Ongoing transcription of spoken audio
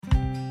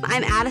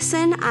I'm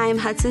Addison. I'm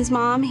Hudson's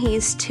mom.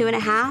 He's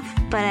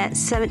 2.5, but at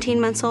 17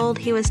 months old,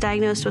 he was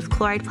diagnosed with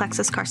choroid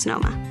plexus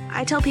carcinoma.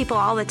 I tell people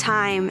all the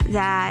time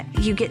that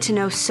you get to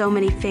know so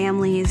many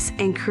families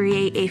and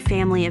create a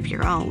family of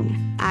your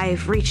own.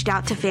 I've reached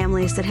out to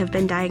families that have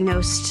been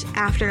diagnosed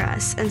after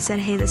us and said,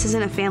 hey, this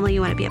isn't a family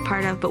you want to be a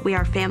part of, but we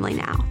are family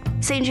now.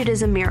 St. Jude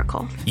is a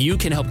miracle. You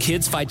can help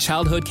kids fight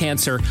childhood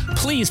cancer.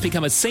 Please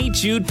become a St.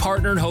 Jude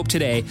Partner in Hope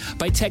today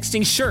by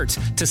texting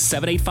SHIRT to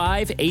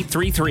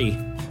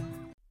 785-833.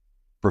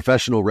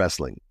 Professional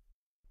wrestling,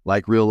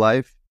 like real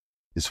life,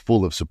 is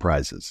full of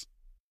surprises.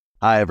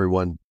 Hi,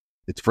 everyone.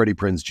 It's Freddie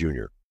Prinze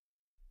Jr.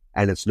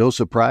 And it's no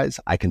surprise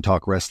I can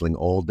talk wrestling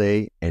all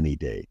day, any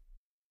day.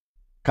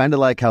 Kind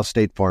of like how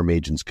State Farm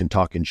agents can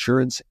talk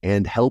insurance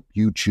and help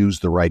you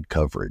choose the right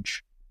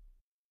coverage.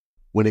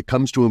 When it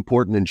comes to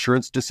important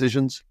insurance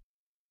decisions,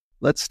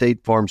 let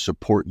State Farm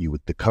support you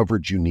with the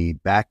coverage you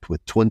need, backed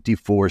with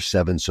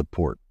 24/7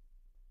 support.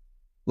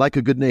 Like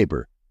a good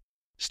neighbor,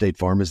 State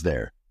Farm is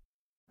there.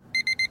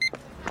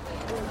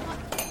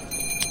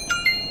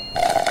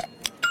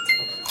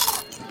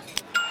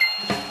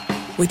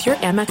 With your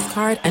Amex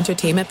card,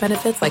 entertainment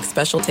benefits like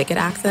special ticket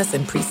access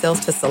and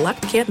pre-sales to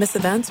select can't-miss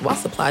events while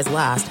supplies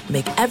last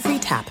make every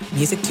tap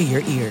music to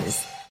your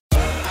ears.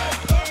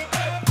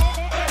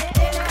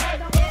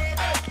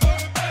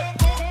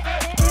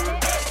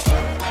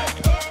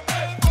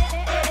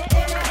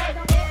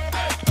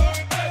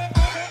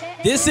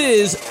 This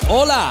is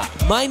Hola,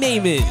 my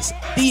name is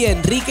The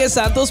Enrique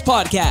Santos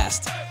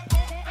Podcast.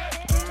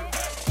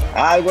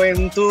 Algo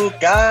en tu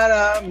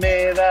cara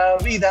me da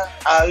vida,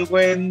 algo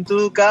en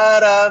tu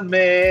cara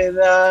me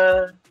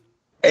da.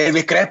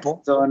 Elvis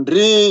Crespo.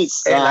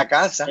 Sonrisa. En la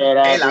casa,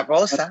 en la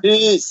cosa.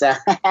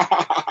 Sonrisa.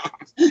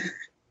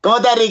 ¿Cómo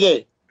estás,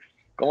 Enrique?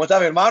 ¿Cómo estás,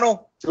 mi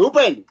hermano?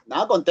 Súper.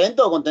 Nada,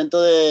 contento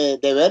de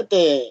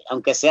verte,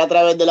 aunque sea a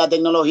través de la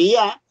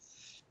tecnología.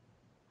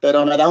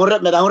 Pero me da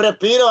un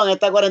respiro en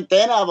esta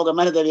cuarentena, porque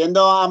imagínate,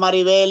 viendo a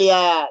Maribel y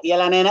a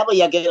la nena, pues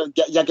ya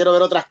quiero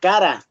ver otras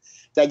caras.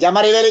 O sea, ya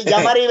Maribel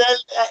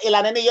y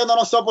la nena y yo no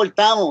nos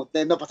soportamos,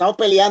 nos pasamos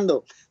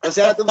peleando. O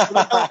sea, tú me das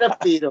un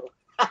respiro.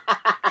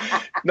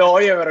 No,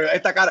 oye, pero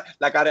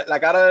la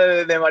cara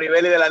de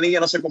Maribel y de la niña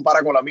no se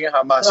compara con la mía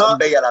jamás. No, son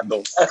bellas las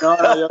dos.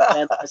 No, yo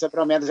estoy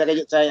bromeando. O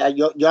sea,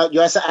 yo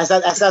a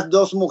esas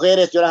dos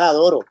mujeres yo las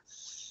adoro.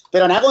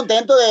 Pero nada,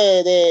 contento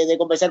de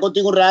conversar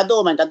contigo un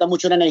rato. Me encanta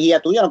mucho la energía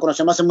tuya. Nos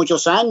conocemos hace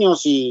muchos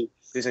años y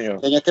sí, señor.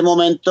 En este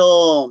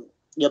momento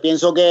yo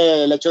pienso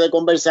que el hecho de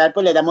conversar,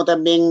 pues le damos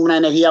también una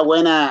energía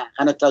buena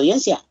a nuestra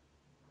audiencia.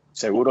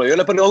 Seguro. Yo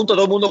le pregunto a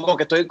todo el mundo con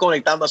que estoy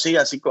conectando así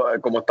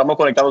como estamos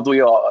conectando tú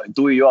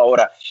y yo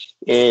ahora.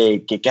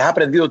 ¿Qué has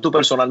aprendido tú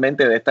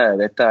personalmente de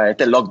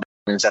este lockdown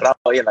encerrado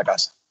ahí en la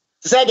casa?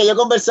 Tú sabes que yo he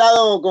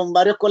conversado con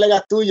varios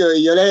colegas tuyos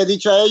y yo les he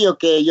dicho a ellos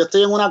que yo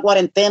estoy en una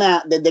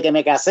cuarentena desde que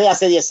me casé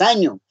hace 10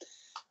 años.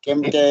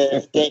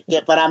 Que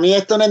para mí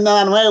esto no es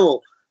nada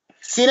nuevo.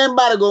 Sin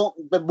embargo,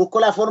 pues busco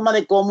la forma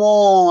de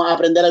cómo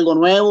aprender algo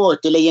nuevo.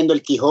 Estoy leyendo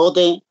El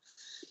Quijote,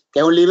 que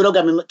es un libro que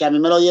a mí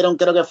me lo dieron,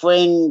 creo que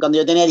fue cuando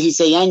yo tenía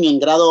 16 años, en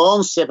grado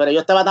 11, pero yo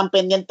estaba tan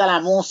pendiente a la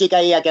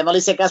música y a que no le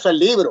hice caso al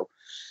libro.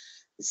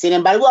 Sin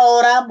embargo,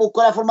 ahora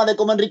busco la forma de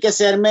cómo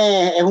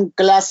enriquecerme. Es un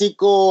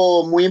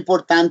clásico muy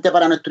importante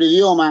para nuestro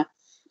idioma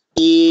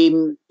y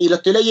lo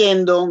estoy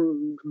leyendo.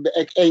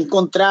 He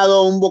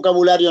encontrado un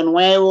vocabulario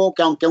nuevo,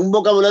 que aunque es un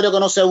vocabulario que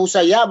no se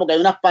usa ya, porque hay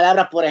unas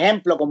palabras, por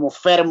ejemplo, como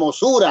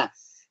fermosura.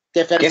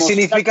 ¿Qué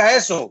significa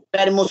eso?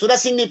 Hermosura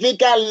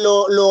significa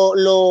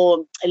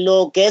lo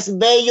que es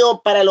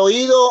bello para el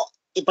oído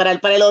y para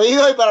el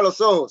oído y para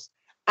los ojos,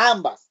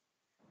 ambas.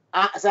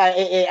 O sea,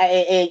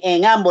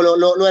 en ambos,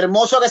 lo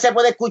hermoso que se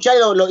puede escuchar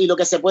y lo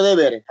que se puede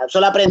ver.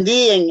 Eso lo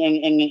aprendí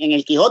en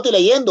El Quijote y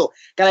leyendo.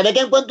 Cada vez que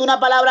encuentro una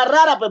palabra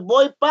rara, pues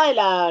voy y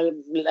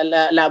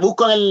la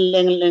busco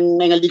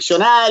en el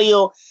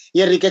diccionario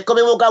y enriquezco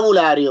mi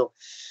vocabulario.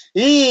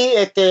 Y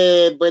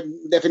pues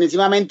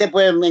definitivamente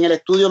pues en el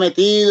estudio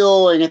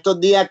metido, en estos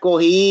días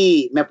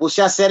me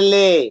puse a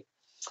hacerle,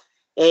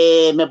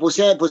 me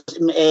puse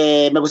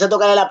a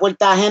tocarle la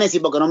puerta a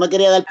Génesis porque no me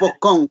quería dar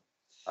postcón.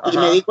 Y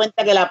me di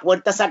cuenta que la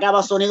puerta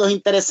sacaba sonidos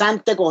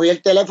interesantes, cogí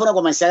el teléfono,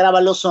 comencé a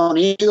grabar los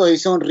sonidos,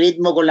 hice un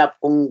ritmo con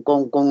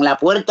la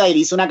puerta y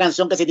hice una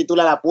canción que se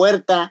titula La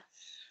Puerta.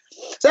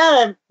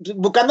 ¿Sabes?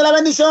 Buscando la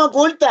bendición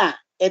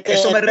oculta.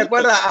 Eso me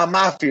recuerda a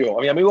Mafio,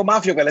 a mi amigo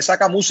Mafio, que le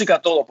saca música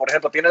a todo. Por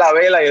ejemplo, tiene la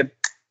vela y el...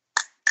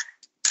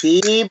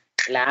 Sí,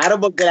 claro,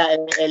 porque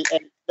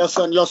los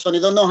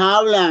sonidos nos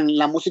hablan,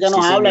 la música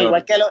nos habla,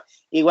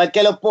 igual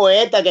que los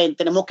poetas, que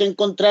tenemos que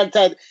encontrar,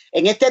 ¿sabes?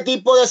 En este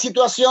tipo de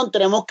situación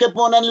tenemos que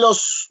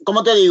ponerlos,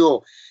 ¿cómo te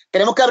digo?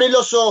 Tenemos que abrir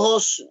los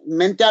ojos,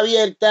 mente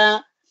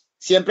abierta,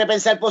 siempre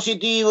pensar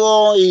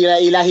positivo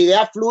y las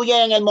ideas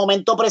fluyen en el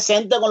momento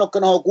presente con lo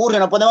que nos ocurre.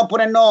 No podemos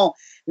ponernos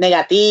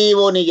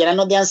negativos, ni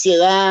llenarnos de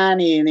ansiedad,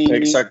 ni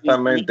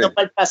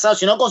para el pasado,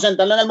 sino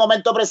concentrarnos en el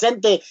momento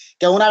presente,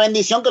 que es una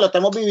bendición que lo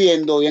estemos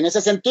viviendo. Y en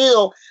ese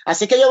sentido,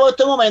 así que yo veo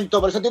este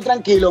momento, por eso estoy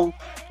tranquilo.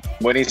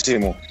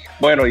 Buenísimo.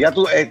 Bueno, ya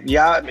tú,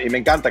 y me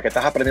encanta que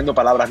estás aprendiendo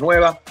palabras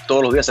nuevas.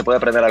 Todos los días se puede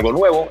aprender algo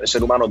nuevo. El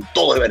ser humano,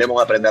 todos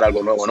deberemos aprender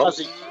algo nuevo, ¿no?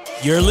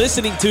 You're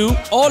listening to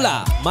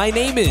Hola, my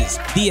name is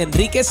The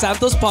Enrique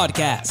Santos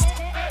Podcast.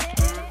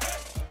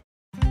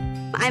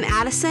 I'm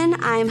Addison.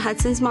 I'm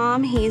Hudson's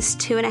mom. He's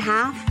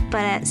 2.5,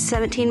 but at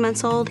 17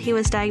 months old, he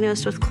was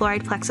diagnosed with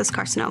choroid plexus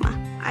carcinoma.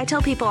 I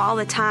tell people all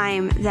the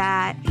time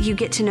that you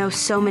get to know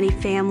so many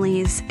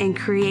families and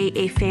create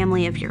a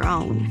family of your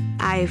own.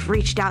 I've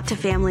reached out to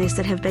families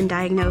that have been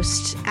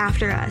diagnosed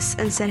after us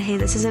and said, hey,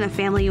 this isn't a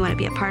family you want to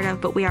be a part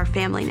of, but we are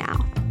family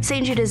now.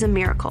 St. Jude is a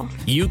miracle.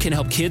 You can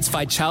help kids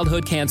fight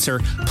childhood cancer.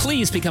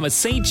 Please become a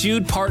St.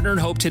 Jude Partner in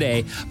Hope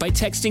today by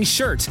texting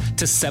SHIRT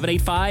to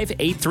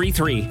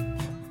 785-833.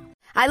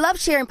 I love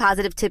sharing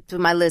positive tips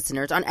with my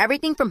listeners on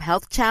everything from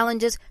health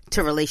challenges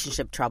to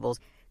relationship troubles.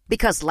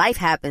 Because life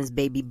happens,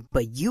 baby,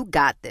 but you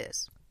got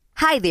this.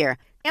 Hi there,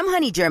 I'm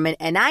Honey German,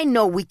 and I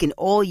know we can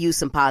all use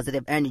some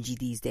positive energy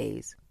these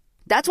days.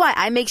 That's why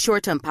I make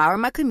sure to empower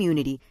my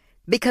community,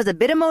 because a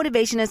bit of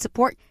motivation and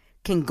support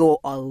can go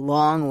a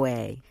long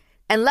way.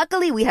 And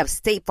luckily, we have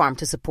State Farm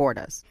to support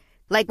us.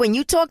 Like when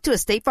you talk to a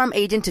State Farm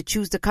agent to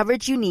choose the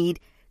coverage you need,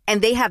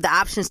 and they have the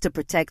options to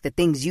protect the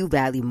things you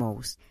value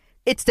most.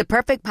 It's the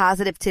perfect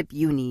positive tip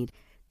you need.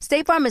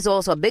 State Farm is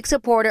also a big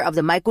supporter of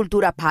the My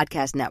Cultura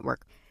podcast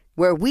network,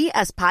 where we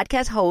as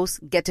podcast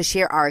hosts get to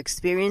share our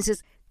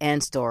experiences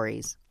and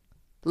stories.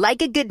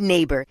 Like a good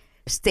neighbor,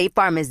 State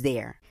Farm is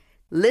there.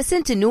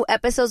 Listen to new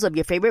episodes of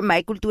your favorite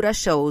My Cultura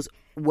shows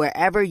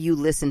wherever you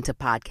listen to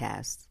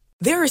podcasts.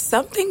 There are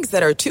some things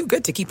that are too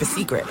good to keep a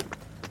secret.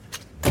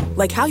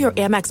 Like how your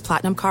Amex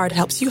Platinum card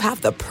helps you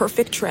have the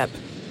perfect trip.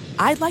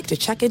 I'd like to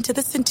check into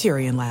the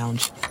Centurion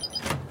Lounge.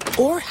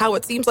 Or how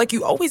it seems like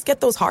you always get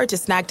those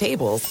hard-to-snag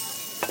tables.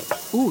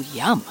 Ooh,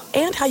 yum.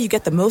 And how you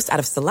get the most out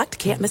of select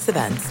can't-miss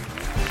events.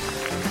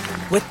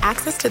 With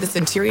access to the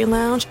Centurion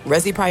Lounge,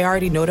 Resi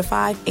Priority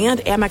Notify, and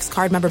Amex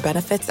card member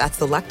benefits at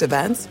select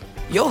events,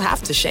 you'll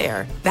have to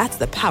share. That's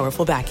the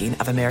powerful backing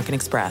of American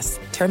Express.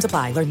 Terms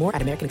apply. Learn more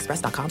at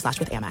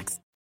americanexpress.com/withAmex.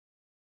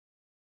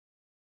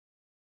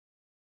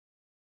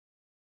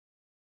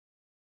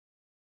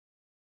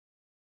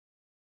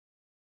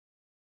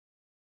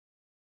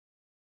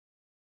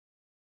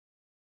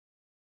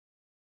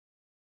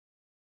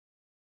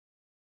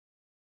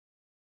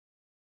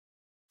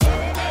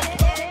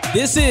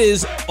 This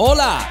is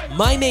Hola,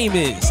 my name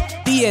is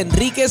The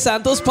Enrique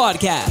Santos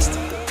Podcast.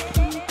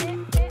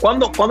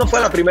 ¿Cuándo fue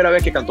la primera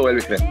vez que cantó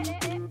Elvis Crespo?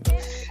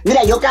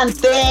 Mira, yo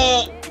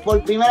canté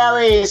por primera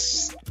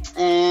vez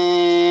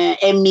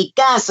en mi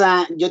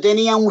casa. Yo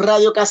tenía un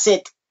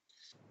radiocassette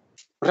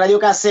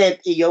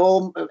y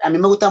a mí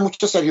me gusta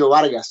mucho Sergio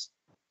Vargas.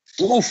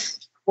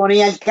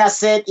 Ponía el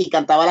cassette y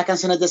cantaba las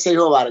canciones de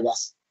Sergio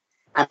Vargas.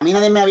 A mí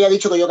nadie me había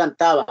dicho que yo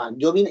cantaba.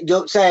 Yo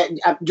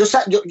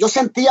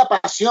sentía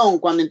pasión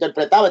cuando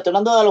interpretaba. Estoy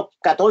hablando de los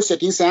 14,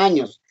 15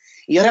 años.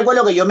 Y yo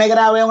recuerdo que yo me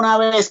grabé una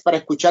vez para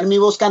escuchar mi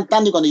voz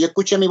cantando, y cuando yo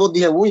escuché mi voz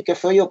dije, uy, qué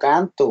feo yo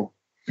canto.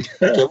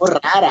 Qué voz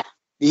rara.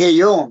 Dije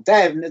yo. O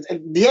sea,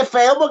 dije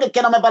feo porque es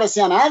que no me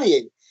parecía a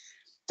nadie.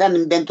 O sea,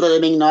 dentro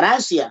de mi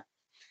ignorancia.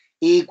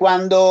 Y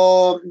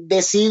cuando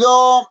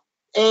decido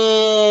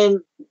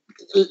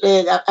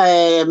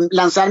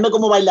lanzarme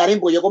como bailarín,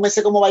 porque yo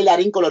comencé como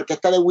bailarín con la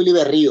orquesta de Willy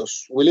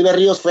Berríos. Willy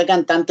Berríos fue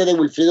cantante de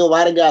Wilfrido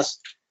Vargas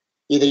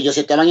y de José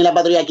Esteban y la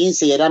Patrulla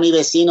 15, y era mi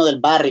vecino del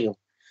barrio.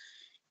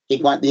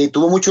 Y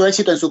tuvo mucho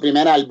éxito en su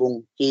primer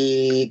álbum.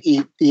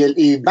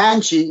 Y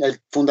Banshee, el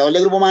fundador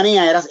del Grupo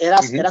Manía, era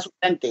su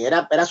gente,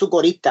 era su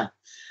corista.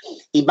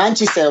 Y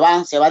Banshee se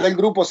va del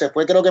grupo, se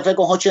fue, creo que fue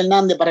con Jocho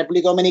Hernández para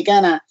República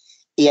Dominicana,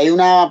 y hay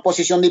una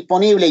posición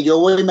disponible, y yo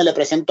voy y me le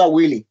presento a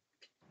Willy.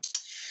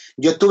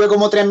 Yo estuve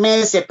como 3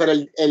 meses, pero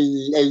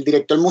el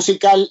director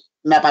musical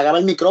me apagaba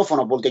el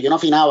micrófono porque yo no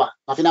afinaba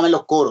en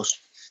los coros.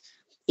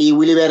 Y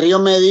Willy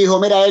Berríos me dijo,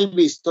 mira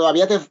Elvis,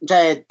 todavía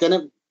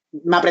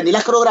me aprendí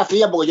las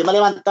coreografías porque yo me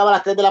levantaba a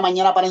las 3 de la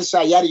mañana para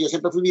ensayar y yo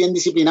siempre fui bien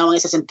disciplinado en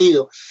ese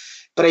sentido.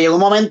 Pero llegó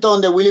un momento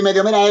donde Willy me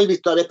dijo, mira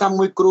Elvis, todavía estás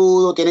muy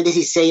crudo, tienes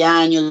 16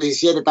 años,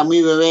 17, estás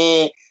muy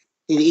bebé,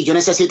 y yo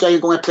necesito alguien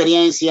con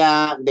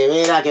experiencia, de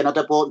veras, que no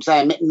te puedo, o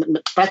sea,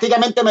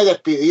 prácticamente me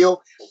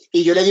despidió,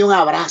 y yo le di un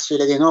abrazo y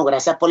le dije, no,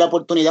 gracias por la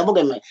oportunidad,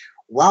 porque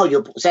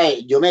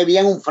yo me vi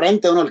en un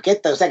frente de una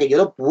orquesta, o sea, que yo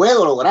lo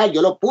puedo lograr,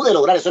 yo lo pude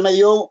lograr, eso me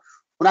dio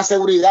una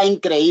seguridad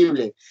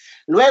increíble.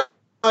 Luego,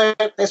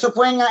 eso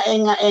fue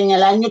en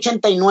el año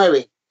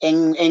 89,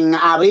 en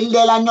abril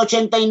del año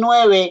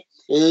 89,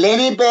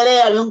 Lenny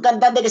Pérez, había un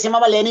cantante que se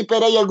llamaba Lenny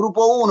Pérez y el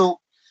Grupo 1,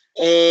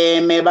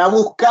 me va a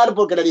buscar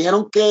porque le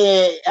dijeron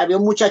que había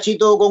un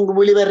muchachito con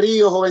Willy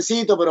Berríos,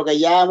 jovencito, pero que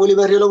ya Willy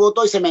Berríos lo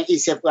votó yo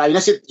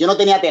no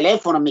tenía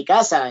teléfono en mi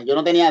casa,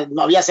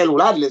 no había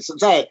celular, o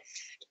sea,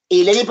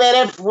 y Lenny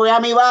Pérez fue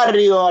a mi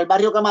barrio, al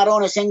barrio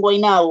Camarones en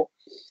Guaynabo,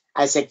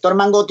 al sector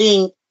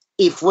Mangotín,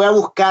 y fue a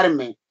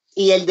buscarme,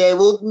 y el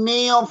debut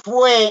mío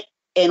fue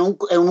en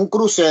un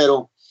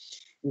crucero.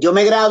 Yo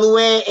me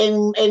gradué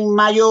en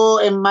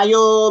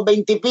mayo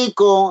 20 y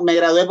pico, me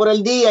gradué por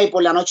el día y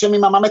por la noche mi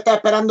mamá me estaba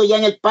esperando ya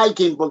en el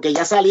parking porque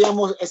ya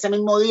salíamos ese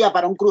mismo día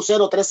para un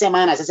crucero 3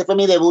 semanas. Ese fue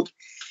mi debut.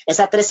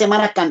 Esas 3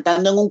 semanas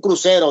cantando en un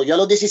crucero. Yo a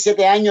los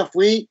 17 años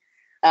fui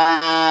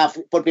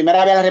por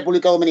primera vez a la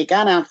República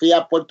Dominicana, fui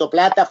a Puerto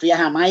Plata, fui a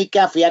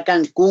Jamaica, fui a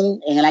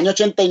Cancún. En el año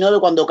 89,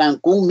 cuando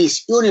Cancún,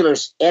 Miss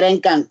Universe era en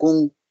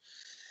Cancún.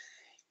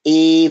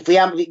 Y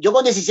yo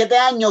con 17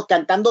 años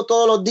cantando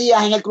todos los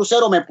días en el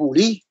crucero me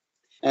pulí.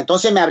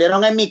 Entonces me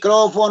abrieron el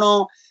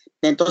micrófono.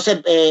 Entonces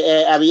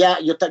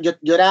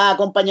yo era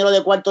compañero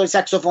de cuarto del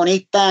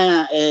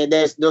saxofonista,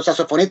 de los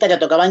saxofonistas que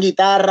tocaban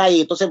guitarra,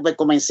 y entonces pues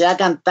comencé a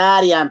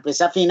cantar y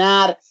empecé a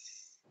afinar.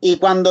 Y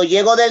cuando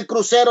llego del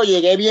crucero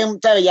llegué bien,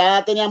 ¿sabes?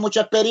 Ya tenía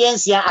mucha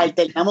experiencia.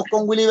 Alternamos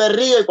con Willy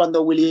Berrío, y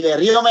cuando Willy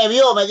Berrío me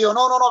dijo,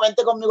 no,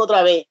 vente conmigo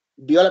otra vez.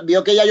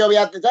 Vio que ya yo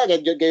había,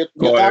 ¿sabes?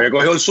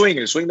 Cogió el swing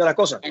de las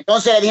cosas.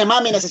 Entonces le dije,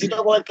 mami,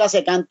 necesito coger clase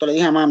de canto. Le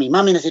dije a mami,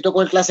 necesito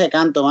coger clase de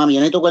canto, mami, yo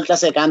necesito coger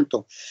clase de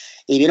canto.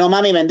 Y vino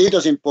mami, bendito,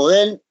 sin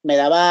poder, me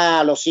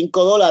daba los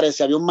 $5.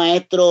 Si había un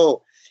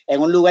maestro en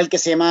un lugar que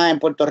se llama, en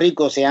Puerto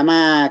Rico, se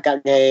llama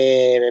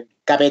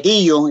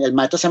Capetillo, el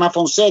maestro se llama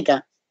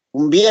Fonseca,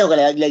 un viejo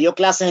que le dio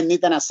clases a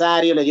Nita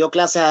Nazario, le dio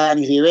clases a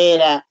Dani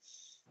Rivera.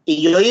 Y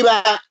yo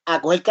iba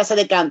a coger clase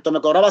de canto,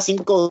 me cobraba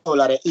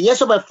 $5. Y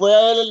eso pues fue,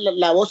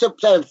 la voz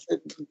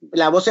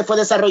se fue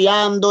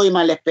desarrollando y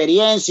más la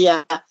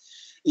experiencia.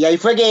 Y ahí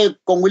fue que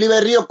con Willy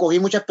Berrío cogí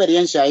mucha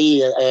experiencia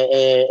ahí.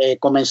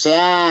 Comencé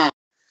a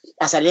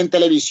salir en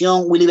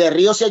televisión. Willy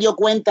Berrío se dio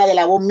cuenta de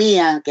la voz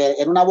mía, que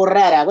era una voz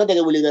rara. Acuérdate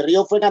que Willy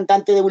Berrío fue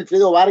cantante de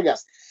Wilfrido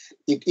Vargas.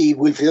 Y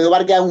Wilfrido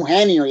Vargas es un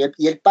genio.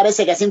 Y él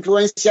parece que esa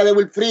influencia de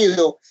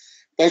Wilfrido,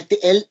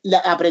 él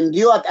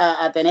aprendió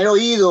a tener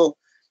oído.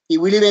 Y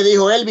Willy me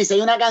dijo, Elvis,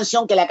 hay una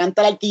canción que la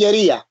canta La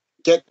Artillería,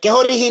 que es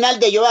original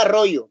de Joe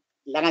Arroyo.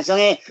 La canción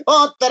es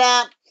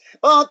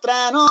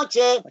Otra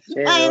noche,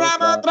 ay,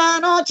 dame otra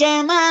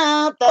noche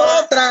más.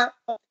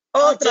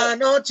 Otra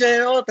noche.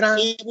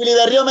 Y Willy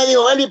Berrío me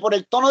dijo, Elvis, por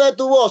el tono de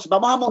tu voz,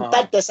 vamos a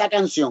montarte esa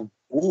canción.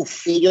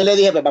 Uf. Y yo le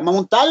dije, pues vamos a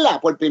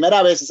montarla por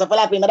primera vez. Esa fue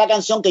la primera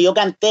canción que yo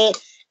canté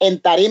en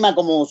tarima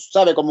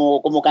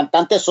como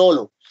cantante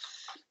solo.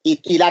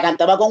 Y la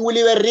cantaba con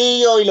Willy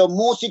Berrío y los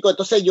músicos.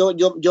 Entonces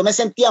yo me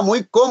sentía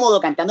muy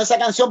cómodo cantando esa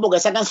canción, porque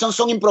esa canción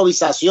son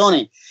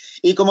improvisaciones.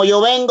 Y como yo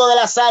vengo de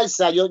la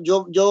salsa,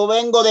 yo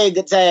vengo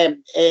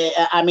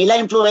a mí las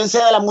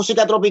influencias de la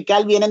música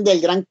tropical vienen del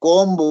Gran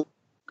Combo,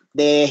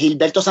 de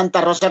Gilberto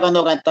Santa Rosa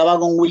cuando cantaba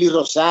con Willy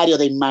Rosario,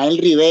 de Ismael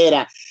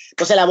Rivera.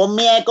 Entonces la voz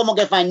mía es como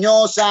que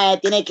fañosa,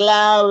 tiene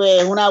clave,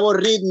 es una voz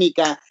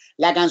rítmica.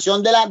 La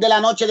canción de la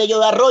noche de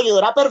Joe Arroyo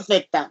era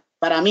perfecta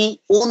para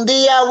mí. Un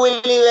día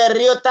Willy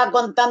Berrío está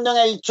contando en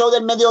el show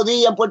del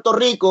mediodía en Puerto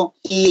Rico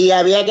y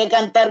había que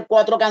cantar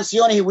 4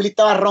 canciones y Willy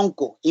estaba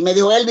ronco. Y me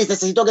dijo, Elvis,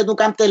 necesito que tú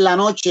cantes la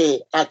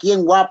noche aquí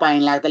en Guapa,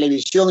 en la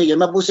televisión. Y yo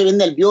me puse bien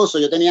nervioso.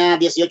 Yo tenía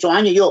 18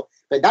 años y yo,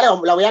 pues dale,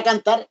 la voy a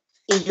cantar.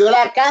 Y yo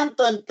la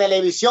canto en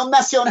Televisión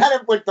Nacional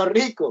en Puerto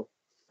Rico.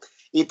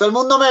 Y todo el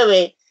mundo me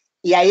ve.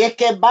 Y ahí es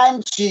que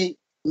Banshee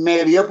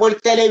me vio por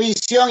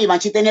televisión, y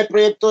Banshee tenía el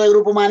proyecto de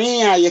Grupo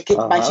Manía, y es que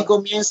Banshee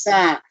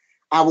comienza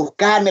a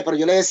buscarme, pero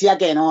yo le decía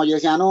que no, yo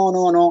decía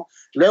no.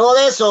 Luego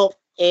de eso,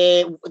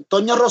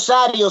 Toño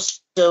Rosario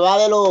se va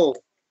de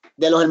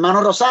los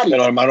hermanos Rosario. De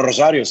los hermanos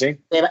Rosario, sí.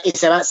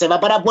 Se va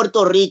para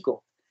Puerto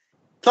Rico.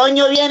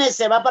 Toño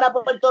se va para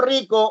Puerto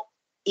Rico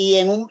y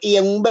en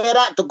un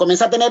verano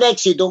comienza a tener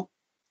éxito,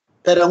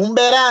 pero en un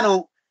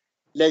verano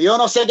le dio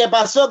no sé qué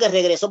pasó, que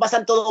regresó para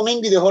Santo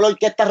Domingo y dejó la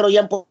orquesta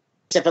Royal,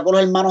 se fue con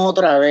los hermanos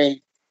otra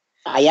vez.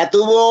 Allá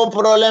tuvo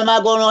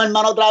problemas con los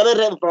hermanos otra vez,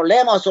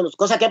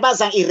 cosas que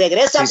pasan, y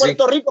regresa a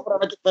Puerto Rico,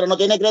 pero no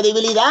tiene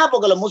credibilidad,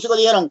 porque los músicos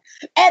dijeron,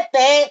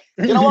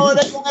 yo no voy a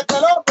volver con este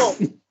loco.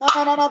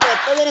 No, pero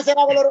este viene ese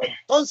loco.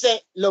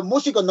 Entonces, los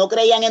músicos no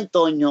creían en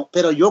Toño,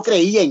 pero yo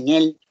creía en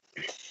él.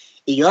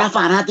 Y yo era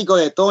fanático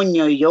de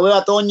Toño, y yo veo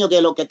a Toño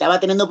que lo que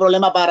estaba teniendo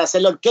problemas para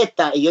hacer la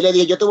orquesta, y yo le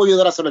dije, yo te voy a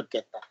ayudar a hacer la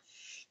orquesta.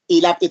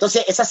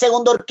 Entonces, esa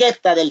segunda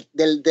orquesta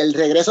del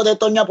regreso de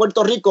Toño a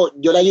Puerto Rico,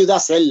 yo le ayudé a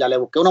hacerla. Le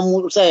busqué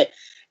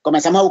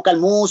comenzamos a buscar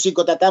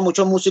músicos,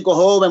 muchos músicos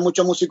jóvenes,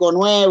 muchos músicos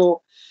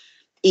nuevos.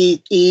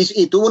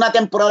 Y tuve una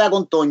temporada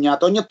con Toño. A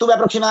Toño estuve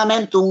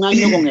aproximadamente 1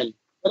 año con él.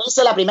 Pero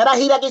la primera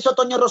gira que hizo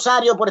Toño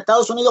Rosario por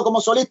Estados Unidos como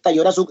solista,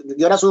 yo era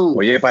su...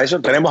 Oye, para eso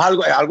tenemos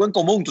algo en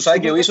común. Tú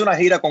sabes que yo hice una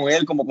gira con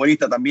él como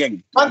corista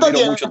también. ¿Cuánto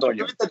tiempo?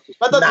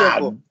 ¿Cuánto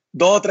tiempo?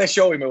 2 o 3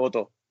 shows y me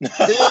votó.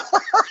 Sí.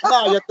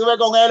 No, yo estuve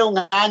con él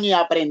 1 año y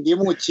aprendí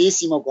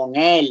muchísimo con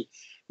él.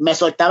 Me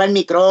soltaba el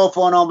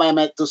micrófono,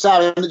 tú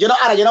sabes. Yo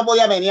no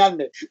podía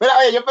menearme. Pero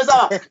yo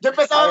empezaba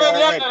a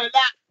menearme, ¿verdad?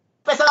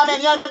 Empezaba a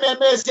menearme y él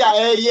me decía,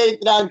 ey,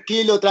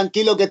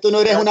 tranquilo, que tú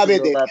no eres una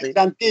vedette.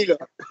 Tranquilo.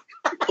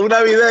 Una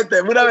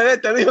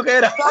vedette, dijo que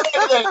era.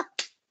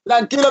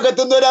 Tranquilo, que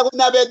tú no eres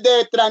una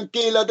vedette,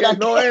 tranquilo.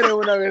 No eres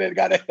una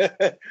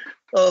vedette.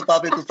 Oh,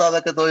 papi, tú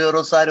sabes que Toño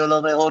Rosario es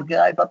lo mejor que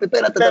hay. Papi,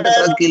 espérate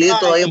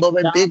tranquilito ahí un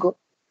momentico.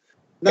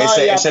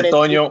 Ese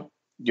Toño,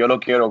 yo lo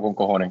quiero con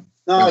cojones.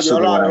 No, yo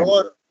lo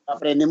adoro.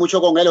 Aprendí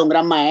mucho con él, es un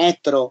gran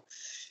maestro.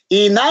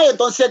 Y nada,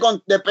 entonces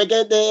después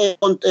que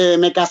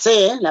me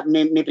casé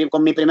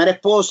con mi primera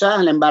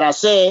esposa, la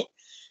embaracé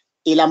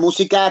y la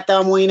música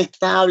estaba muy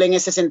inestable en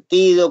ese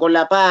sentido con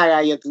la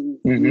paga y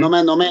no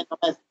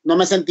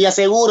me sentía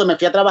seguro. Me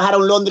fui a trabajar a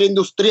un laundry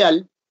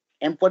industrial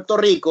en Puerto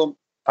Rico.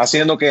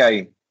 ¿Haciendo qué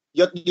ahí?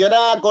 Yo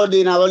era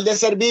coordinador de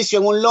servicio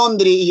en un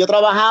laundry y yo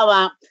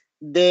trabajaba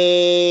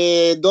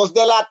de 2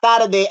 de la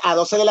tarde a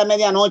 12 de la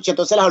medianoche.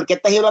 Entonces las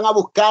orquestas iban a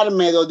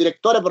buscarme, los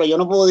directores, pero yo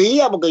no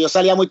podía porque yo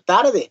salía muy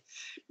tarde.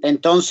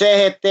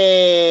 Entonces,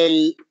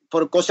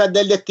 por cosas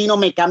del destino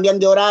me cambian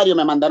de horario,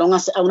 me mandaron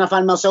a una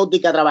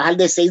farmacéutica a trabajar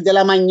de 6 de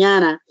la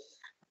mañana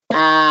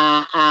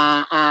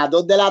a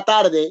 2 de la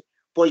tarde,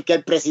 porque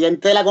el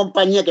presidente de la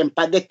compañía, que en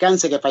paz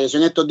descanse, que falleció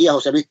en estos días,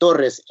 José Luis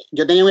Torres,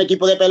 yo tenía un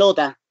equipo de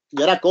pelota,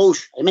 yo era coach,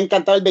 a mí me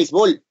encantaba el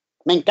béisbol,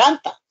 me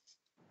encanta.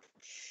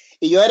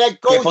 Y yo era el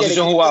coach. ¿Qué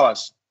posición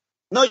jugabas?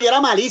 No, yo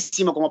era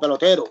malísimo como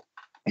pelotero.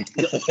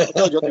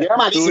 Yo era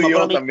malísimo. Tú y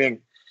yo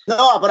también.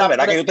 No, pero la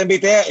verdad que yo te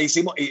invité,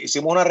 hicimos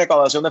una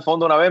recaudación de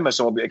fondo una vez,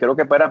 creo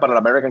que era para la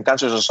American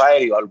Cancer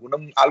Society o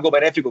algo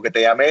benéfico que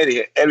te llamé y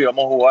dije, Elvi,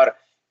 vamos a jugar,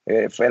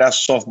 era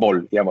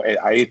softball, digamos,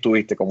 ahí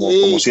estuviste, como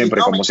siempre,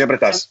 como siempre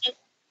estás.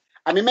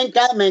 A mí me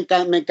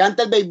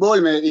encanta el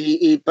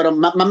béisbol, pero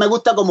más me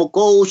gusta como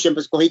coach,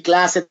 cogí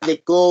clases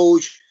de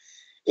coach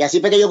y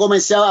así fue que yo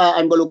comencé a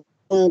involucrar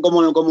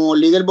como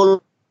líder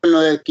en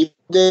los equipos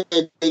de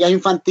ligas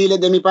infantiles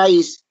de mi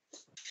país.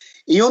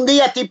 Y un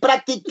día estoy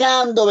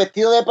practicando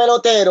vestido de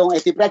pelotero,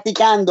 estoy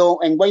practicando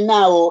en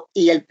Guaynabo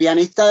y el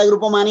pianista de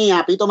Grupo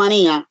Manía, Pito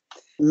Manía,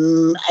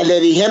 le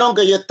dijeron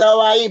que yo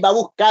estaba ahí, va a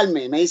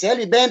buscarme. Me dice,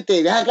 Elvis,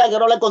 vente, deja que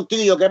quiero hablar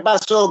contigo. Y yo, ¿qué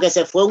pasó? Que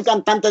se fue un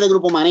cantante de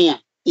Grupo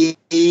Manía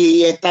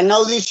y están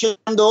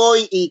audicionando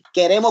hoy y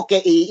queremos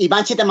que, y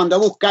Banchi te mandó a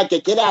buscar,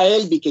 que quiera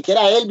Elvis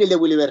el de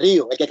Willy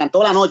Berrío, el que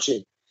cantó la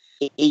noche.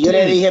 Y yo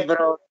le dije,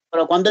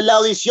 pero ¿cuándo es la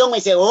audición? Me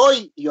dice,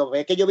 hoy. Y yo,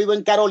 ves que yo vivo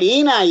en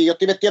Carolina y yo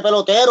estoy vestido de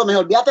pelotero. Me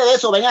dijo, olvídate de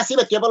eso, ven así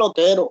vestido de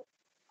pelotero.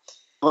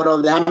 Pero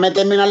déjame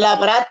terminar la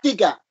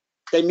práctica.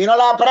 Termino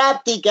la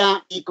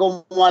práctica y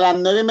como a las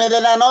 9:30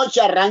 de la noche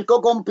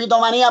arranco con Pito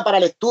Manía para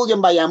el estudio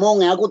en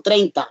Bayamón, en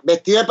AQ30.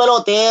 Vestido de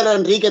pelotero,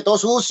 Enrique, todo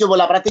sucio por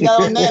la práctica de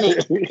los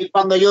nenes. Y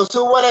cuando yo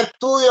subo al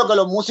estudio, que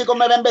los músicos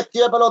me ven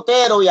vestido de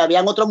pelotero y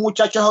habían otros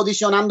muchachos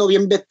audicionando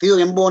bien vestidos,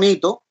 bien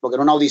bonitos, porque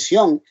era una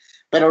audición.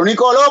 Pero el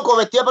único loco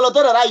vestido de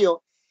pelotero era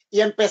yo.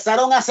 Y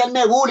empezaron a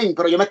hacerme bullying,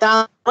 pero yo me estaba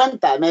dando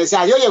cuenta. Me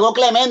decía, adiós, llegó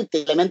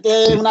Clemente.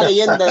 Clemente es una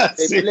leyenda.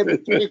 Sí. ¿Sabes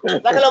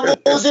que los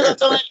músicos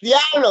son el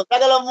diablo?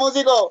 ¿Sabes que los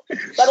músicos?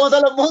 ¿Sabes cómo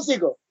son los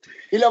músicos?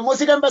 Y los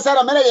músicos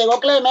empezaron, mira, llegó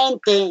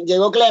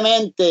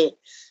Clemente.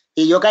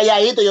 Y yo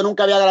calladito, yo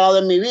nunca había grabado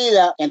en mi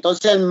vida.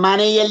 Entonces el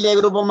manager de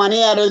Grupo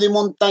Manía, Reddy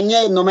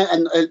Montañez,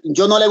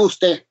 yo no le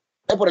gusté.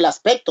 Por el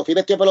aspecto, fui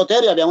vestido de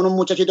pelotero y había unos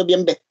muchachitos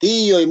bien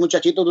vestidos y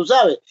muchachitos, tú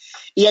sabes.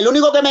 Y el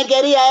único que me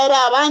quería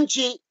era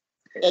Banchi,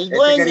 el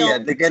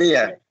dueño. Te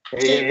quería.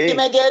 Sí,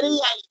 me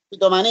quería,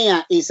 Pito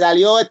Manía. Y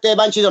salió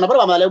Banchi y dijo, no, pero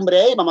vamos a darle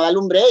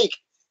un break.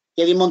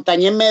 Y Eddie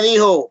Montañez me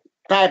dijo,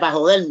 para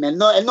joderme, él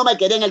no me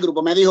quería en el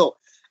grupo, me dijo,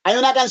 hay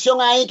una canción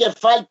ahí que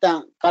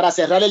falta para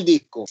cerrar el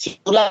disco.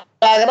 Si tú la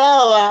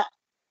grabas,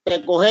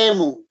 te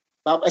cogemos.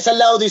 Esa es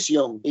la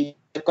audición. Y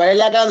 ¿cuál es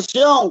la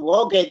canción?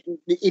 Okay.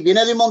 Y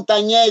viene Eddie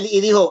Montañez y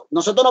dijo,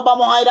 nosotros nos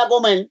vamos a ir a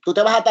comer, tú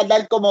te vas a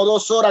tardar como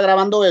 2 horas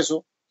grabando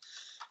eso.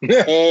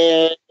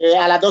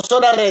 A las 2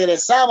 horas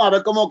regresamos a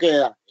ver cómo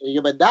queda. Y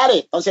yo, pues dale.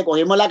 Entonces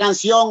cogimos la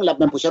canción,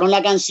 me pusieron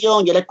la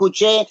canción, yo la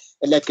escuché,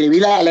 la escribí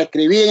en el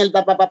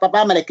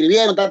me la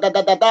escribieron,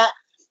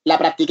 la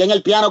practiqué en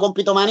el piano con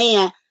Pito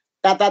Manía,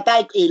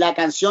 y la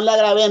canción la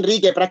grabé,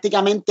 Enrique,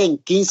 prácticamente en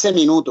 15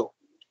 minutos.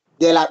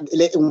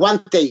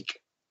 One take.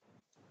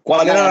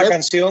 ¿Cuál era la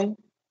canción?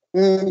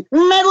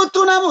 Me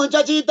gusta una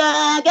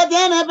muchachita que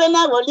tiene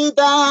perna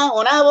gordita,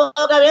 una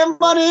boca bien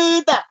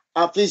bonita,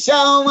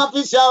 aficionado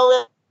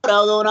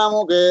de una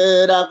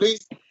mujer.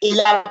 Y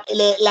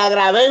la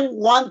grabé en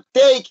one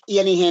take y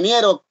el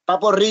ingeniero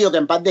Papo Río, que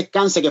en paz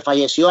descanse, que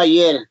falleció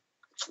ayer,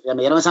 ya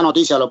me dieron esa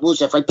noticia, lo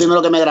puse, fue el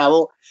primero que me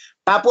grabó.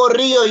 Papo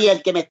Río y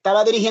el que me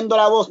estaba dirigiendo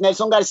la voz,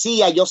 Nelson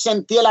García, yo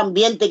sentí el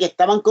ambiente que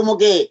estaban como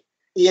que,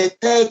 y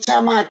este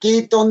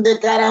chamaquito, ¿dónde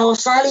carajo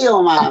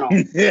salió, mano?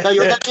 Entonces,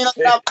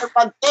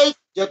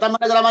 yo termino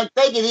de grabar el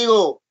take y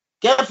digo,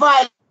 ¿qué fue?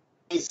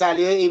 Y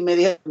salió y me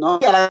dijo,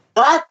 no, ya la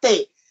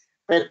grabaste.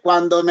 Pero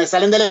cuando me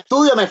salen del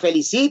estudio me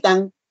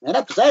felicitan.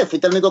 Mira, tú sabes,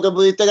 fuiste el único que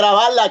pudiste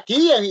grabarla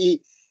aquí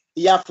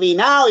y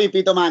afinado. Y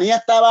Pito Manía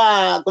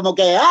estaba como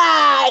que,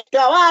 ¡ah, el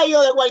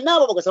caballo de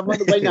Guaynabo! Porque somos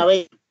de Guaynabo.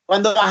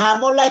 Cuando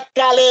bajamos la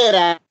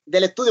escalera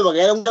del estudio,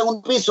 porque era un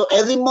segundo piso,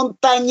 Eddie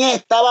Montañez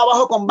estaba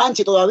abajo con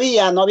Banchi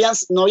todavía, no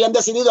habían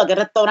decidido a qué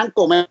restaurante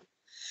comer.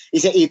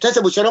 Y entonces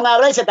se pusieron a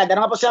hablar y se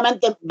tardaron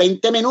aproximadamente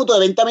 20 minutos, de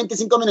 20 a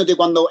 25 minutos. Y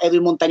cuando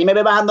Eddie Montañez me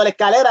ve bajando la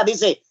escalera,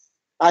 dice,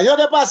 adiós,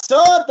 ¿qué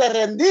pasó? ¿Te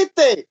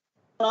rendiste?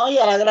 No,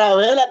 ya la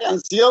grabé la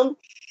canción.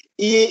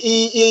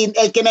 Y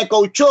el que me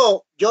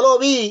coachó, yo lo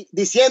vi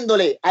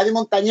diciéndole a Eddie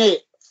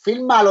Montañez,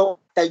 fírmalo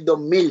hasta el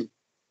 2000.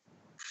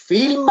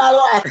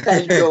 fírmalo hasta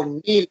el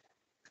 2000.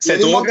 Se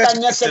tuvo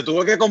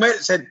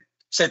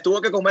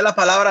que comer las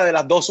palabras de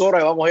las 2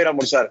 horas que vamos a ir a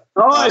almorzar.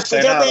 No,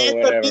 escúchate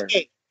esto,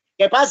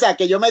 ¿qué pasa?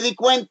 Que yo me di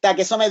cuenta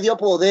que eso me dio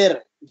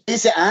poder.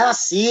 Dice,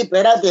 sí,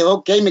 espérate,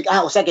 ok.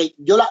 O sea que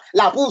yo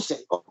la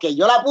puse. Ok,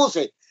 yo la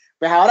puse.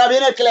 Pues ahora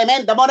viene el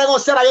Clemente. Vamos a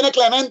negociar. Ahora viene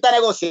Clemente a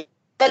negociar.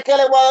 Es que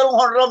le voy a dar un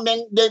jonrón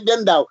bien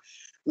dado.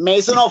 Me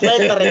hizo una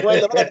oferta,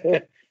 recuerdo.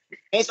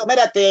 Eso,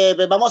 mírate,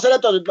 vamos a hacer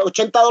esto,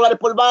 $80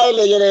 por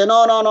baile. Y yo le dije,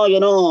 no, yo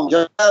no. Yo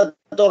voy a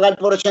tocar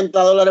por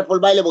 $80 por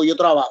baile porque yo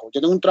trabajo.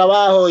 Yo tengo un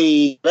trabajo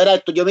y, mira,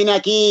 esto, yo vine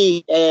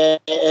aquí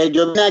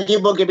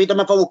porque Pito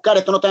me fue a buscar.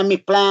 Esto no está en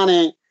mis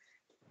planes.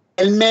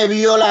 Él me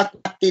vio la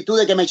actitud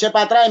de que me eché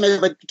para atrás y me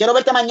dijo, quiero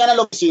verte mañana en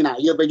la oficina.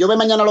 Y yo voy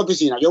mañana a la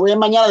oficina. Yo voy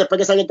mañana después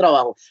que salga el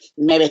trabajo.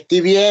 Me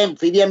vestí bien,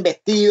 fui bien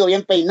vestido,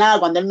 bien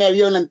peinado. Cuando él me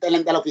vio en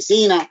la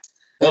oficina.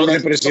 Por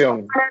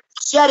impresión.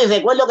 Y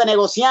recuerdo que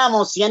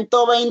negociamos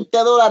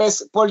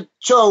 $120 por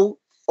show,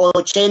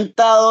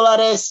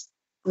 $80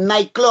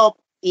 nightclub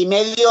y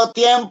medio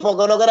tiempo,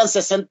 creo que eran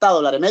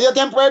 $60. Medio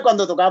tiempo es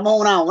cuando tocamos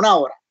una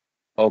hora.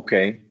 Ok.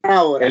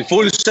 Una hora. ¿El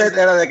full set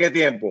era de qué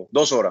tiempo?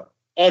 2 horas.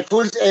 El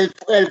full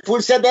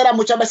set era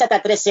muchas veces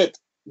hasta 3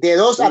 sets, de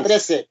 2 a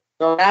 3 sets.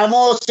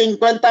 Tocamos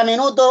 50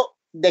 minutos,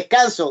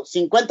 descanso,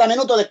 50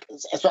 minutos.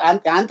 Eso,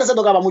 antes se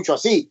tocaba mucho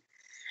así.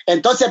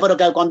 Entonces, pero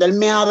que cuando él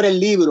me abre el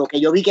libro, que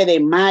yo vi que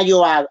de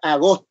mayo a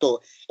agosto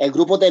el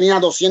grupo tenía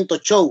 200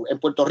 shows en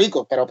Puerto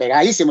Rico, pero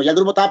pegadísimo, ya el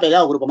grupo estaba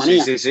pegado, Grupo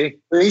Manía.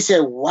 Sí. Y dice,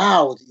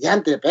 wow,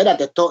 diante,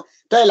 espérate, esto.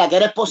 Entonces, la que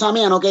era esposa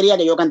mía no quería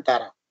que yo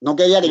cantara, no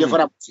quería que yo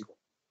fuera músico.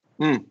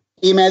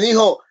 Y me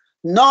dijo,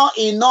 no.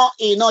 Yo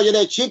le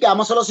dije, chica,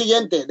 vamos a hacer lo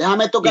siguiente,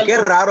 déjame tocar. Y qué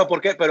raro,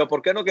 ¿por qué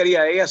no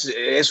quería ella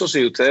eso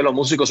si ustedes los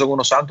músicos son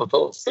unos santos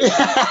todos?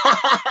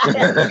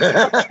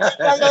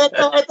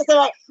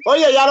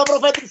 Oye, ya lo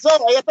profetizó,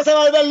 ella se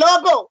va a volver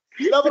loco,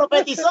 lo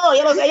profetizó,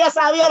 ella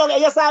sabía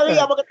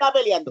porque estaba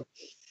peleando.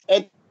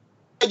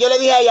 Yo le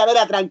dije a ella,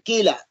 mira,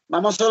 tranquila,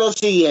 vamos a hacer lo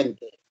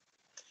siguiente.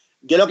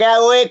 Yo lo que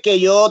hago es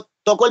que yo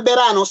toco el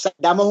verano,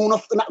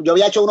 yo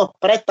había hecho unos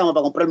préstamos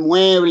para comprar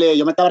muebles,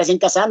 yo me estaba recién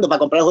casando para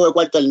comprar el juego de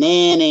cuarto del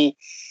nene,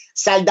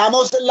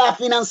 saldamos la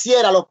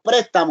financiera, los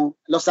préstamos,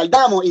 los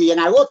saldamos y en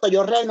agosto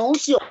yo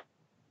renuncio,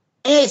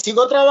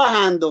 sigo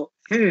trabajando,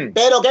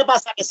 pero ¿qué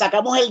pasa? Que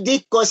sacamos el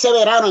disco ese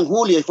verano en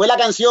julio y fue la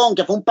canción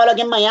que fue un palo aquí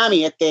en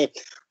Miami,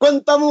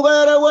 cuántas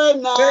mujeres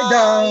buenas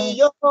y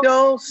yo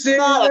sí,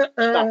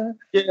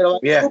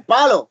 un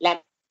palo,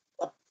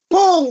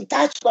 ¡pum!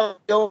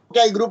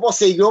 Que el grupo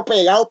siguió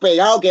pegado,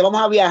 que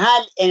vamos a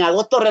viajar. En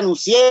agosto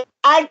renuncié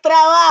al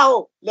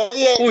trabajo. Le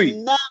dije,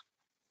 no,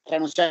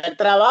 renuncié al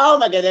trabajo,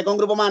 me quedé con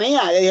Grupo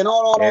Manía. Le dije, no.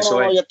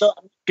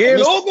 ¡Qué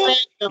loco!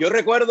 Yo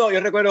recuerdo,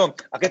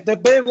 a que te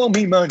pego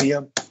mi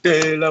manía,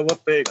 te la voy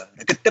a pegar.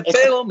 A que te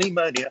pego mi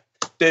manía,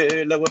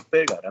 te la voy a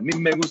pegar. A mí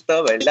me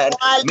gusta bailar,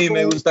 a mí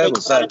me gusta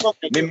gozar, a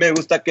mí me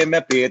gusta que me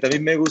apriete, a mí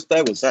me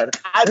gusta gozar.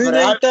 A mí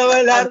me gusta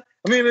bailar,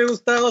 a mí me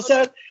gusta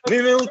gozar, a mí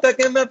me gusta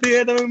que me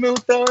apriete, a mí me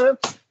gusta bailar.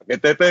 A que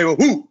te pego,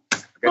 que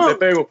te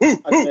pego, te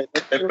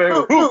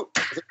pego,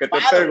 que te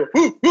pego.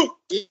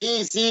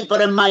 Sí,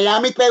 pero en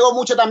Miami pegó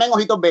mucho también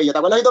Ojitos Bellos. ¿Te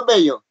acuerdas de Ojitos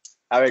Bellos?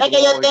 A ver, es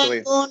que yo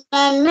tengo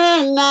una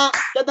nena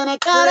que tiene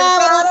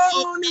cara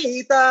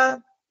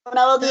bonita,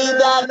 una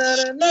boquita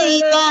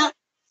bonita,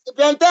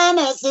 piel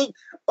Tennessee,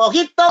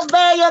 ojitos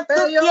bellos tú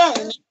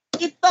tienes,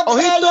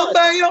 ojitos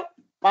bellos.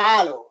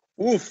 Palo.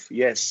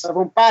 Yes.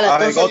 Un palo. A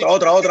ver,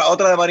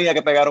 otra de María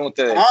que pegaron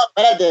ustedes. No,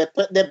 espérate,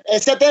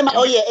 ese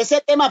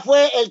tema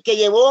fue el que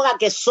llevó a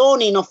que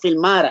Sony nos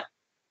filmara.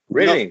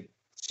 Really?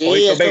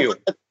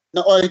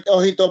 No, sí,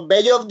 Ojitos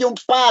Bellos de un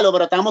palo,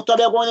 pero estábamos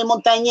todavía con el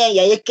Montañés y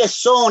ahí es que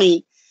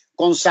Sony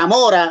con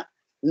Zamora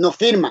nos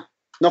firma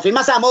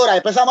Zamora,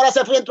 después Zamora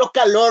se fue entre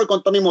Oscar Lord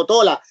con Tommy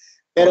Motola,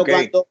 pero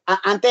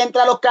antes de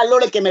entrar a Oscar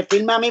Lord el que me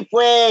firma a mí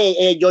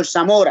fue George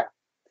Zamora,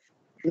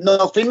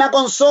 nos firma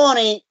con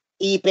Sony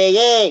y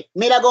pegué,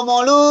 mira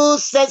cómo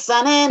luce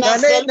esa nena,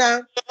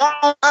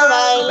 a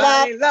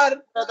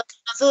bailar,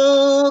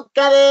 su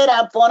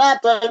cadera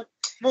ponato.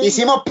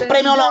 Hicimos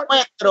premio lo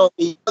nuestro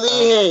y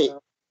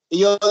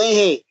yo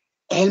dije,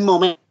 es el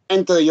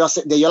momento de yo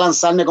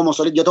lanzarme como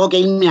solista. Yo tengo que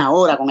irme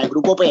ahora con el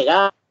grupo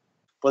pegado,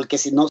 porque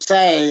si no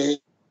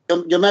sé,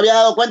 yo me había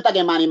dado cuenta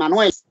que Manny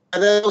Manuel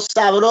de los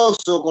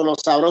sabrosos, con los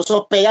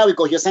sabrosos pegados y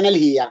cogió esa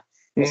energía.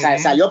 O sea,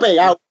 salió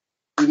pegado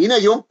y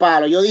vine yo un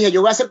palo. Yo dije,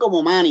 yo voy a hacer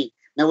como Manny.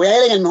 Me voy a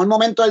ir en el mejor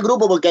momento del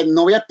grupo porque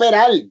no voy a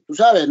esperar, tú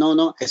sabes,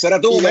 no. Ese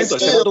era tu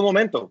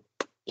momento.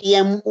 Y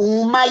en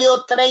un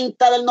mayo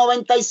 30 del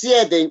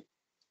 97,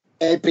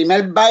 el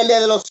primer baile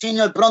de los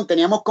Senior Prom,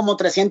 teníamos como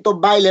 300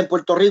 bailes en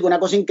Puerto Rico, una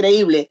cosa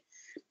increíble.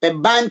 Pues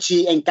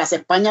Banshee, en Casa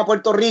España,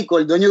 Puerto Rico,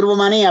 el dueño de Grupo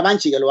Manía,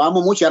 Banshee, que lo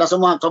amo mucho, ahora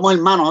somos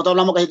hermanos, nosotros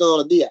hablamos casi todos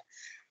los días.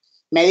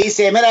 Me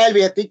dice, mira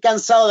Elvis, estoy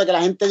cansado de que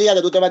la gente diga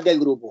que tú te vas del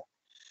grupo.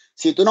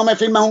 Si tú no me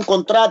firmas un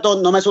contrato,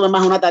 no me subes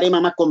más una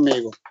tarima más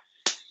conmigo.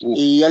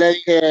 Y yo le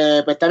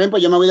dije, pues está bien,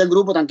 pues yo me voy del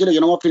grupo, tranquilo,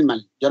 yo no voy a firmar,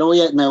 yo no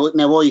voy,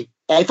 me voy.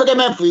 Ahí fue que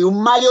me fui,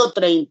 un mayo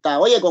 30,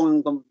 oye,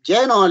 con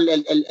lleno,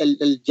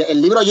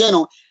 el libro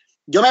lleno.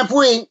 Yo me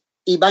fui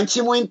y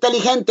Banshee muy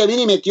inteligente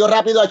vino y metió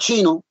rápido a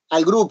Chino,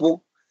 al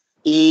grupo,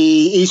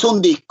 y hizo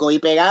un disco y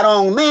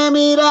pegaron Me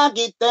mira,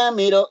 aquí te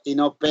miro y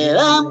nos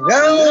pegamos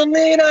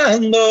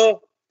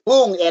mirando.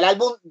 ¡Pum! El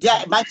álbum,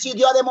 ya Banshee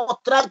dio a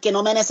demostrar que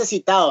no me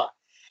necesitaba.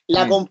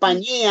 La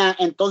compañía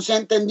entonces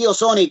entendió,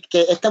 Sonic,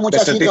 que este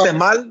muchachito... ¿Te sentiste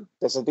mal?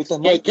 ¿Te sentiste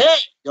mal? ¿Qué?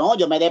 No,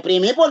 yo me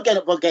deprimí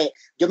porque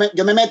yo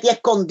me metí a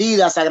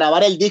escondidas a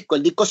grabar el disco.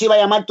 El disco se iba a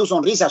llamar Tu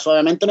Sonrisa,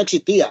 suavemente no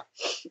existía.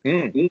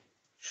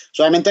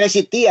 Suavemente no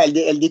existía.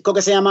 El disco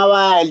que se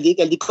llamaba, el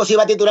disco se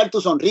iba a titular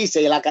Tu Sonrisa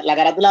y la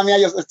carátula mía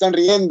yo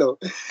sonriendo.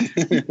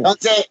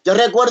 Entonces, yo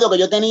recuerdo que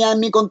yo tenía en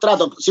mi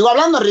contrato, sigo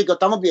hablando, Rico,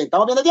 ¿estamos bien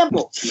de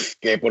tiempo?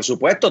 Que por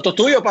supuesto, esto es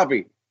tuyo,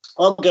 papi.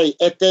 Ok,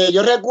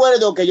 yo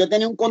recuerdo que yo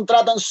tenía un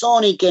contrato en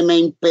Sony que me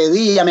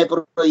impedía, me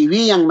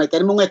prohibían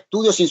meterme en un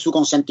estudio sin su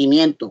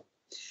consentimiento.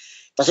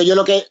 Entonces yo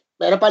lo que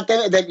era parte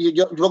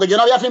porque yo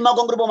no había firmado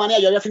con Grupo Manía,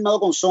 yo había firmado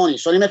con Sony.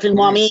 Sony me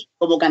firmó a mí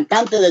como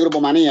cantante de Grupo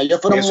Manía.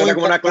 Eso era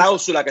como una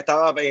cláusula que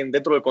estaba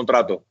dentro del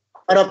contrato.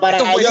 Pero para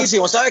esto es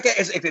buenísimo, ¿sabes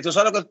qué? Tú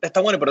sabes lo que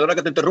está bueno, perdona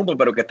que te interrumpa,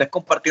 pero que estés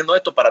compartiendo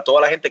esto para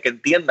toda la gente que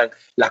entiendan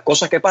las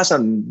cosas que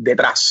pasan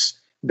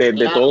detrás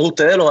de todos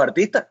ustedes los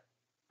artistas,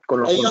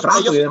 con los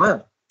contratos y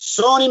demás.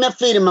 Sony me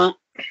firma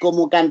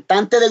como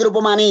cantante de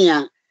Grupo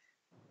Manía,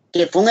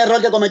 que fue un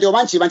error que cometió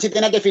Banshee. Banshee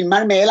tenía que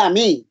firmarme él a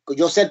mí,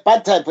 yo ser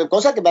parte, pues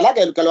cosas que, ¿verdad?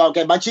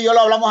 Que Banshee y yo lo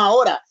hablamos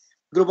ahora.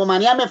 Grupo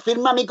Manía me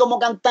firma a mí como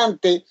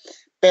cantante,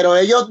 pero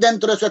ellos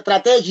dentro de su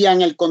estrategia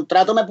en el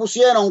contrato me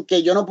pusieron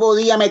que yo no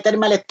podía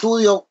meterme al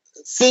estudio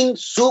sin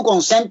su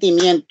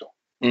consentimiento.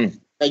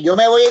 Pues yo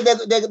me voy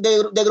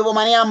de Grupo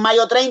Manía en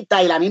mayo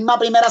 30 y la misma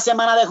primera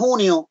semana de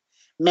junio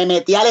me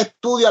metí al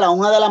estudio a las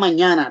 1 de la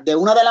mañana, de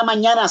 1 de la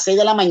mañana a 6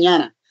 de la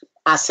mañana,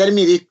 a hacer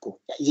mi disco.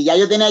 Y ya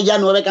yo tenía ya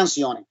 9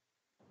 canciones.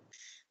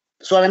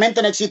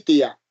 Suavemente no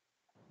existía.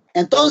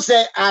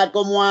 Entonces, al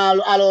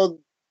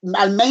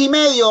mes y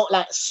medio,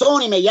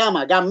 Sony me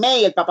llama,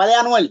 Gammey, el papá de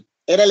Anuel,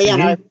 era el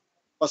A&R.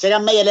 José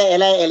Gammey,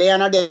 el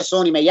A&R de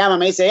Sony, me llama,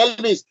 me dice,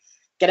 Elvis,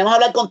 queremos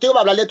hablar contigo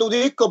para hablar de tu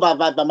disco,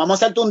 vamos a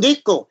hacerte un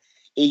disco.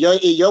 Y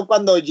yo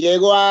cuando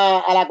llego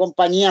a la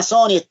compañía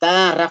Sony,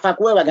 está Rafa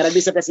Cueva, que era el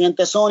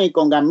vicepresidente Sony,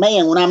 con Gammey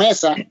en una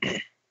mesa,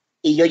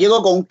 y yo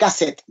llego con un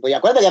cassette. Pues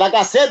acuérdate que era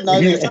cassette, ¿no?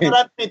 Eso no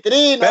era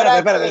vitrina.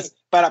 Espérate.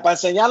 Para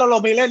enseñarlo a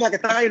los millennials que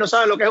están ahí no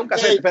saben lo que es un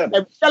cassette.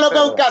 Búscalo que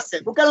es un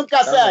cassette. Búscalo un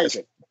cassette ahí.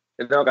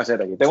 Yo tengo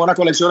cassette aquí. Tengo unas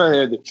colecciones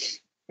de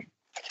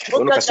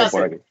un cassette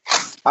por aquí.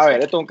 A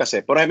ver, esto es un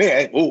cassette. Por ahí,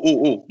 mira,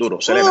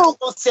 duro, Selena.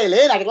 Con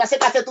Selena, ¿qué clase de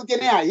cassette tú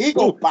tienes ahí,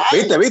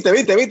 compadre? ¿Viste?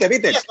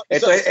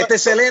 Este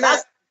es Selena.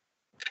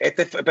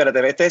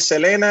 Este es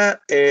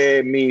Selena,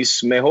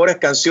 mis mejores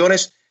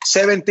canciones,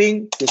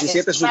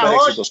 17 super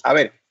éxitos. A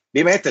ver,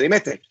 dime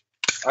este.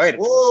 A ver.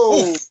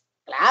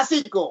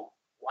 Clásico.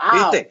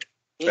 Wow. ¿Viste?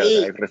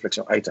 Espérate,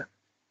 reflexión. Ahí está.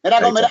 Mira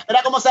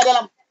cómo sale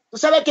la... Tú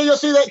sabes que yo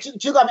soy de...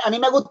 Chico, a mí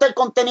me gusta el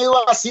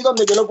contenido así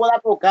donde yo lo pueda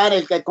tocar.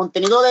 El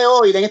contenido de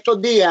hoy, de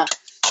estos días,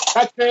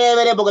 está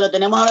chévere porque lo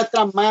tenemos en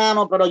nuestras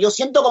manos, pero yo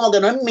siento como que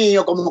no es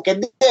mío, como que es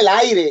del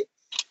aire.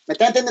 ¿Me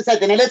estás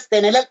entendiendo?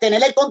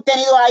 Tener el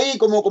contenido ahí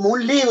como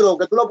un libro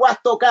que tú lo puedas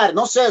tocar.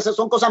 No sé, esas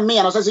son cosas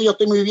mías. No sé si yo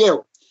estoy muy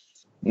viejo.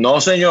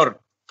 No, señor.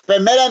 Pues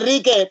mira,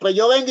 Enrique, pues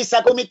yo vengo y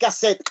saco mi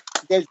cassette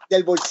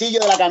del bolsillo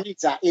de la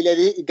camisa y le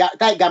di,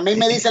 Gammey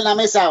me dice en la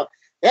mesa,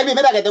 Elvis,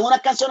 mira que tengo unas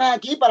canciones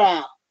aquí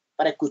para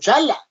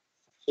escucharlas.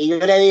 Y yo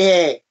le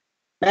dije,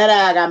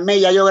 mira,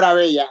 Gammey, ya yo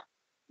grabé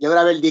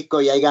el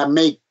disco y ahí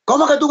Gammey,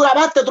 ¿cómo que tú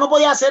grabaste? ¿Tú no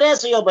podías hacer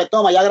eso? Y yo, pues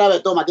toma, ya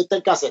grabé, toma, aquí está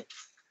el cassette.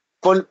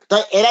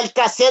 Entonces, era el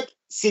cassette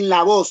sin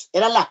la voz,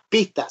 eran las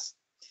pistas.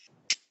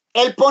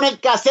 Él pone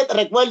el cassette,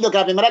 recuerdo que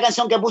la primera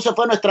canción que puso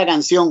fue Nuestra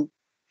Canción.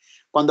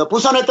 Cuando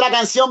puso Nuestra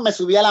Canción, me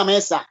subí a la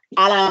mesa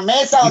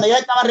donde yo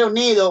estaba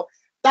reunido.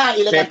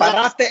 Y te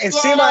paraste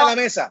encima de la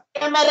mesa.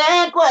 Que me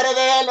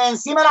recuerde,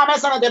 encima de la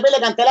mesa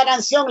le canté la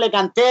canción, le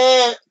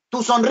canté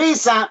Tu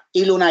Sonrisa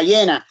y Luna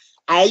Llena.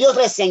 A ellos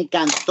les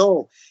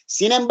encantó.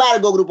 Sin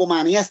embargo, Grupo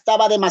Manía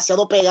estaba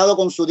demasiado pegado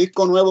con su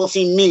disco nuevo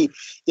Sin Mí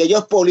y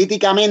ellos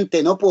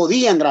políticamente no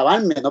podían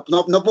grabarme,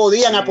 no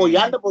podían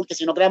apoyarme porque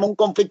si no creamos un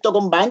conflicto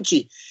con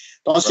Banshee.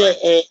 Entonces,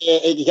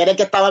 era el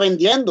que estaba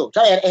vendiendo. O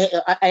sea,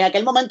 en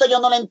aquel momento yo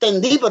no lo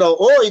entendí, pero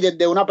hoy,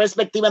 desde una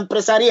perspectiva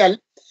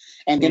empresarial,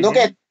 entiendo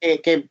que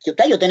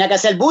yo tenía que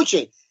hacer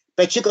buche.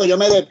 Pues chicos, yo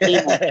me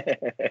deprimo.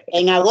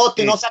 En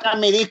agosto y no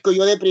sacan mi disco,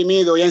 yo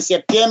deprimido. Y en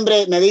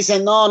septiembre me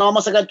dicen, no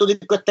vamos a sacar tu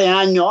disco este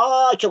año.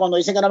 Cuando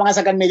dicen que no van a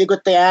sacar mi disco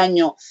este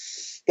año.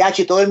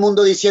 Y todo el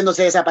mundo diciendo,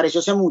 se desapareció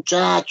ese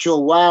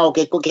muchacho, wow,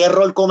 qué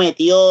error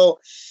cometió.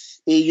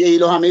 Y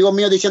los amigos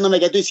míos diciéndome,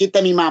 ¿qué tú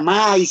hiciste? Mi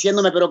mamá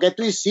diciéndome, ¿pero qué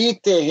tú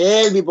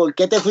hiciste, Elvis? ¿Por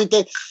qué te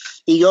fuiste?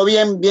 Y yo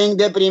bien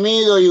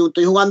deprimido y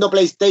estoy jugando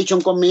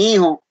PlayStation con mi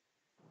hijo.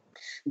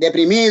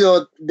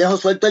 Deprimido, dejo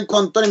suelto el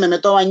control y me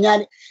meto a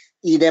bañar.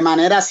 Y de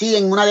manera así,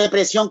 en una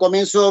depresión,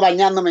 comienzo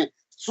bañándome.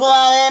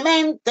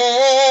 Suavemente,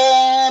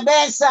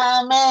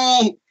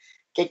 bésame,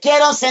 que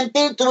quiero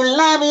sentir tus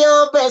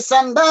labios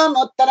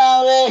besándome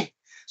otra vez.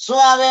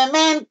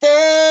 Suavemente,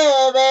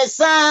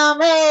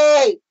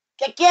 bésame,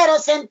 que quiero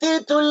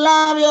sentir tus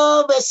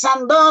labios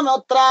besándome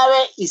otra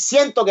vez. Y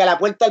siento que a la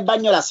puerta del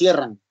baño la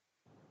cierran.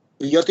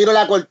 Y yo tiro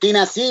la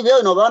cortina así, veo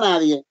y no veo a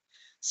nadie.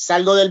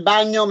 Salgo del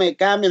baño, me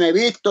cambio, me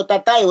visto,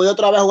 y voy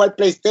otra vez a jugar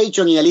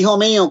PlayStation. Y el hijo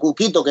mío,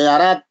 Cuquito, que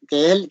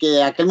es el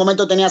que en aquel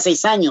momento tenía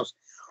 6 años,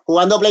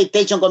 jugando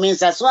PlayStation,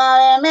 comienza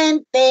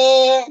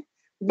suavemente,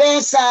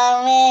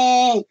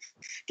 bésame.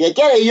 ¿Qué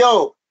quiere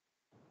yo?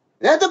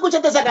 ¿Dónde tú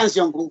escuchaste esa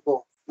canción,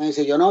 Cuco? Me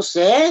dice, yo no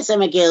sé, se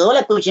me quedó, la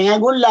escuché en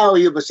algún lado.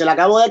 Y yo, pues se la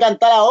acabo de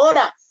cantar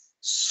ahora.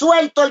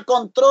 Suelto el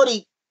control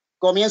y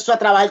comienzo a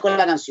trabajar con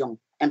la canción.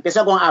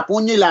 Empiezo a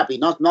puño y lápiz.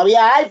 No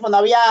había iPhone, no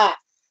había...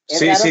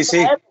 Sí.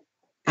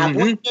 A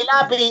puño y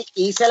lápiz,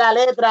 hice la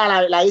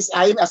letra, la hice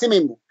ahí, así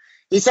mismo.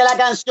 Hice la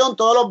canción,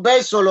 todos los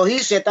versos, los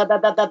hice,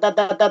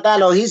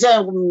 los hice,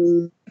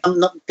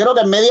 creo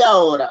que en media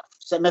hora.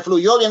 Se me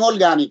fluyó bien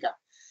orgánica.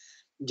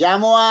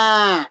 Llamo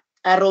a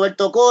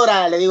Roberto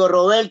Cora, le digo,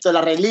 Roberto, el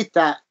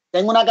arreglista,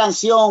 tengo una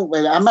canción,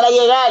 pues, házmela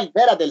llegar,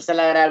 espérate, se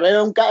la grabé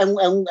en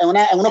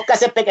unos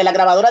cassettes pequeños, en la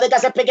grabadora de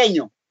cassettes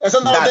pequeños. Eso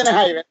no lo tienes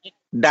ahí,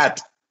 ¿verdad?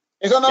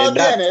 Eso no lo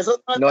tiene,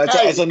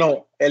 eso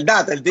no. El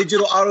DAT, el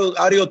Digital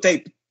Audio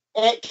Tape.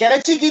 Que era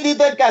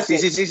chiquitito el cassette.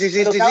 Sí.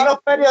 Pero estaban los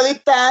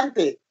periodistas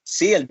antes.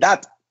 Sí, el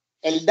DAT.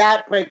 El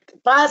DAT, pues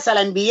pasa,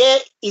 la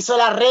envié, hizo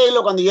el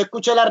arreglo. Cuando yo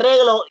escuché el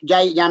arreglo,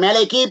 ya llamé al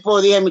equipo,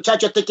 dije,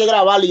 muchachos, esto hay que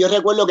grabarlo. Y yo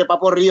recuerdo que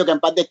Papo Río, que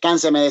en paz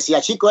descanse, me decía,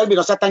 chico, Elvi,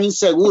 no seas tan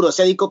inseguro,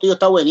 ese disco tuyo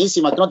está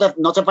buenísimo, aquí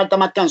no te falta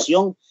más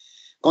canción,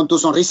 con tu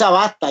sonrisa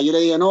basta. Y yo le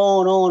dije,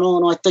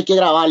 no, esto hay que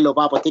grabarlo,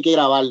 Papo, esto hay que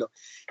grabarlo.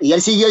 Y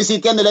él siguió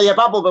insistiendo y le dije,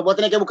 Papo, pues voy a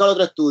tener que buscar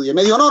otro estudio. Y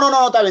me dijo,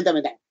 no, está bien,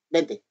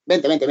 vente,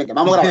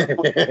 vamos a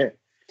grabar.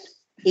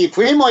 Y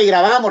fuimos y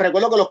grabamos.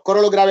 Recuerdo que los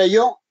coros los grabé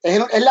yo.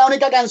 Es la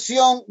única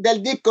canción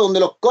del disco donde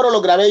los coros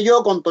los grabé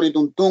yo con Tony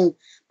Tuntún.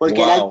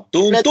 Porque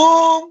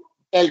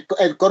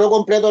el coro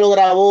completo lo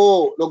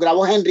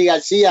grabó Henry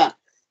García,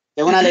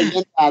 que es una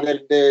leyenda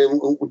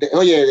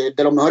de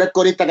los mejores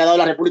coristas que ha dado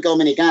la República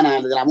Dominicana,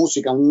 de la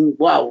música. Un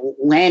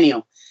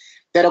genio.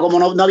 Pero como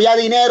no había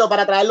dinero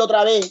para traerlo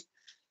otra vez,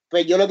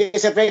 pues yo lo que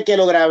hice fue que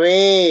lo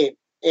grabé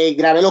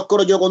los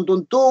coros yo con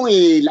Tuntún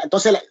y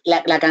entonces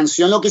la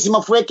canción lo que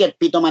hicimos fue que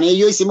Pito Manía y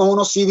yo hicimos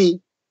unos CD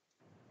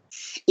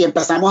y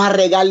empezamos a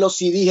regar los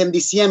CDs en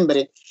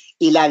diciembre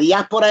y la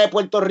diáspora de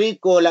Puerto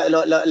Rico,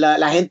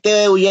 la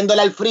gente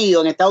huyéndole al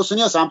frío en Estados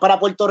Unidos se van para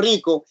Puerto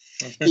Rico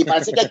y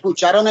parece que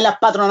escucharon en las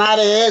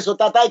patronales de eso,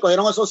 y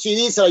cogieron esos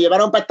CDs, se los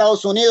llevaron para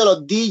Estados Unidos,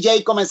 los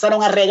DJs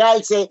comenzaron a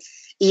regarse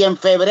y en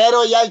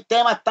febrero ya el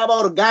tema estaba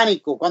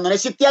orgánico, cuando no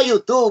existía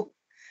YouTube,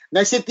 no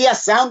existía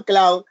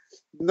SoundCloud,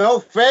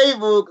 no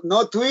Facebook,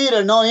 no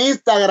Twitter, no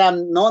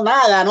Instagram, no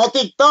nada, no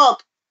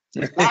TikTok,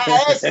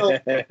 nada de eso.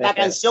 La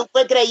canción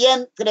fue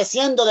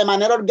creciendo de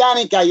manera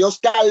orgánica y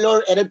Oscar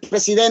Lord era el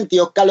presidente y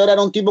Oscar Lord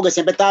era un tipo que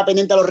siempre estaba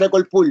pendiente a los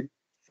record pool.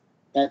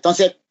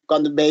 Entonces,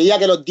 cuando veía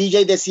que los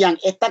DJs decían,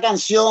 esta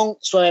canción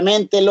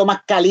suavemente es lo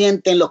más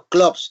caliente en los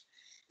clubs.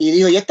 Y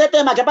dijo, ¿y este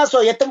tema qué pasó?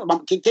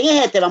 ¿Quién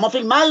es este? Vamos a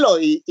filmarlo.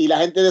 Y la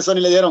gente de Sony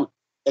le dieron,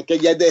 es que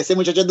ya ese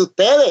muchacho es de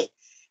ustedes.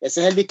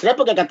 Ese es el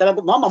discrepo que cantaba,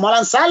 vamos a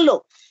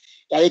lanzarlo.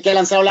 Y ahí que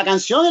lanzaron la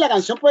canción y la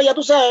canción, pues ya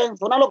tú sabes,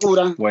 fue una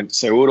locura. Bueno,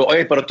 seguro.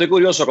 Oye, pero estoy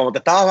curioso, como te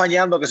estabas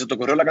bañando, que se te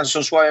ocurrió la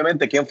canción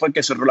suavemente, ¿quién fue el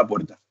que cerró la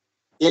puerta?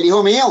 Y el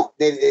hijo mío.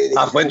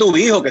 Fue tu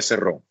hijo que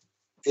cerró.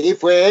 Sí,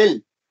 fue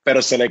él.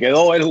 Pero se le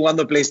quedó él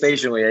jugando el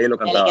PlayStation y ahí lo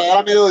cantaba. Se le quedó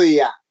la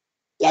melodía.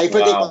 Y ahí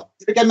fue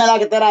que él me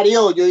la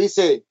tarareó. Yo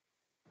hice,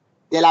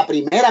 de la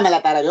primera me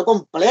la tarareó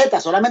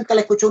completa, solamente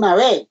la escuché una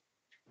vez.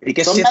 ¿Y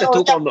qué sientes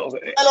tú cuando...?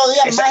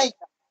 Melodías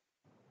mágicas.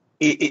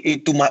 Y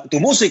tu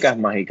música es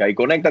mágica y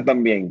conecta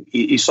también.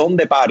 Y son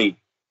de party.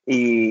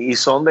 Y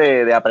son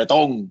de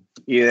apretón.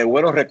 Y de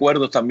buenos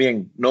recuerdos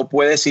también. No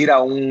puedes ir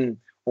a un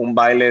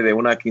baile de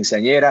una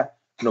quinceañera.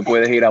 No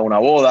puedes ir a una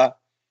boda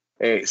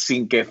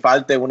sin que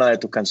falte una de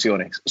tus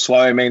canciones.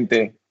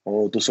 Suavemente,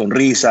 o Tu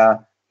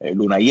Sonrisa,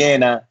 Luna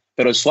Llena.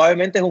 Pero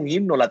Suavemente es un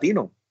himno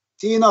latino.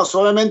 Sí, no,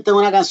 Suavemente es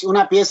una canción,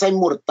 una pieza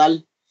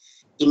inmortal.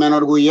 Y me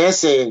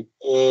enorgullece.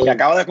 Que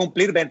acaba de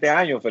cumplir 20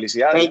 años,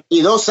 felicidades.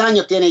 22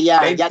 años tiene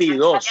ya.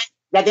 22.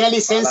 Ya tiene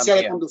licencia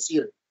de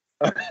conducir.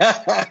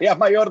 Ya es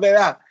mayor de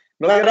edad.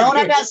 No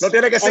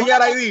tiene que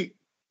enseñar ID.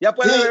 Ya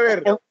puede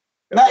beber.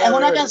 Es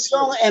una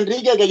canción,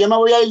 Enrique, que yo me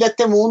voy a ir de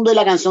este mundo y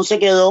la canción se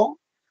quedó.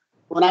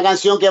 Una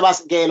canción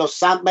que los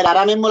Sampler,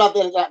 ahora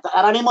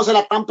mismo se la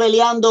están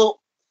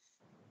peleando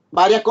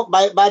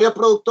varios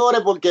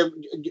productores porque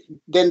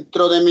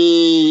dentro de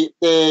mi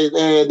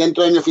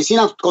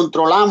oficina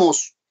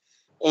controlamos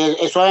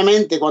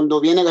suavemente cuando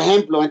viene, por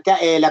ejemplo,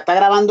 la está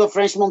grabando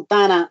French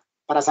Montana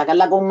para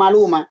sacarla con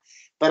Maluma,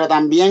 pero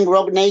también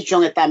Rock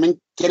Nation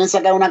también quieren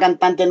sacar una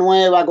cantante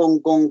nueva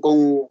con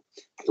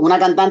una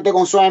cantante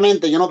con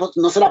Suavemente. Yo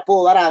no se las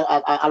puedo dar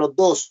a los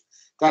dos.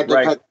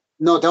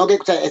 No, tengo que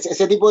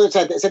ese tipo de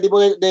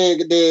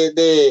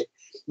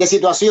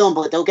situación,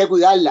 porque tengo que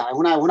cuidarla. Es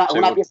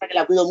una pieza que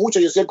la cuido mucho.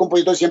 Yo soy el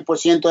compositor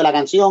 100% de la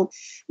canción.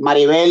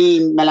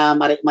 Maribel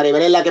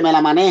es la que me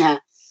la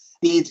maneja.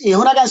 Y es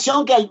una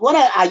canción que, bueno,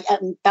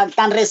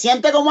 tan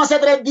reciente como hace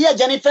 3 días,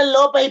 Jennifer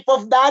López y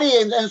Puff Daddy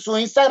en su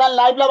Instagram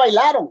Live la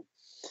bailaron.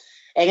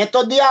 En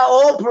estos días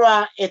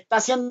Oprah está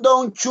haciendo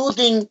un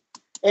shooting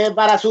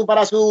para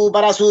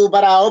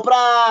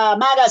Oprah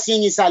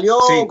Magazine y salió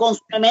con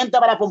su mente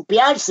para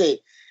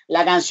pompearse.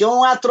 La canción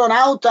Un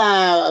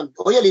astronauta,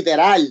 oye,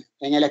 literal,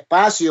 en el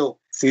espacio.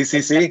 Sí.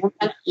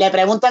 Le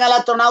preguntan al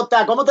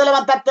astronauta, ¿cómo te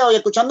levantaste hoy?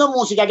 Escuchando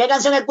música, ¿qué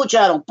canción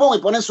escucharon? Pum, y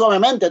ponen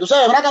Suavemente. Tú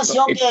sabes, una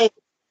canción que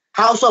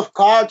House of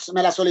Cards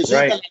me la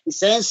solicitan, las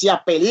licencias,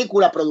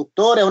 películas,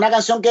 productores, una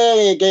canción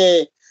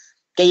que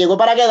llegó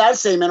para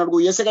quedarse y me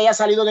enorgullece que haya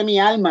salido de mi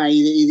alma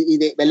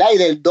 ¿verdad? Y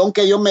del don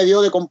que Dios me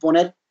dio de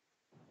componer.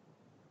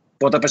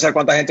 Ponte a pensar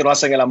cuánta gente no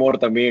hace en el amor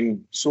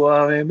también.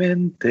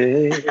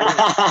 Suavemente.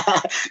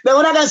 Es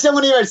una canción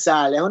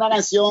universal, es una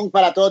canción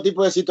para todo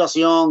tipo de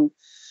situación.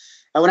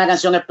 Es una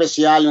canción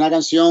especial, una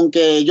canción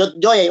que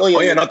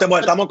oye, no te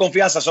estamos en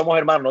confianza, somos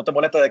hermanos, no te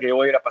molesta de que yo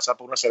voy a ir a pasar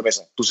por una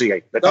cerveza. Tú sigue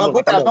ahí.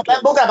 Busca,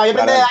 para yo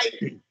prender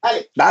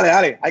ahí.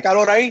 Dale. ¿Hay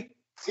calor ahí?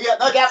 Sí,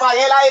 no, que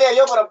apagué el aire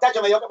yo, pero muchacho,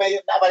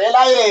 apagué el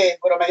aire,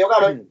 pero me dio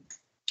calor.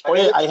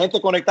 Oye, hay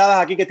gente conectada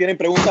aquí que tienen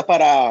preguntas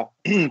para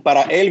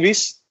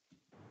Elvis.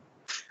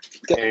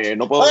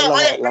 No puedo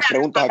ver las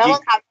preguntas aquí.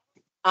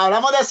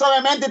 Hablamos de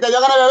Suavemente y te dio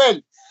ganas de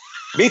beber.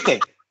 ¿Viste?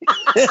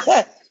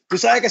 Tú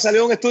sabes que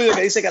salió un estudio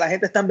que dice que la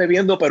gente está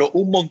bebiendo, pero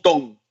un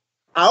montón.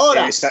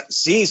 Ahora.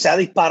 Sí, se ha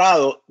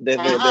disparado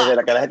desde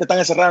la que la gente está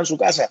encerrada en su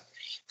casa.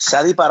 Se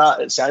ha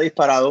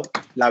disparado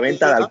la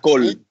venta de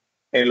alcohol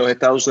en los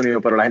Estados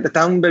Unidos, pero la gente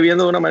está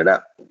bebiendo de una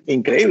manera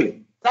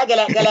increíble. O sea, que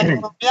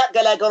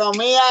la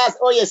economía,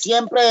 oye,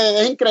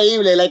 siempre es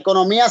increíble. La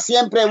economía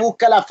siempre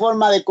busca la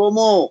forma de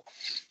cómo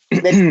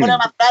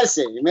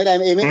levantarse.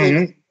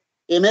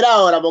 Y mira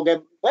ahora,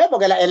 porque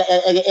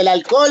el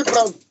alcohol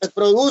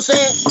produce,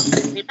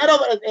 primero,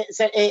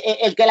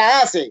 el que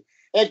la hace,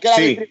 el que la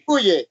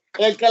distribuye,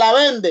 el que la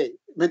vende.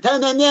 ¿Me estás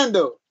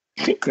entendiendo?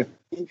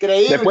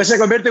 Increíble. Después se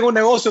convierte en un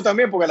negocio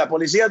también, porque la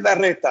policía te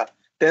arresta,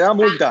 te da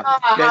multa,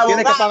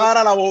 tienes que pagar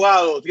al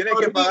abogado, tienes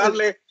que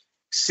pagarle.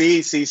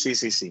 Sí.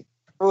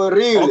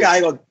 Horrible.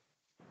 Okay,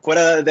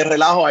 fuera de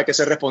relajo, hay que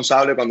ser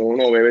responsable cuando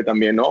uno bebe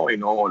también, ¿no? Y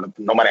no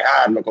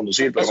manejar, no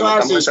conducir. Pero cuando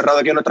estamos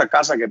encerrados aquí en nuestra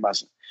casa, ¿qué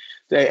pasa?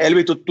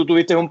 Elvis, tú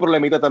tuviste un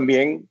problemita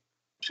también,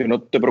 si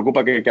no te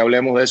preocupa que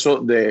hablemos de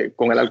eso,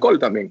 con el alcohol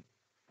también.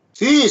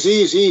 Sí,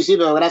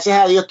 pero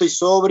gracias a Dios estoy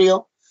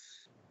sobrio.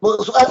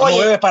 ¿Tú no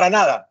bebes para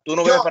nada?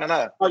 No,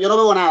 yo no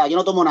bebo nada, yo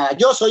no tomo nada.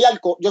 Yo soy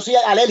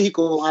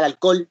alérgico al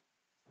alcohol.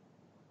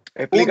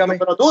 Explícame.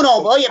 Pero tú no,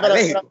 oye,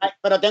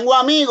 pero tengo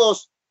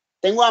amigos,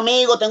 tengo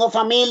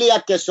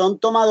familias que son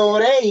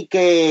tomadores y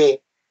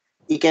que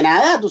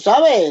nada, tú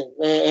sabes,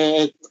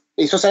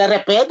 eso se le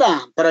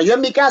respeta. Pero yo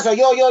en mi caso,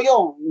 yo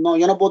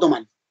no puedo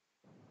tomar.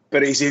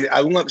 Pero ¿y si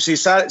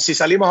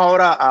salimos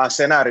ahora a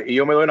cenar y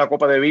yo me doy una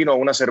copa de vino,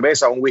 una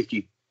cerveza, un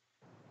whisky?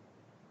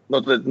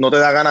 ¿No te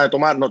da ganas de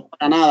tomar? No,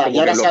 para nada,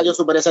 ya gracias a Dios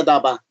superé esa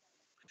etapa.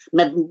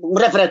 Un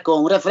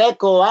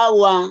refresco,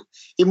 agua,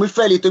 y muy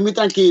feliz, estoy muy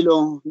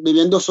tranquilo,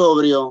 viviendo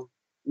sobrio,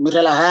 muy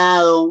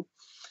relajado.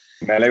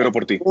 Me alegro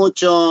por ti.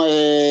 Mucho.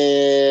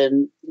 Me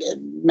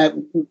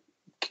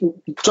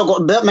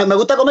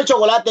gusta comer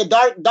chocolate,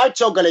 dark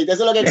chocolate,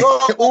 eso es lo que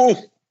como.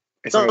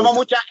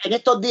 En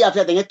estos días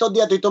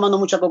estoy tomando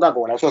mucha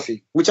Coca-Cola, eso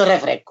sí, mucho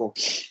refresco.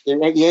 Y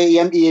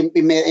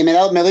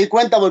me doy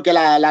cuenta porque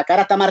la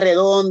cara está más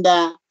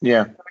redonda.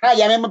 Yeah.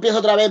 Ya mismo empiezo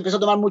a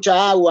tomar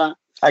mucha agua.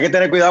 Hay que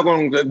tener cuidado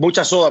con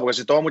mucha soda, porque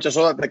si tomas mucha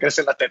soda te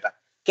crecen las tetas.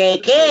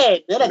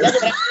 ¿Qué? Mira, es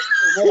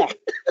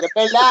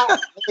verdad.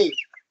 Sí.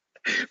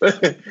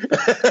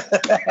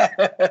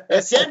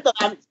 Es cierto.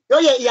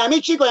 Oye, y a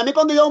mí, chicos,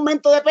 cuando yo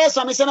aumento de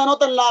peso, a mí se me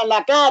nota en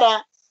la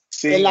cara,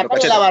 en la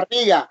cara y la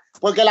barriga.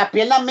 Porque las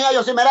piernas mías,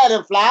 yo soy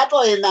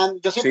flaco,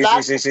 yo soy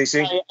flaco.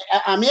 Sí.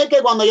 A mí es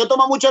que cuando yo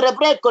tomo mucho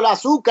refresco, el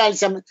azúcar,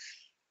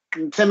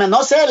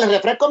 no sé, el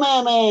refresco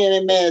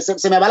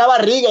se me va a la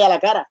barriga y a la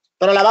cara.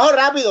 Pero la bajo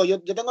rápido,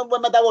 yo tengo un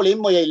buen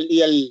metabolismo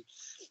y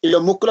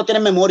los músculos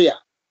tienen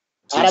memoria.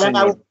 Ahora me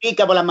hago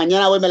cuica, por las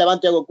mañanas me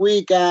levanto y hago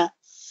cuica.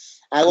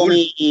 Hago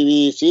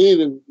mi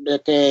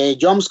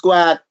jump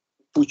squat,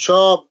 push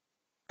up.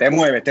 Te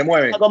mueves.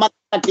 Algo más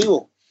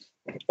activo.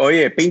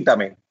 Oye,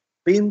 píntame.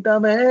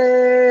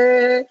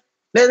 Le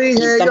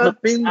dije yo al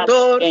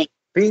pintor,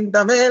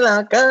 píntame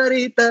la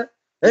carita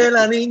de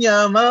la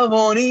niña más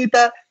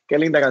bonita. Qué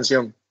linda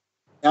canción.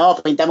 No,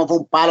 Píntame fue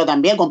un palo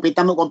también. Con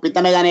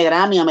Píntame gané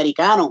Grammy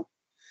americano.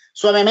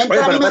 Suavemente.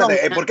 Oye, pero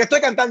espérate, ¿por qué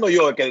estoy cantando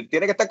yo? El que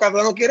tiene que estar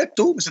cantando ¿quieres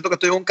tú? Me siento que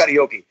estoy en un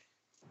karaoke.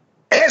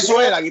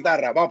 Eso es la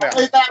guitarra. Vamos a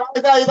pegar.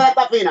 La guitarra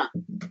está fina.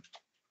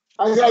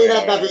 A ver si la guitarra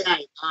está fina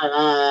ahí.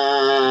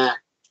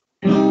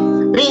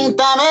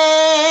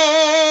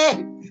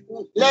 Píntame.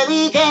 Le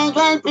dije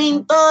yo al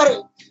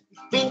pintor,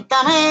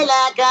 píntame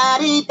la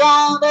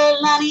carita de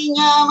la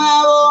niña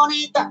más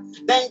bonita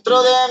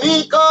dentro de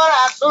mi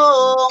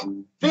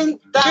corazón.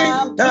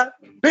 Pinta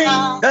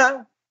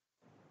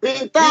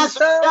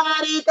su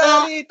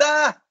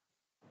carita.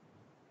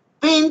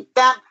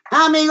 pinta,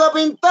 amigo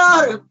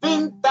pintor,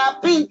 pinta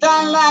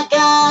en la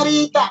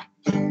carita.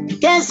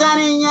 Que esa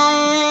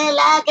niña es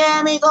la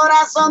que mi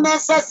corazón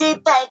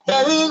necesita. Y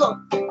te digo,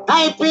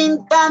 ay,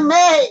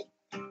 píntame,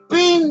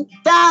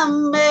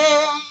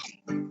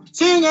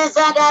 sin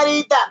esa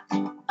carita,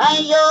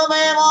 ay, yo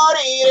me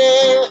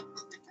moriré.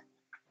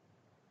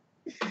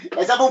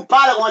 Ese fue un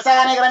palo, con esa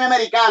gané Grammy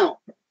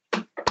americano.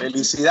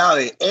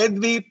 Felicidades.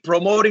 Edvi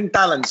Promoting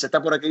Talents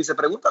está por aquí. Dice,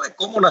 pregúntale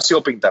cómo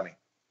nació Píntame.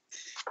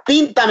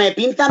 Píntame.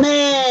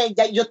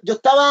 Yo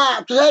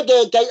estaba, tú sabes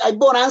que hay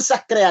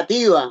bonanzas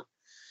creativas.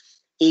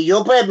 Y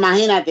yo, pues,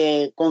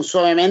 imagínate, con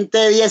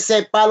Suavemente di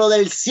ese palo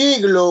del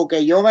siglo,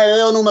 que yo me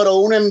veo número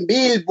 1 en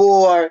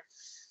Billboard.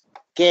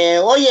 Que,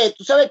 oye,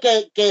 tú sabes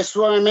que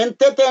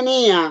Suavemente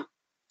tenía,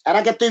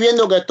 ahora que estoy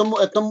viendo que esto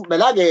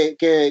 ¿verdad?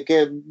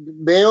 Que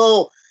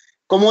veo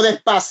cómo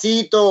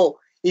Despacito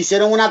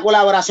hicieron una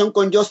colaboración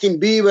con Justin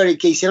Bieber y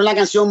que hicieron la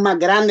canción más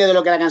grande de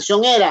lo que la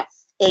canción era.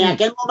 En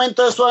aquel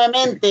momento de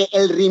Suavemente,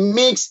 el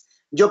remix,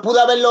 yo pude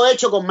haberlo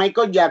hecho con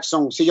Michael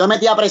Jackson, si yo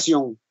metía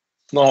presión.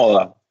 No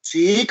joda.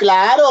 Sí,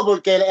 claro,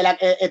 porque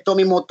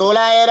Tommy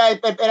Mottola era el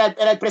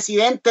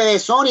presidente de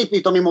Sony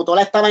y Tommy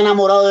Mottola estaba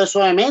enamorado de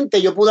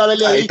Suavemente. Yo pude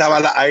haberle dicho.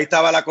 Ahí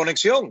estaba la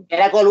conexión.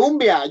 Era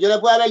Columbia. Yo le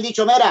pude haber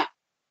dicho, mira,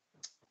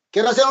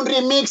 quiero hacer un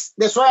remix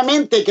de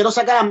Suavemente, quiero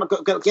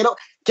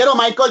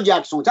Michael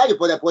Jackson. ¿Sabes?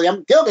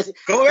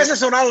 ¿Cómo hubiese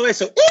sonado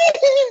eso?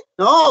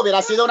 No,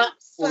 hubiera sido una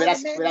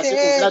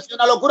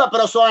locura,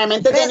 pero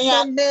Suavemente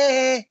tenía.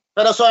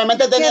 Pero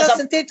Suavemente tenía quiero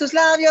sentir tus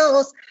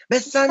labios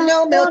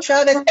besándome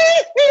otra vez.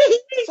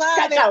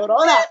 Suave,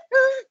 cabrona.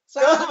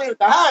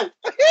 Brutal.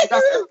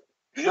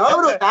 No,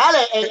 brutal.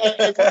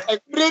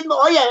 El ritmo,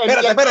 oye.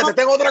 Espérate,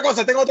 tengo otra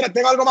cosa, tengo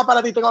algo más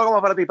para ti,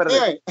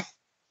 espérate.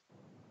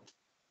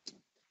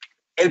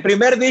 El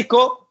primer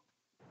disco.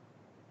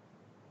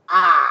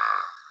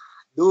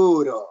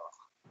 Duro.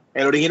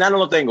 El original no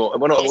lo tengo.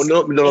 Bueno,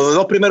 los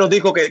dos primeros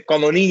discos que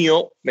cuando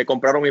niño me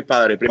compraron mis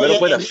padres. Primero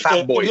fue de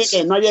Fat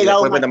Boys. No ha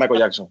llegado y después de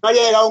Michael Jackson. No ha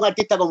llegado un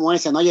artista como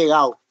ese, no ha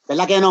llegado.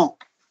 ¿Verdad que no?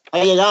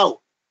 Ha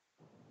llegado.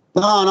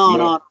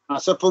 No.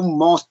 Eso fue un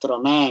monstruo,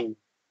 man.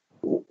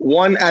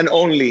 One and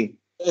only.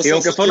 Y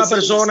aunque fue una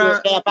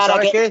persona,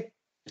 ¿sabes qué?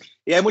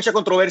 Y hay mucha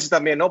controversia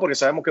también, ¿no? Porque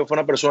sabemos que fue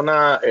una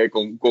persona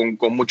con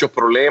muchos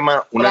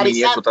problemas, una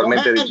niñez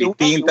totalmente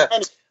distinta.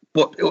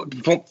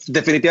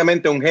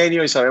 Definitivamente un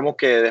genio y sabemos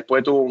que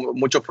después tuvo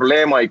muchos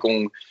problemas y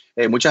con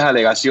muchas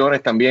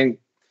alegaciones también.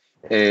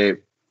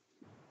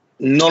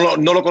 No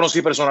lo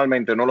conocí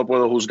personalmente, no lo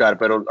puedo juzgar,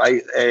 pero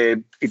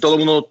y todo el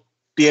mundo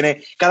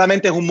tiene, cada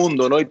mente es un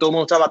mundo, ¿no? Y todo el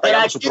mundo está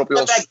batallando sus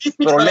propios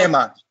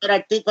problemas.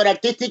 Pero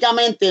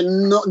artísticamente,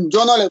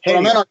 yo no le, por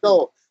lo menos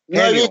yo,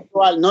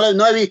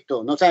 no he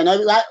visto.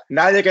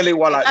 Nadie que le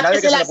iguala,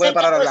 nadie que se le puede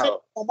parar al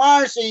lado.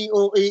 Mars y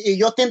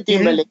Justin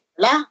Timberlake,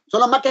 ¿verdad?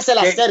 Son los más que se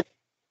le acercan.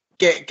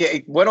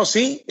 Bueno,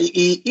 sí,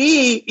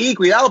 y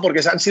cuidado,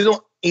 porque han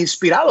sido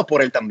inspirados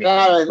por él también.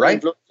 Claro,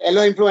 él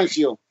lo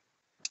influenció.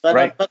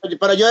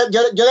 Pero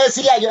yo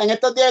decía, en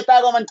estos días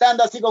estaba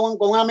comentando así con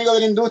un amigo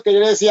de la industria, yo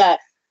le decía,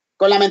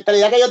 con la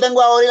mentalidad que yo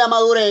tengo ahora y la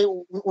madurez,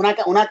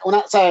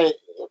 ¿sabes?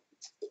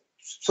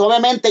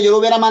 Suavemente yo lo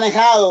hubiera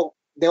manejado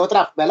de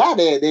otra, ¿verdad?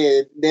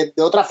 De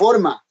otra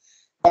forma.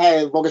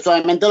 Porque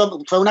Suavemente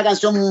fue una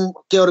canción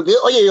que,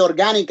 oye,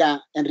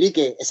 orgánica,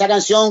 Enrique. Esa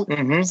canción,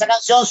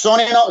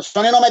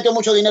 Sony no metió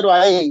mucho dinero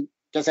ahí.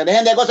 Que se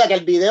dejen de cosas, que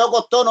el video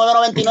costó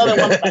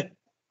 $9.99.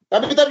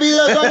 ¿Has visto el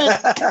video de Suavemente?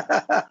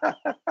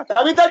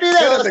 ¿Has visto el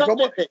video?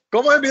 Espérate,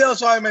 ¿cómo es el video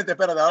Suavemente?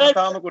 Espérate, ahora me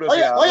está dando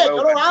curiosidad. Oye,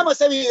 yo lo amo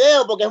ese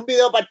video porque es un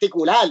video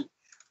particular.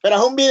 Pero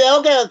es un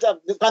video que,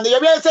 cuando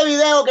yo vi ese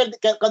video,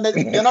 cuando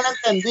yo no lo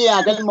entendía en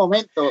aquel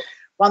momento.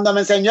 Cuando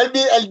me enseñó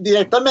el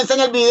director me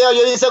enseña el video,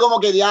 yo dice como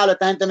que diablo,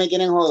 esta gente me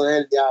quiere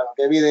joder, diablo,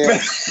 qué video.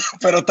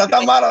 Pero está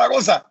tan mala la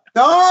cosa.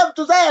 No,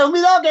 tú sabes, es un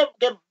video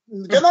que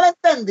yo no lo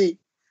entendí.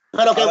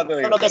 Pero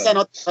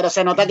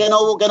se nota que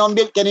no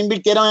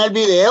invirtieron en el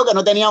video, que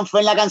no tenían fe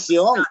en la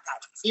canción.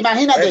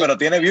 Imagínate. Pero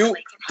tiene view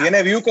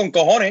con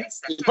cojones.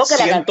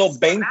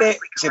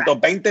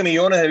 120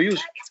 millones de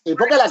views. Y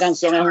porque la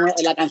canción es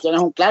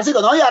un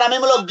clásico, ¿no? Y ahora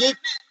mismo los geeks.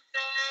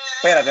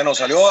 Espérate, no,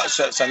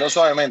 salió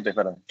Suavemente,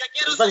 espérate.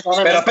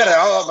 Pero espérate,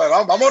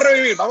 vamos a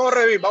revivir.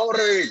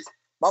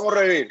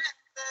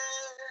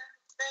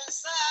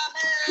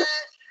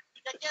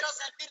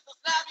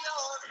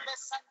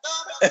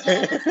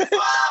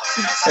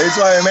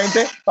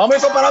 Suavemente. Vamos a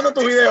ir comparando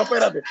tus videos,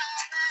 espérate.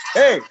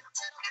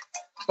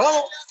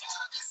 Vamos.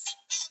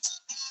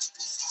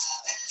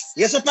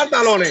 Y esos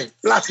pantalones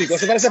plásticos,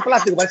 eso parece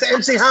plástico, parece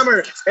MC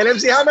Hammer, el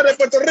MC Hammer de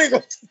Puerto Rico.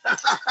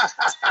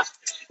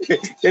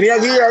 Tenía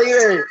guía ahí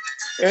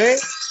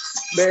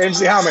de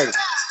MC Hammer.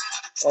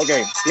 Ok,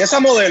 y esa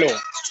modelo,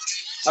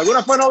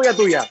 ¿alguna fue novia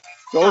tuya?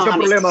 No busca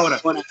problema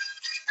ahora. Bueno.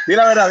 Di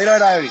la verdad,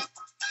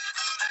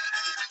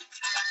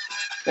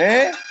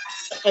 Eddie.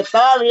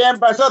 Estaba bien,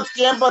 por esos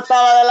tiempos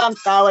estaba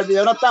adelantado. El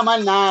video no está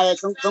mal nada,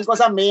 son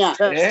cosas mías.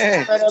 Pero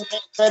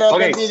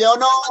okay. El video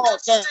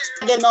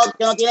que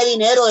no tiene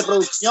dinero de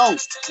producción,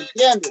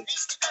 ¿entiendes?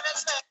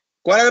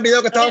 ¿Cuál es el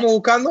video que estábamos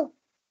buscando?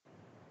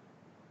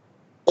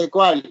 ¿El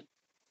cuál?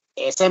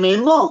 ¿Ese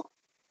mismo?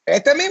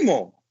 ¿Este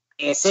mismo?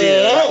 Ese sí,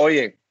 es.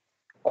 Oye,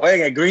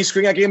 en el green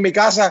screen aquí en mi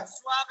casa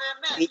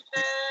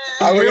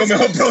hago yo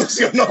mejor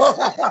producción. No.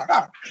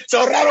 Se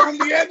ahorraron un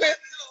billete.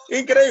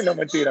 Increíble.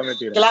 Mentira.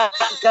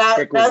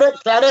 Claro.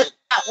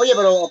 Oye,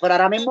 pero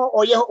ahora mismo,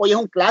 hoy es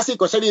un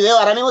clásico ese video.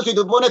 Ahora mismo, si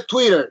tú pones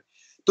Twitter,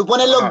 tú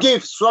pones los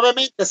GIFs,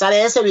 suavemente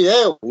sale ese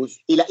video.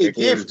 Y GIF,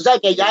 cool. Tú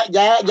sabes que ya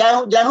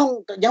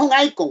es un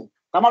icon.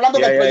 Estamos hablando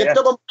que el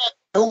proyecto completo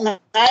es un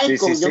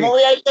icon. Yo me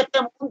voy a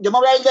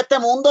ir de este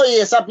mundo y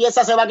esa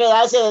pieza se va a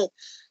quedar.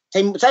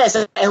 ¿Sabes?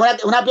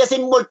 Es una pieza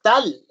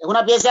inmortal. Es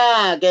una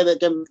pieza que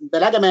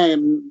 ¿verdad? Que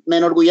me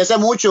enorgullece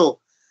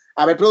mucho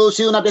haber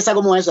producido una pieza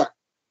como esa.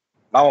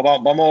 Vamos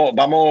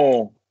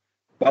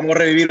a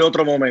revivir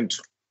otro momento.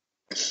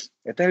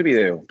 Este es el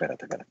video.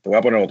 Espérate. Te voy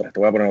a poner otra aquí.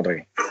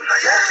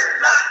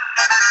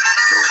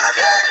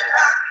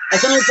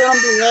 Eso no hicieron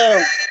video.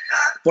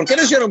 ¿Por qué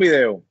no hicieron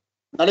video?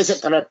 No le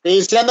estoy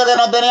diciendo que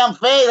no tenían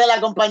fe de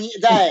la compañía.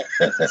 ¿Sabes?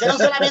 Hicieron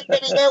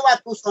solamente video a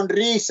tu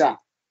sonrisa.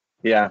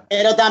 Yeah.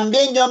 Pero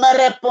también yo me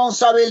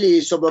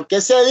responsabilizo porque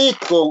ese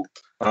disco,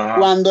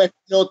 cuando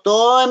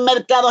explotó en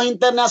mercados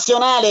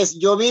internacionales,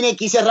 yo vine y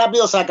quise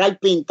rápido sacar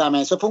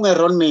Píntame. Eso fue un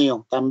error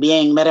mío.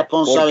 También me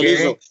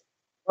responsabilizo.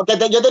 Porque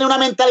yo tenía una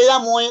mentalidad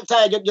muy,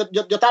 ¿sabes?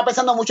 Yo estaba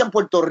pensando mucho en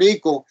Puerto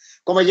Rico.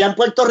 Como ya en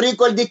Puerto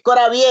Rico el disco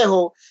era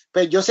viejo,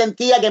 pues yo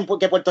sentía que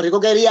Puerto Rico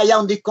quería ya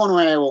un disco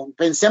nuevo.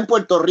 Pensé en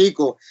Puerto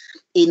Rico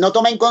y no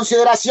tomé en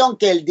consideración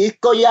que el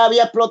disco ya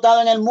había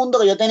explotado en el mundo,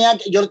 que yo tenía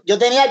que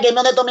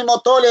irme donde Tommy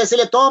Mottola y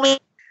decirle, Tommy,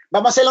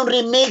 vamos a hacerle un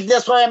remix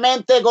de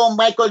Suavemente con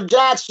Michael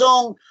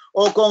Jackson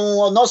o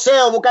con, no sé,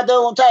 o búscate,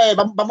 ¿sabes?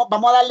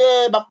 Vamos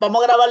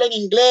a grabarlo en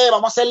inglés,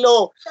 vamos a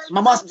hacerlo,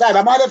 vamos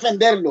a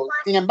defenderlo.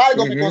 Sin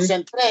embargo, me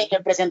concentré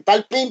en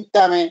presentar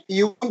Píntame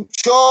y un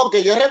show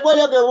que yo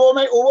recuerdo que hubo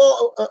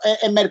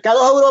en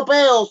mercados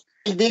europeos,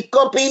 el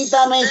disco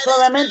Píntame y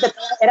Suavemente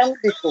era un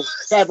disco, o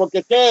sea,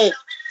 porque que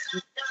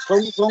fue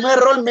un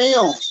error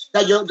mío. O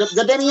sea, yo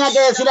tenía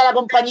que decirle a la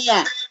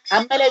compañía,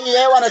 házmele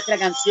video a nuestra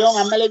canción,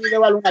 házmele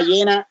video a Luna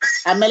Llena,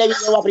 házmele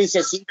video a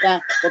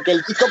Princesita, porque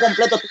el disco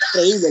completo es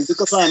increíble, el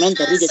disco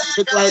Suavemente, Enrique.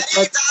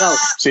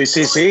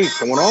 Sí,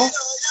 ¿cómo no?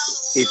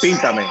 Y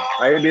Píntame,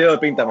 ahí el video de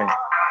Píntame.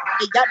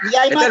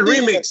 Ya hay este es el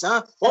remix,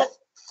 ¿ah?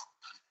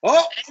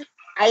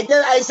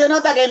 Ahí se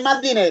nota que hay más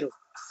dinero.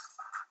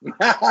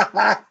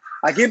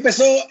 Aquí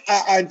empezó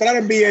a entrar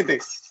en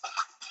billetes.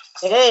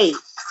 Hey.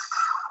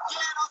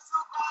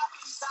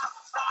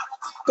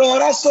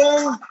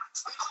 Corazón.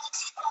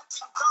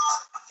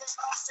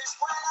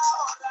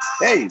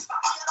 Hey.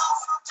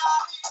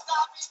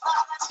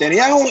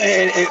 ¿Tenías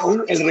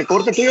el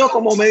recorte tuyo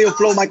como medio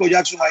flow Michael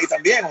Jackson ahí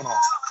también o no?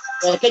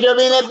 Es que yo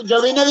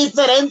vine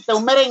diferente,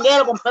 un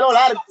merenguero con pelo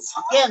largo,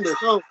 ¿entiendes?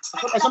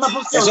 Eso me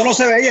funcionó. Eso no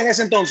se veía en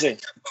ese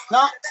entonces.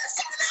 No.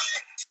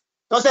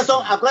 Entonces,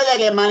 acuérdate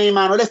que Manny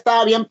Manuel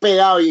estaba bien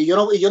pegado y yo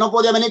no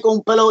podía venir con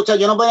un pelo, o sea,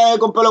 yo no podía venir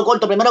con pelo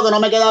corto. Primero, que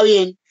no me queda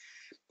bien.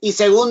 Y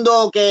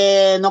segundo,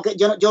 que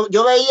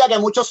yo veía que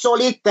muchos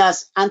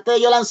solistas, antes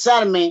de yo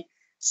lanzarme,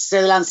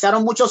 se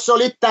lanzaron muchos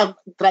solistas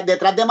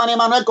detrás de Manny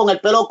Manuel con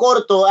el pelo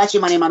corto. Y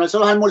Manny Manuel se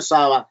los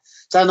almorzaba. O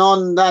sea,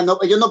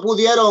 ellos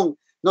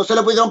no se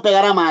le pudieron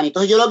pegar a Manny.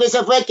 Entonces yo lo que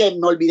hice fue que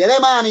me olvidé de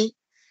Manny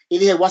y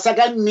dije, voy a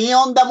sacar mi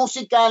onda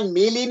musical,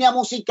 mi línea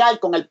musical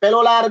con el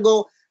pelo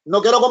largo.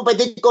 No quiero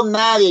competir con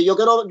nadie. Yo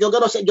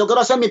quiero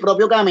hacer mi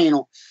propio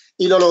camino.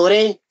 Y lo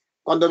logré.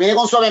 Cuando vine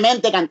con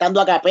Suavemente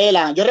cantando a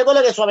capela. Yo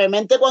recuerdo que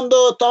Suavemente,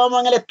 cuando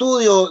estábamos en el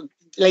estudio,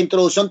 la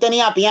introducción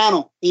tenía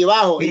piano y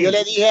bajo. Y yo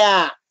le dije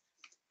a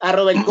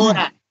Robert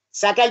Cora,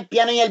 saca el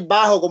piano y el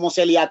bajo como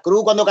Celia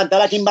Cruz cuando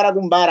cantaba Kimbara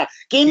Kumbara.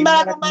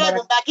 Kimbara Kumbara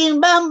Kumbara,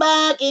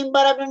 Kimbamba,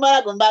 Kimbara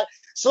Kumbara Kumbara.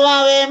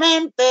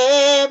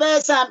 Suavemente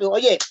besame.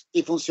 Oye,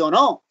 y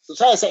funcionó. Tú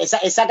sabes,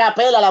 esa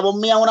capela, la voz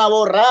mía es una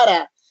voz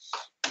rara.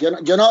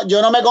 Yo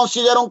no me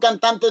considero un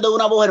cantante de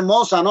una voz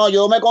hermosa, no.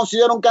 Yo me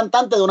considero un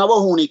cantante de una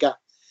voz única.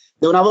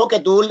 De una voz que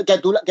tú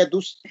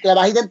la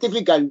vas a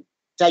identificar. O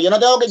sea, yo no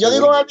tengo que, yo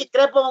digo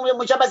discrepo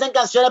muchas veces en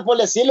canciones por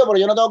decirlo, pero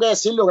yo no tengo que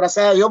decirlo,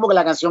 gracias a Dios, porque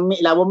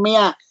la voz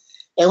mía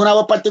es una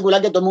voz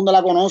particular que todo el mundo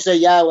la conoce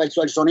ya,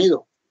 el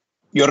sonido.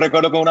 Yo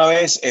recuerdo que una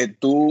vez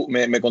tú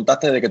me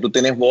contaste de que tú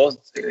tienes voz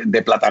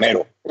de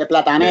platanero. De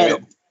platanero,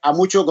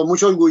 con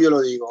mucho orgullo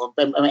lo digo.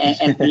 En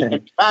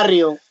mi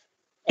barrio,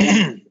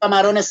 en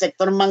Camarones,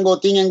 sector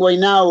Mangotín en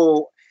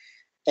Guaynabo,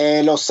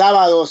 los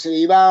sábados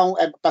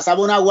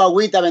pasaba una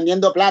guaguita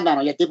vendiendo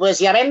plátano y el tipo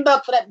decía, vendo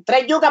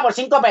 3 yucas por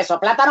 5 pesos,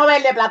 plátano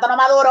verde, plátano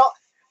maduro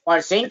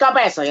por 5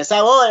 pesos. Y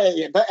esa voz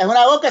es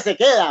una voz que se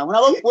queda, una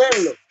voz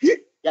pueblo.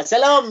 Y hace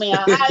la voz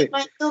mía, ay,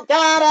 en tu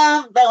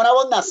cara, una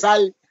voz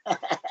nasal.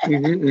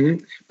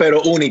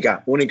 Pero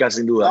única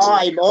sin duda.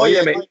 No,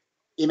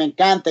 y me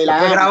encanta. Y la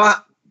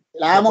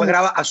amo. Después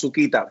graba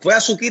Azuquita. ¿Fue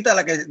Azuquita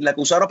la que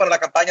usaron para la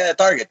campaña de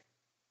Target?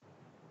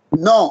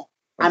 No,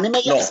 a mí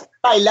me llama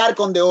Bailar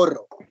con De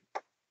Horro.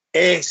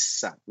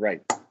 Esa,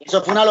 right.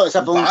 Eso fue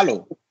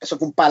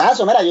un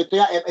palazo. Mira,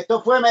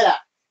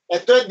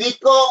 esto es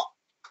disco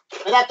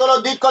Mira todos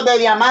los discos de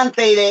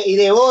diamante y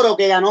de oro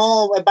que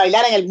ganó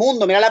Bailar en el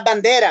mundo. Mira las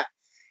banderas.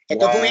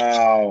 Esto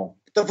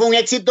fue un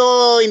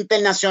éxito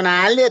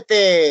internacional.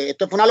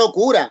 Esto fue una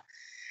locura.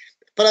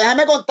 Pero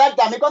déjame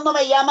contarte, a mí cuando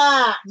me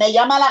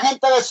llama la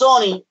gente de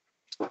Sony,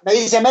 me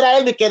dice, mira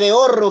Elvis, que De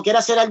Orro quiere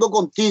hacer algo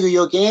contigo. Y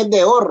yo, ¿quién es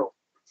De Orro?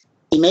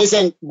 Y me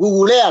dicen,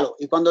 googlealo.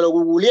 Y cuando lo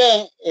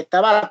googleé,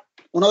 estaba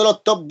uno de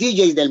los top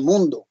DJs del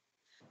mundo.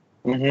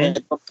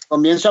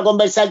 Comienzo a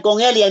conversar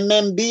con él y él me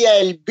envía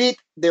el beat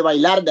de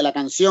Bailar de la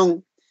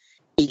canción.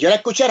 Y yo la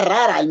escuché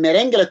rara, el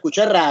merengue lo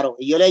escuché raro.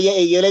 Y yo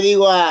le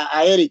digo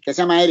a Eric, que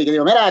se llama Eric, que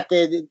digo, mira,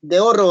 De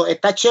Orro,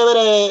 está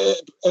chévere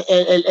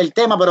el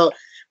tema, pero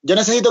yo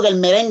necesito que el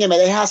merengue me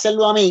dejes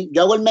hacerlo a mí.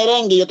 Yo hago el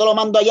merengue y yo te lo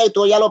mando allá y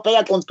tú ya lo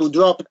pegas con tu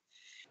drop.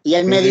 Y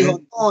él me dijo,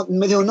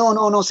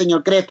 no,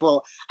 señor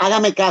Crespo,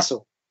 hágame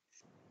caso.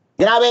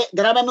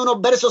 Grábame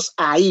unos versos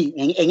ahí,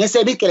 en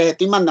ese beat que les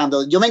estoy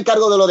mandando. Yo me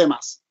encargo de lo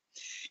demás.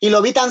 Y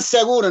lo vi tan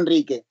seguro,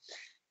 Enrique,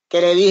 que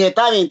le dije,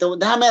 está bien,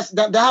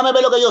 déjame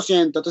ver lo que yo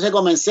siento. Entonces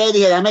comencé y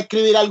dije, déjame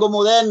escribir algo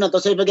moderno.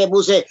 Entonces fue que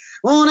puse,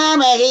 una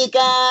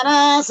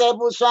mexicana se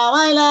puso a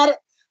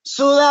bailar,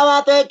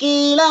 sudaba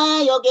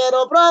tequila, yo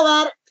quiero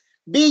probar.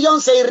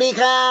 Beyoncé y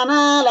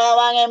Rihanna la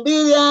van a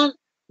envidiar,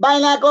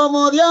 baila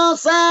como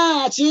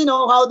diosa,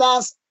 Chino How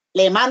Dance.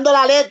 Le mando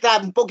la letra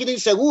un poquito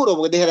inseguro,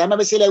 porque dije, déjame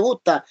ver si le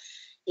gusta.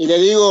 Y le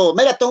digo,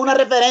 mira, esto es una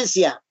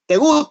referencia, ¿te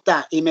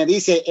gusta? Y me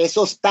dice,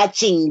 eso está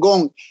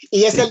chingón.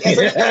 Y eso es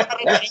una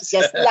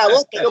referencia, es la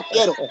voz que yo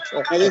quiero.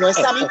 Me dijo,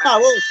 esa misma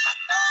voz.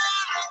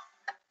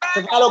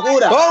 Es una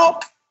locura. ¿Cómo?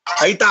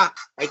 Ahí está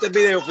el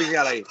video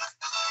oficial ahí.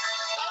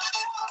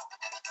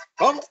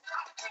 ¿Cómo?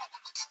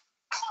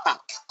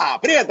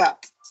 Aprieta.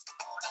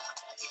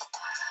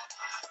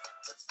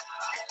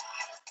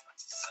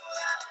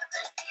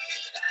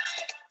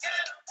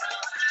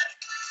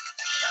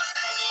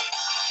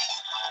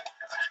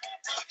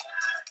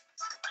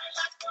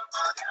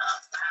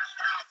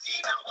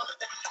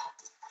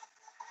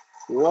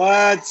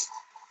 What?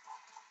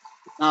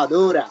 No,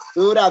 dura.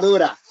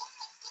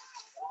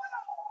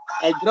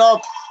 El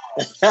drop.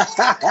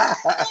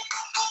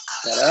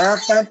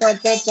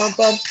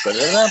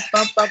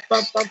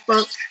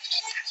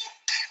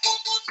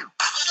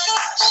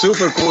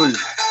 Super cool.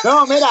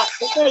 No, mira,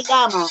 ¿qué te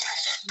llama?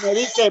 Me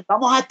dice,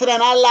 vamos a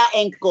estrenarla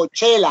en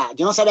Coachella.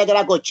 Yo no sabía que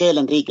era Coachella,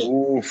 Enrique.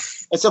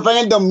 Uf. Eso fue en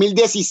el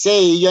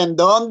 2016. Y yo, ¿en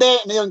dónde?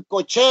 Me dijo, en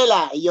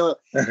Coachella. Y yo,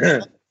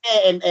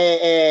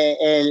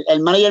 el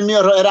manager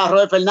mío era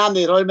Robert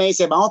Fernández. Y Robert me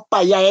dice, vamos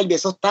para allá,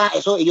 Elvis.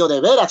 Y yo, de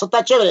veras, eso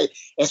está chévere.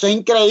 Eso es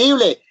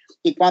increíble.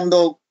 Y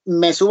cuando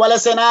me subo al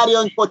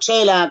escenario en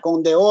Coachella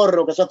con De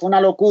Orro, que eso fue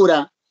una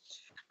locura,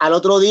 al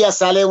otro día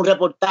sale un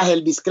reportaje,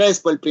 Elvis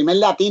Crespo, el primer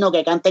latino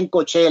que canta en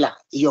Coachella.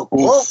 Y yo,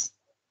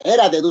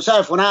 espérate, tú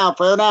sabes, fue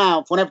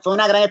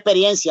una gran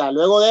experiencia.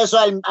 Luego de eso,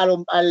 a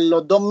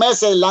los 2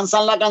 meses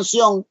lanzan la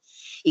canción.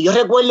 Y yo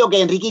recuerdo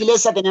que Enrique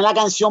Iglesias tenía la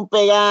canción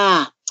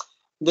pegada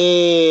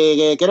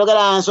creo que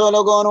era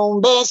Solo con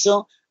un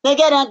beso. Me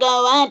quiero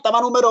acabar,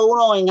 estaba número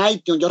 1 en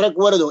iTunes, yo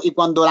recuerdo. Y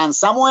cuando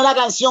lanzamos la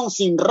canción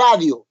sin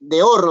radio,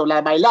 De Orro,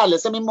 la Bailar,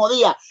 ese mismo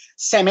día,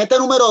 se mete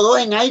número 2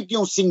 en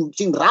iTunes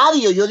sin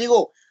radio. Yo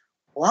digo,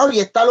 wow, y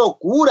esta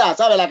locura,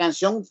 ¿sabes? La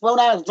canción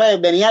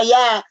venía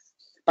ya,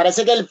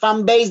 parece que el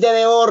fanbase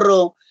de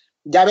Orro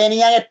ya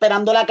venían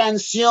esperando la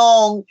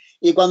canción,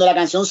 y cuando la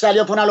canción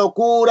salió fue una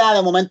locura.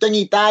 De momento en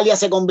Italia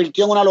se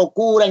convirtió en una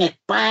locura, en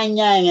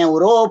España, en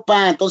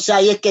Europa. Entonces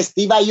ahí es que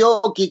Steve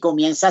Aoki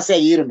comienza a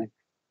seguirme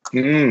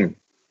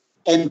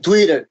en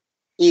Twitter.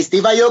 Y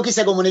Steve Aoki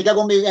se comunica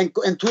conmigo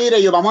en Twitter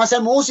y yo, vamos a hacer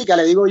música.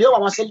 Le digo yo,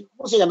 vamos a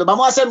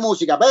hacer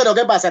música. Pero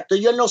 ¿qué pasa?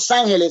 Estoy yo en Los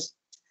Ángeles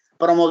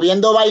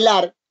promoviendo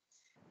Bailar.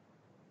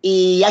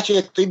 Y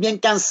estoy bien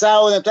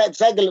cansado de,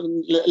 ¿sabes? Que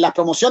las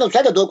promociones,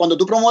 ¿sabes? Que cuando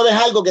tú promueves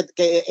algo que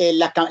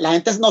la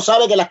gente no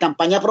sabe que las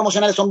campañas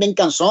promocionales son bien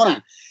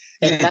cansonas.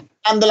 Estar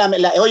en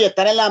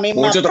la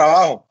misma,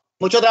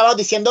 mucho trabajo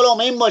diciendo lo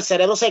mismo, el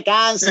cerebro se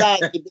cansa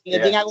y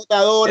es bien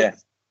agotador.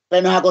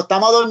 Pero nos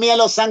acostamos a dormir en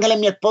Los Ángeles,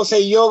 mi esposa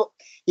y yo,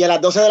 y a las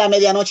 12 de la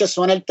medianoche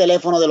suena el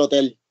teléfono del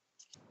hotel.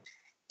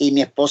 Y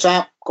mi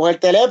esposa coge el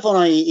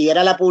teléfono y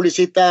era la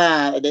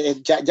publicista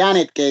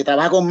Janet, que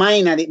trabaja con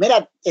Maina.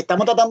 Mira,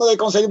 estamos tratando de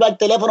conseguir el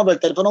teléfono, pero el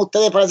teléfono de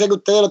ustedes parece que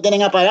ustedes lo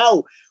tienen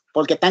apagado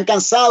porque están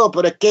cansados,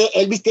 pero es que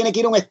Elvis tiene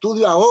que ir a un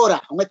estudio ahora,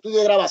 a un estudio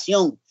de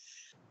grabación.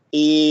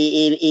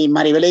 Y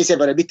Maribel le dice,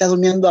 pero Elvis está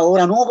durmiendo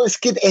ahora. No, es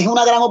que es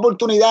una gran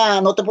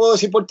oportunidad, no te puedo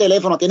decir por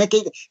teléfono, tiene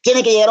que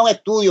llegar a un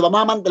estudio.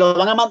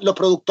 Los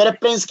productores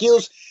Plain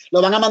Skills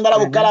lo van a mandar a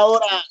buscar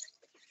ahora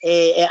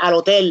al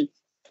hotel.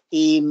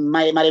 Y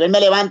Maribel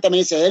me levanta y me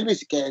dice,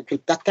 Elvis, que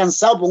estás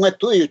cansado por un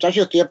estudio.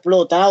 Yo estoy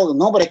explotado.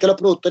 No, pero es que los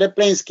productores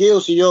Plain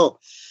Skills y yo,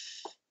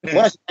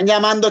 bueno, se están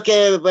llamando, es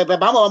que pues,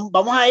 vamos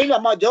a ir.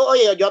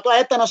 Yo a toda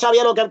esta no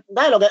sabía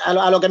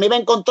a lo que me iba a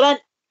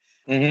encontrar.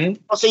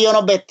 Entonces yo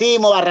nos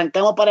vestimos,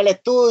 arrancamos para el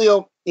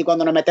estudio, y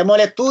cuando nos metemos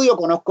al estudio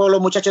conozco a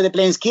los muchachos de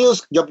Plain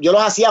Skills. Yo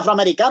los hacía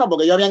afroamericanos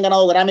porque ellos habían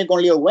ganado Grammy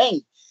con Lil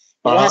Wayne.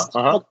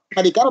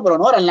 Americanos, pero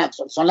no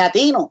son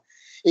latinos.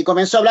 Y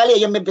comienzo a hablar y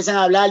ellos me empiezan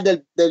a hablar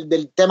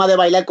del tema de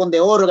bailar con De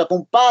Oro, que fue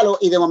un palo,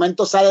 y de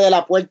momento sale de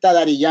la puerta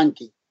Daddy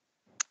Yankee.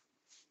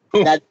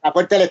 La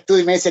puerta del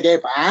estudio y me dice, ¿qué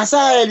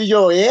pasa? Y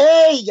yo,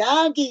 hey,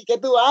 Yankee, ¿qué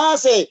tú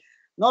haces?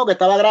 No, que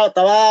estaba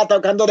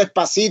tocando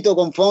Despacito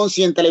con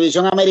Fonsi en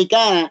televisión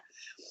americana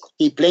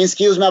y Plain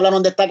Skills me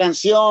hablaron de esta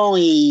canción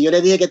y yo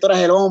les dije que tú eras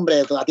el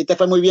hombre, a ti te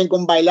fue muy bien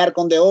con bailar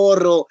con De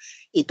Oro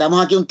y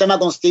estamos aquí un tema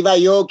con Steve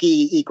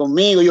Aoki y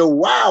conmigo. Y yo,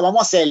 wow, vamos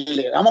a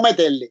hacerle, vamos a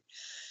meterle.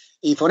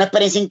 Y fue una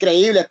experiencia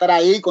increíble estar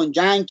ahí con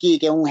Yankee,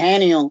 que es un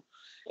genio.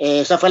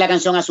 Esa fue la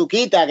canción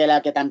Azuquita,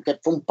 que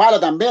fue un palo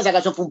también. Esa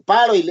canción fue un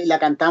palo y la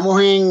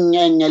cantamos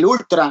en el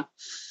Ultra.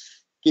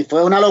 Y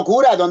fue una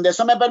locura, donde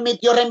eso me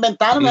permitió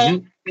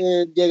reinventarme,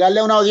 llegarle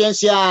a una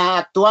audiencia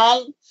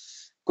actual,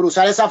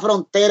 cruzar esa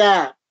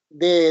frontera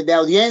de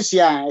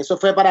audiencia. Eso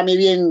fue para mí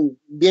bien,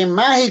 bien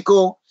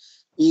mágico.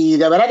 Y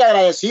de verdad que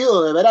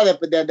agradecido, de verdad,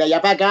 de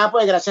allá para acá,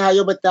 pues gracias a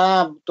Dios pues,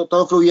 está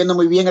todo fluyendo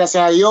muy bien,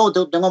 gracias a Dios.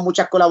 Tengo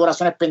muchas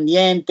colaboraciones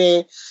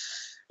pendientes.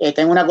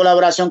 Tengo una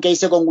colaboración que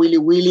hice con Willie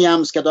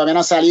Williams, que todavía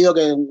no ha salido,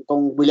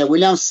 con Willie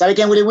Williams. ¿Sabe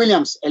quién es Willie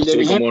Williams? El de sí,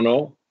 mi cómo gente,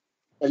 no.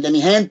 el de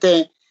mi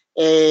gente,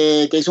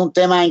 que hizo un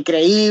tema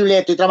increíble.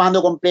 Estoy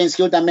trabajando con Plain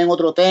Skill también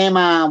otro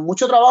tema.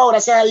 Mucho trabajo,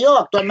 gracias a Dios.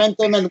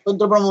 Actualmente me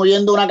encuentro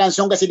promoviendo una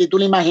canción que se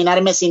titula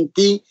Imaginarme Sin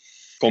Ti.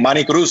 Con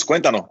Manny Cruz,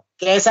 cuéntanos.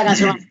 Que esa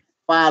canción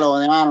palo,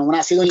 de mano,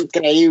 ha sido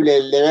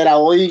increíble, de veras.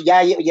 Hoy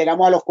ya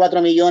llegamos a los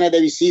 4 millones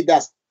de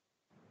visitas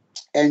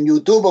en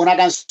YouTube, una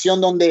canción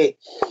donde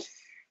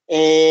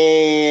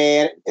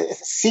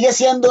sigue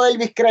siendo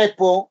Elvis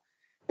Crespo,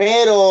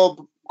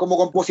 pero como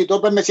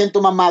compositor pues me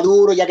siento más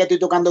maduro, ya que estoy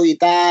tocando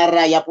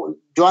guitarra.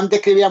 Yo antes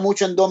escribía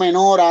mucho en do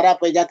menor, ahora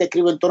pues ya te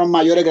escribo en tonos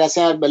mayores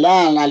gracias,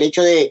 ¿verdad?, al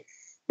hecho de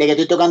que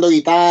estoy tocando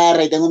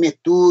guitarra y tengo mi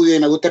estudio y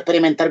me gusta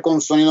experimentar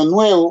con sonidos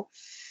nuevos.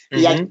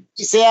 Y aquí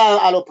utilicé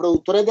a los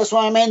productores de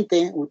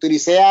Suavemente,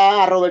 utilicé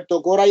a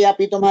Roberto Cora y a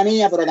Pito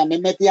Manía, pero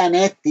también metí a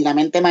Nesti, la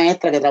mente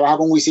maestra que trabaja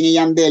con Wisin y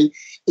Yandel,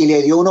 y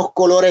le dio unos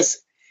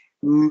colores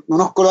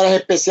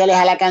especiales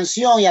a la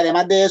canción. Y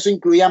además de eso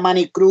incluía a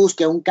Manny Cruz,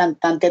 que es un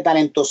cantante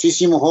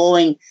talentosísimo,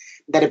 joven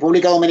de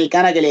República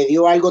Dominicana, que le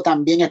dio algo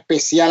también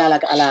especial a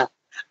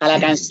la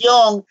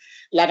canción.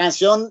 La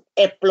canción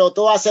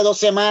explotó hace 2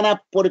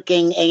 semanas porque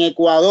en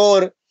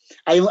Ecuador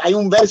hay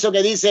un verso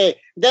que dice: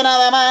 de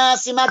nada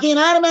más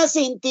imaginarme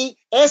sin ti,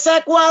 ese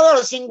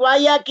Ecuador sin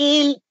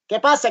Guayaquil. ¿Qué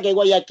pasa? Que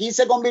Guayaquil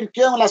se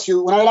convirtió en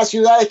una de las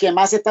ciudades que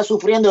más está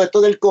sufriendo esto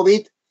del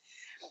COVID.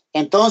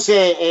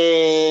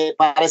 Entonces,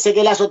 parece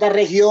que las otras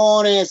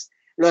regiones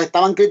los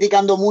estaban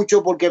criticando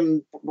mucho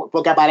porque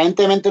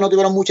aparentemente no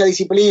tuvieron mucha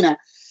disciplina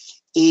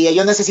y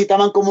ellos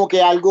necesitaban como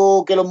que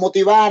algo que los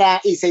motivara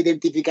y se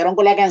identificaron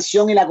con la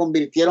canción y la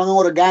convirtieron en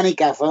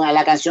orgánica.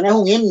 La canción es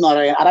un himno.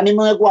 Ahora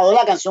mismo en Ecuador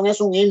la canción es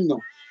un himno.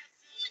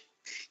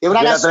 Es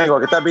una canción. Tengo,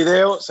 aquí está el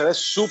video, se ve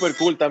súper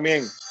cool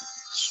también.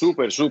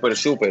 Súper, súper,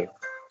 súper.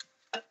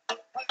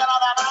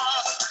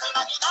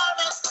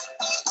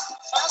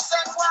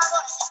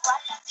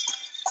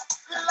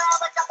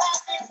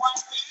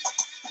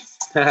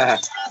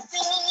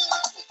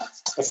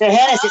 Ese es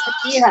Génesis, esa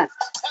es hija.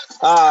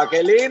 Ah,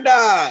 qué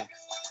linda.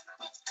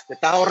 Te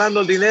estás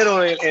ahorrando el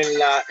dinero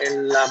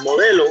en la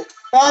modelo.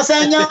 No,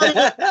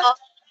 señorita.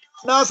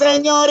 No,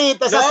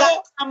 señorita.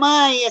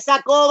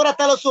 Esa cobra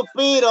hasta los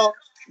suspiros.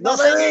 No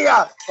me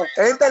digas.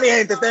 Es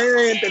inteligente,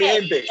 es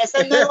inteligente.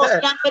 Ese es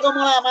negociante como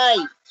la May.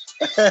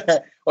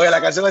 Oye,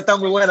 la canción está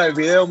muy buena, el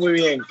video muy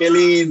bien. Qué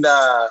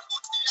linda.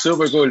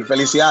 Super cool.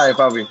 Felicidades,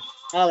 papi.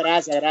 No,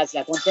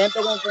 gracias.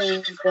 Contento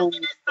con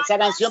esa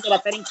canción que va a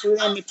estar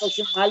incluida en mi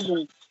próximo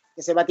álbum,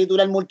 que se va a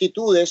titular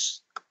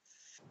Multitudes.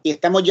 Y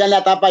estamos ya en la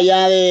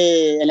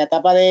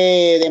etapa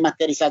de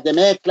masterizar, de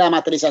mezcla,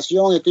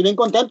 masterización. Estoy bien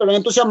contento, bien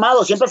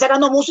entusiasmado, siempre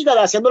sacando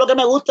música, haciendo lo que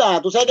me gusta.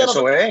 Tú sabes que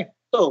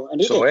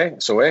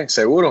Eso es,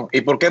 seguro.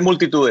 ¿Y por qué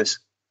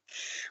Multitudes?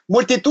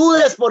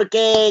 Multitudes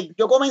porque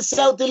yo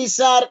comencé a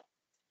utilizar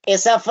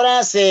esa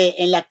frase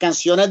en las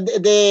canciones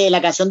de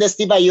la canción de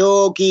Steve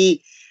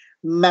Aoki.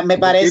 Me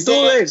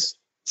parece,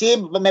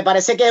 sí, me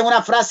parece que es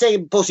una frase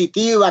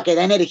positiva, que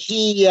da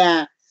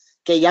energía,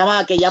 que llama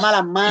a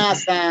las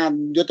masas.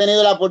 Yo he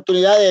tenido la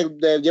oportunidad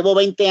llevo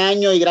 20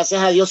 años y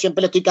gracias a Dios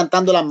siempre le estoy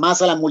cantando a las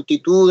masas, a las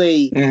multitudes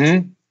y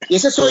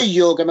ese soy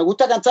yo, que me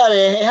gusta cantar.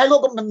 Es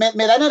algo que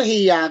me da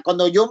energía.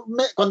 Cuando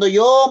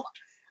yo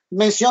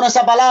menciono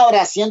esa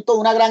palabra, siento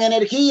una gran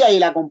energía y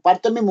la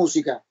comparto en mi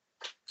música.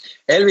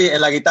 Elvi, en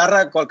la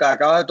guitarra que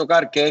acabas de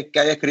tocar, ¿qué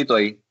hay escrito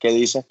ahí? ¿Qué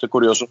dice? Estoy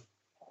curioso.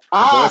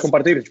 ¿Puedes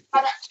compartir?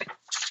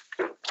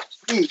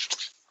 Sí.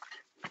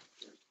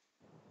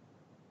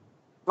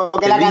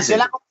 Porque la canción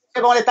la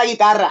compuse con esta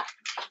guitarra.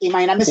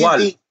 Imaginarme sin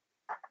ti.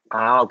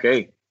 Ah, ok.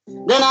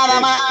 De nada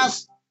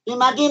más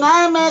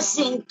imaginarme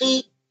sin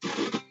ti.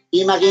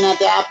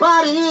 Imagínate a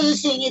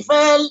París sin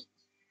Eiffel,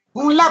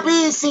 un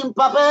lápiz sin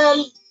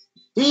papel.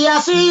 Y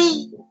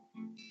así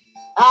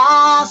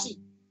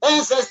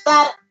es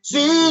estar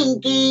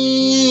sin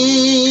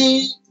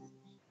ti.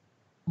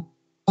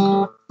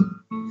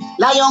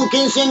 Lion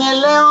King sin el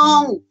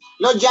león,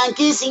 los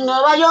Yankees sin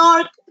Nueva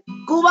York,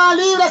 Cuba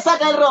Libre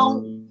saca el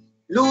ron,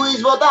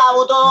 Luis bota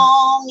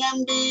botón,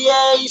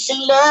 NBA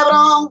sin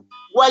LeBron,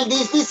 Walt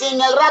Disney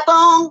sin el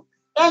ratón,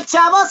 el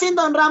Chavo sin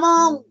Don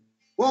Ramón,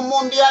 un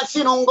mundial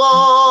sin un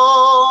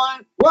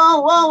gol.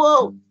 Wow, wow,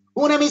 wow.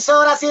 Una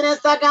emisora sin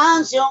esta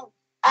canción.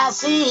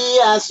 Así,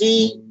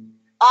 así,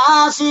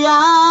 así,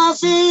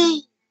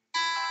 así.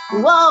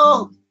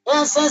 Wow,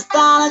 es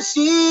estar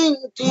sin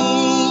ti.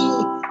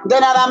 De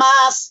nada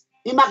más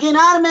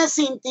imaginarme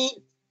sin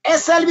ti.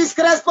 Es Elvis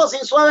Crespo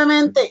sin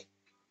Suavemente.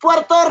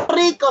 Puerto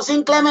Rico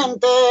sin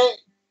Clemente.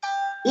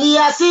 Y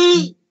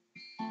así,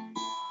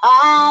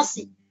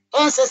 así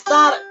es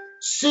estar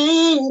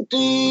sin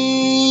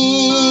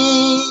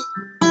ti.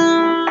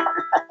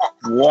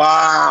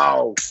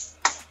 Wow.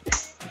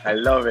 I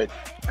love it.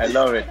 I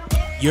love it.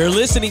 You're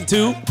listening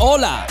to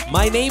Hola,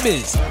 my name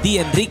is the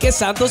Enrique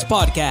Santos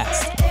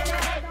Podcast.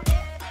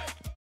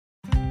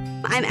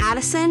 I'm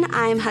Addison.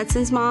 I'm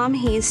Hudson's mom.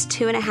 He's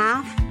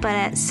 2.5, but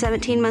at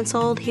 17 months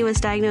old, he was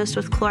diagnosed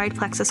with choroid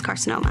plexus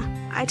carcinoma.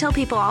 I tell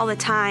people all the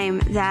time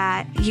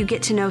that you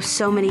get to know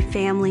so many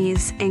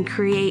families and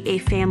create a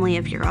family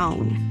of your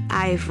own.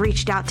 I've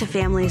reached out to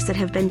families that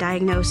have been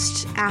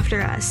diagnosed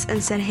after us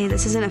and said, hey,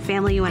 this isn't a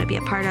family you want to be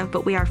a part of,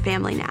 but we are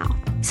family now.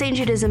 St.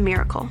 Jude is a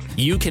miracle.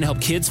 You can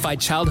help kids fight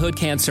childhood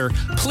cancer.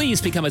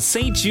 Please become a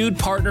St. Jude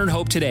Partner in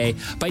Hope today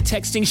by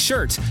texting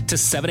SHIRT to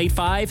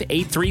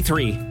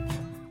 785-833.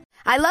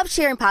 I love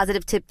sharing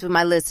positive tips with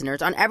my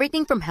listeners on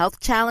everything from health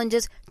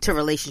challenges to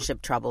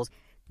relationship troubles.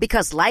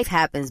 Because life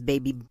happens,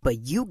 baby,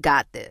 but you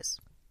got this.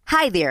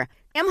 Hi there,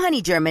 I'm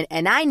Honey German,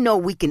 and I know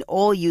we can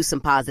all use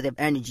some positive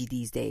energy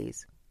these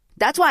days.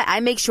 That's why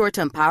I make sure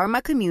to empower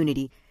my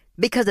community,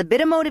 because a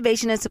bit of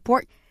motivation and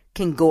support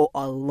can go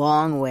a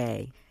long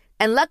way.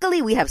 And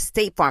luckily, we have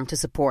State Farm to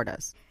support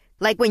us.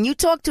 Like when you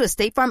talk to a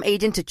State Farm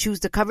agent to choose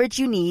the coverage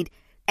you need,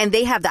 and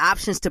they have the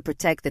options to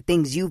protect the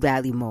things you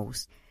value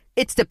most.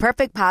 It's the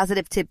perfect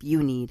positive tip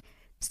you need.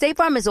 State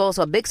Farm is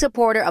also a big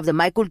supporter of the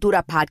My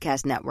Cultura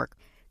podcast network,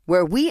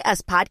 where we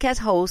as podcast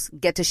hosts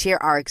get to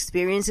share our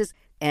experiences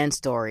and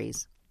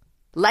stories.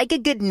 Like a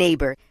good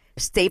neighbor,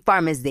 State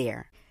Farm is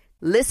there.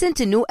 Listen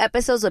to new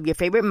episodes of your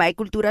favorite My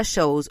Cultura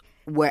shows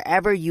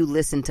wherever you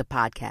listen to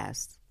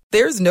podcasts.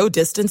 There's no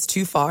distance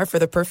too far for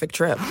the perfect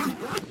trip.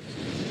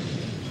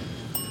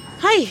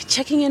 Hi,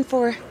 checking in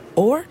for...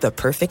 Or the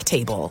perfect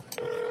table.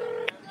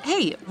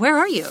 Hey, where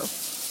are you?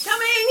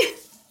 Coming!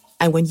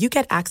 And when you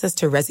get access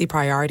to Resi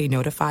Priority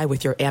Notify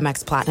with your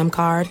Amex Platinum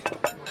card...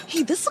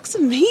 Hey, this looks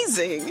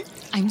amazing.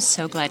 I'm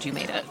so glad you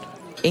made it.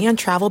 And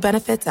travel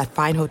benefits at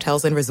fine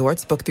hotels and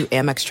resorts booked through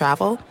Amex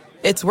Travel,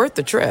 it's worth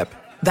the trip.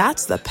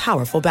 That's the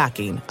powerful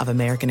backing of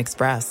American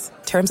Express.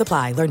 Terms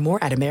apply. Learn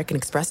more at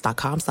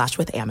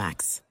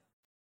americanexpress.com/withAmex.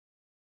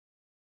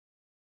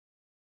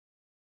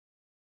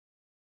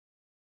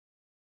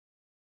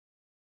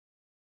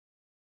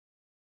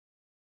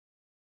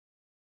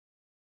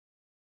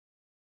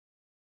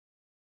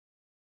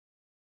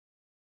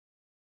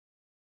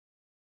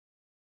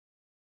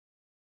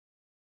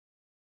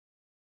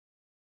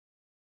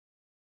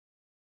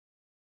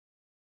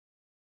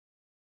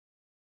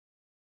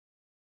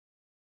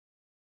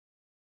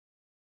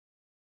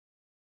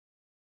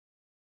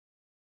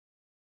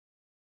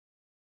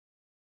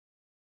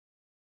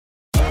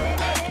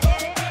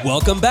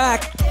 Welcome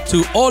back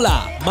to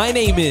Hola, my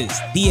name is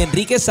the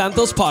Enrique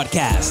Santos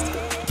Podcast.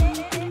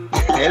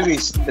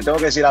 Elvis, te tengo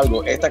que decir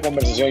algo. Esta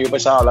conversación yo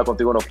pensaba hablar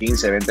contigo unos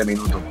 15, 20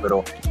 minutos,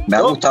 pero me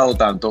ha gustado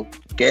tanto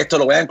que esto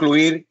lo voy a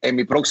incluir en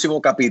mi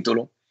próximo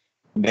capítulo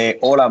de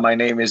Hola, my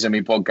name is en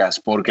mi podcast,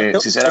 porque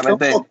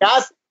sinceramente... Es un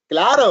podcast,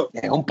 claro.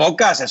 Es un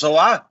podcast, eso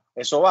va.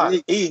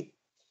 Sí. Y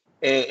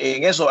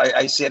en eso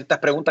hay ciertas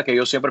preguntas que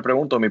yo siempre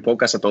pregunto en mi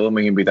podcast a todos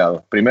mis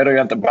invitados. Primero,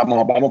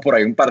 vamos por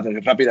ahí, un par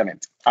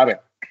rápidamente. A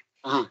ver.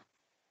 Ajá.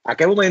 ¿A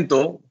qué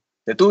momento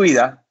de tu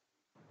vida,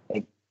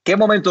 en qué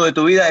momento de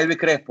tu vida Elvis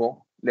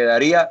Crespo le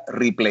daría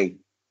replay?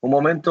 Un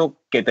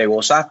momento que te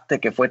gozaste,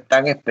 que fue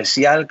tan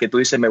especial que tú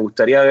dices, me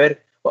gustaría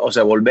ver, o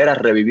sea, volver a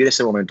revivir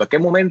ese momento. ¿A qué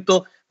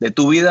momento de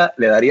tu vida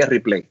le darías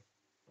replay?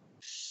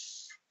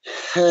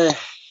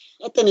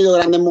 He tenido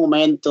grandes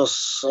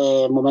momentos,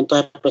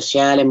 momentos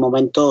especiales,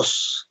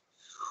 momentos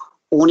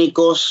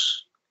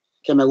únicos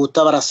que me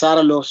gusta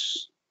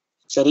abrazarlos.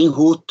 Sería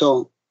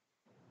injusto.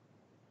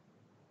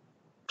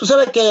 Tú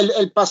sabes que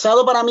el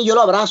pasado para mí yo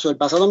lo abrazo, el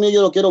pasado mío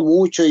yo lo quiero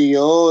mucho y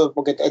yo,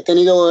 porque he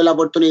tenido la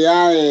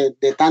oportunidad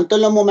de tanto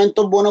en los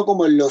momentos buenos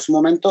como en los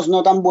momentos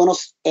no tan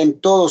buenos, en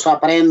todos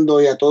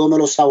aprendo y a todos me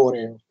los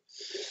saboreo.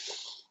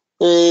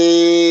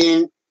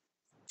 ¿Qué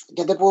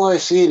te puedo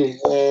decir?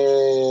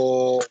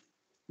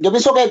 Yo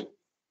pienso que...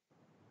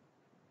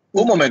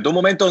 Un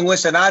momento en un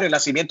escenario, el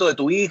nacimiento de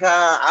tu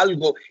hija,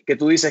 algo que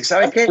tú dices,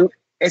 ¿sabes qué?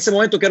 Ese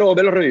momento quiero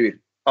volverlo a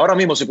revivir. Ahora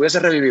mismo, si pudiese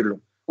revivirlo,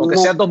 aunque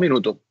sean 2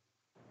 minutos.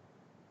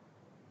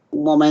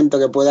 Un momento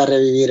que pueda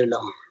revivirlo.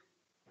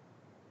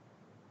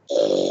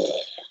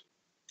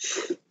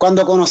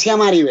 Cuando conocí a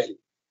Maribel.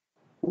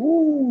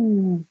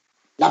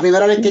 La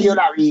primera vez que yo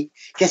la vi,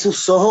 que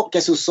sus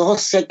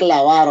ojos se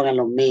clavaron en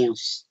los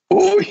míos.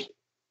 Uy.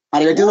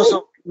 Maribel tiene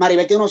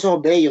Maribel tiene unos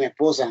ojos bellos, mi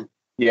esposa.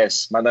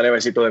 Yes, mándale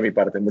besito de mi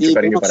parte, mucho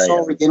cariño para ella.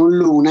 Tiene un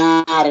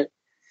lunar.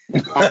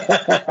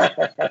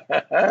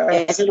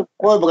 Ese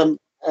porque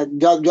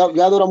yo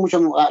adoro mucho,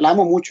 la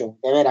amo mucho,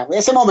 de veras.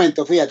 Ese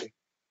momento, fíjate.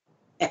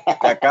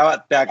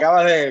 Te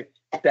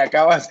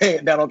acabas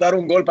de anotar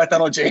un gol para esta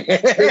noche.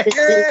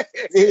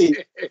 Sí.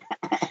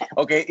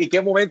 Ok, ¿y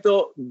qué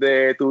momento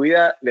de tu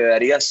vida le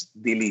darías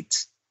delete?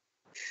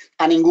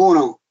 A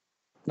ninguno.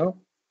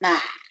 ¿No? Nah,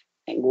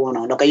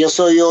 ninguno. Lo que yo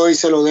soy hoy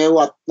se lo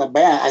debo a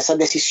esas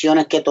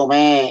decisiones que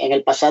tomé en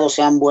el pasado,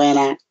 sean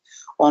buenas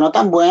o no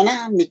tan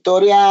buenas. Mi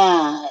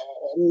historia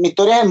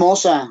es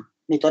hermosa.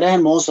 Mi historia es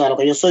hermosa. Lo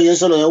que yo soy hoy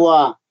se lo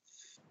debo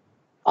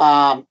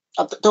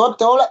te voy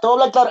a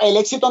hablar claro. El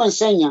éxito no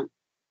enseña.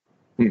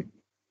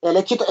 El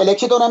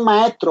éxito no es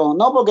maestro,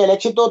 no, porque el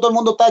éxito todo el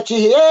mundo está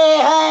chiji,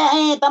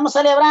 estamos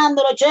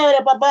celebrando lo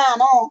chévere, papá,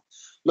 no.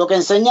 Lo que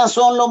enseña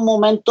son los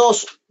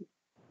momentos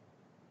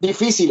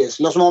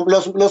difíciles,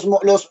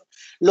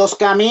 los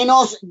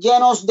caminos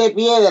llenos de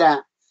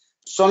piedra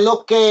son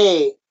los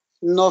que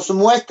nos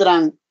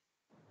muestran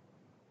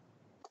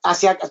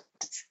hacia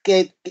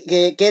qué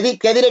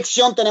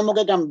dirección tenemos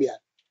que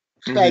cambiar.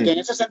 O sea, que en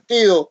ese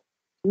sentido,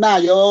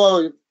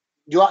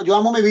 yo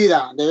amo mi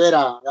vida, de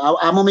veras,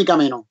 amo mi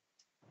camino.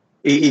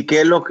 ¿Y qué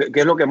es lo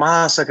que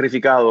más has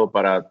sacrificado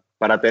para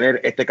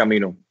tener este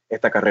camino,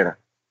 esta carrera?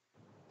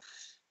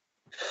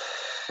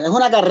 Es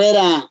una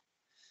carrera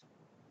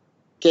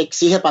que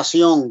exige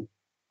pasión.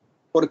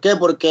 ¿Por qué?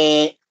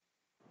 Porque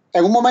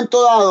en un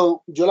momento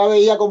dado yo la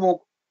veía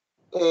como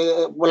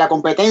la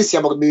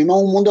competencia, porque vivimos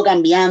en un mundo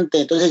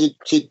cambiante. Entonces,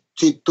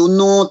 si tú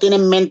no tienes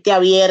mente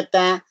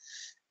abierta,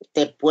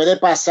 te puede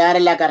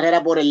pasar la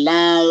carrera por el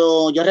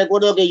lado. Yo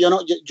recuerdo que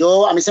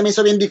a mí se me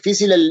hizo bien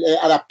difícil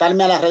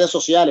adaptarme a las redes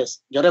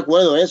sociales. Yo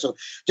recuerdo eso.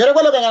 Yo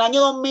recuerdo que en el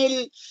año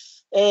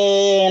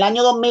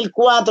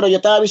 2004 yo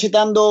estaba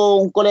visitando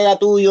un colega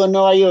tuyo en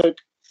Nueva York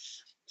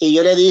y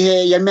yo le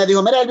dije, y él me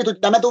dijo, mira,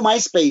 Elvis, dame tu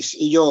MySpace.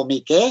 Y yo,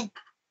 ¿mi qué?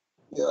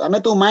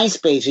 Dame tu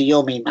MySpace. Y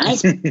yo, ¿mi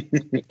MySpace?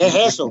 ¿Qué es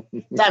eso?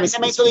 O sea, a mí se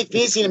me hizo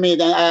difícil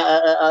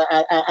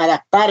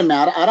adaptarme.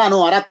 Ahora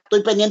no, ahora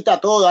estoy pendiente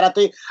a todo. Ahora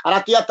estoy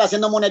hasta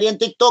haciendo monería en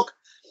TikTok.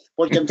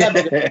 Porque estás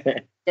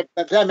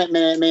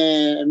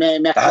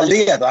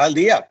al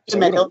día.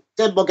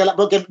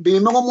 Porque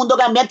vivimos en un mundo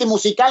cambiante y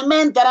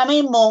musicalmente ahora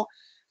mismo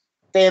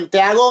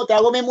te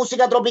hago mi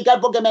música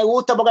tropical porque me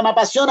gusta, porque me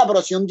apasiona, pero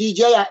si un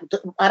DJ,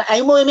 hay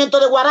un movimiento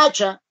de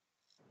guaracha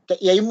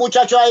y hay un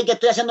muchacho ahí que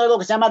estoy haciendo algo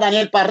que se llama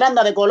Daniel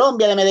Parranda de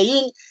Colombia, de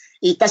Medellín,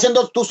 y está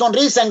haciendo Tu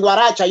Sonrisa en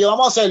guaracha. Yo,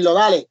 vamos a hacerlo,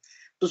 dale.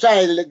 Tú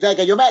sabes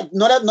que yo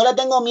no le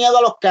tengo miedo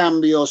a los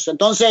cambios.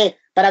 Entonces,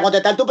 para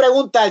contestar tu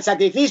pregunta, el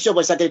sacrificio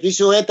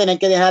es tener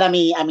que dejar a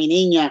mi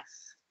niña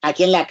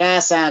aquí en la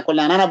casa con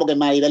la nana, porque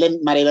Maribel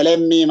es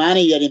mi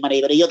manager y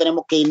Maribel y yo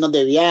tenemos que irnos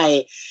de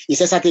viaje. Y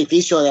ese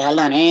sacrificio de dejar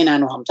la nena,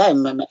 ¿sabes?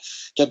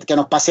 Que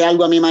nos pase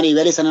algo a mi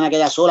Maribel y esa nena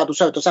queda sola, tú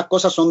sabes, todas esas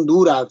cosas son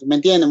duras, ¿me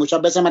entiendes?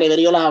 Muchas veces Maribel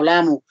y yo las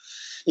hablamos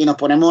y nos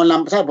ponemos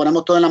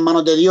todo en las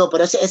manos de Dios,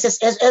 pero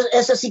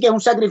ese sí que es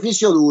un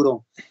sacrificio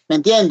duro, ¿me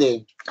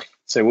entiendes?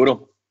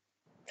 Seguro.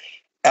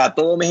 A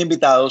todos mis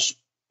invitados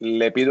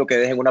le pido que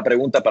dejen una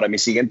pregunta para mi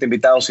siguiente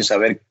invitado sin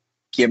saber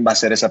quién va a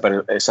ser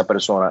esa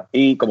persona.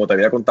 Y como te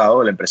había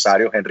contado, el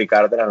empresario Henry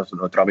Cárdenas,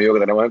 nuestro amigo que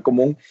tenemos en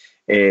común,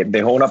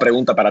 dejó una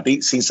pregunta para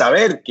ti sin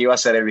saber que iba a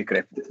ser Elvis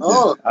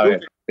Crespo. A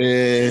ver.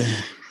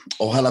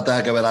 Ojalá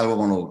tenga que ver algo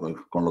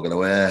con lo que le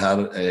voy a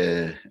dejar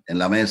en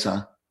la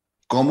mesa.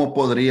 ¿Cómo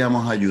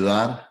podríamos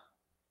ayudar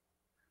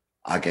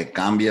a que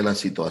cambie la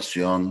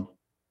situación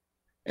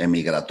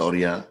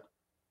emigratoria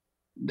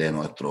de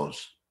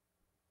nuestros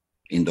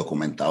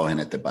indocumentados en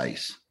este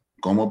país?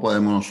 ¿Cómo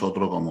podemos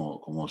nosotros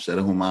como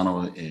seres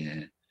humanos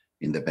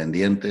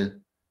independientes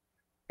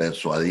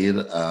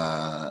persuadir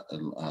a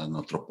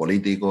nuestros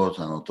políticos,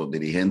 a nuestros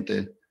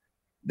dirigentes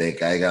de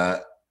que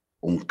haya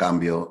un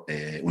cambio,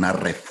 una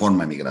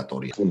reforma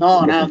migratoria?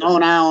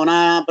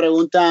 Una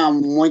pregunta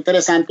muy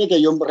interesante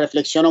que yo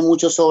reflexiono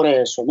mucho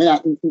sobre eso.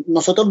 Mira,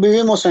 nosotros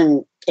vivimos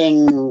en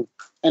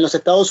los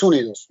Estados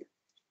Unidos,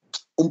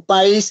 un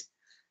país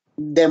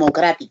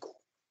democrático.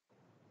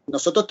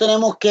 Nosotros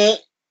tenemos que,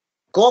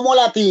 como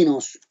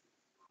latinos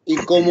y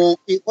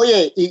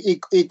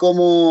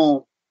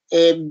como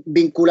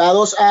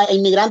vinculados a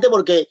inmigrantes,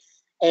 porque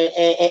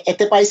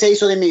este país se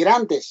hizo de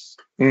inmigrantes.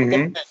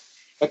 Uh-huh.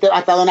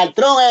 Hasta Donald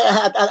Trump,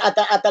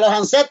 hasta los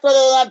ancestros de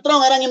Donald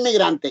Trump eran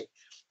inmigrantes.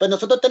 Pues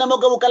nosotros tenemos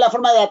que buscar la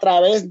forma de, a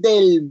través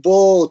del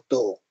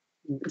voto, o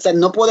sea,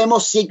 no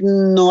podemos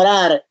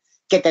ignorar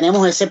que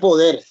tenemos ese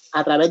poder,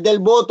 a través del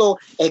voto,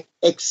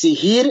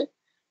 exigir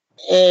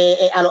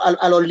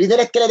a los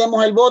líderes que le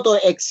demos el voto,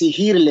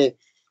 exigirle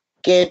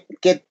que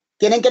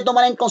tienen que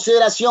tomar en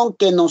consideración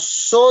que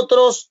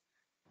nosotros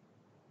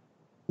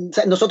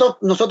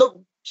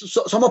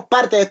somos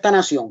parte de esta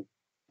nación.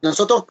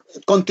 Nosotros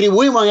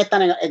contribuimos en esta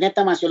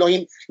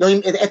nación.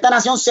 Esta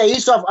nación se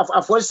hizo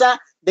a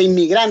fuerza de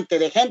inmigrantes,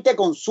 de gente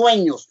con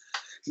sueños,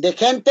 de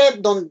gente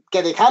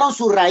que dejaron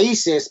sus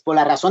raíces por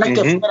las razones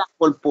que fueran,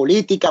 por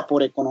política,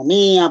 por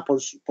economía,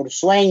 por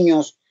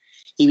sueños.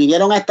 y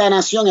vinieron a esta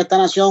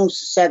nación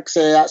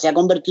se ha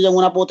convertido en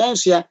una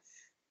potencia.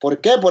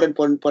 ¿Por qué?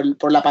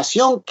 Por la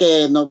pasión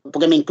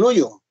porque me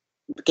incluyo,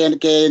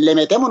 que le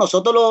metemos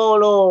nosotros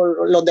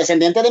los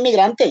descendientes de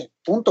inmigrantes,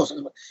 puntos.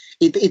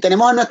 Y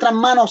tenemos en nuestras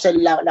manos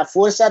la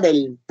fuerza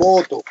del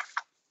voto,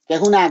 que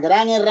es una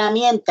gran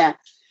herramienta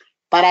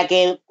para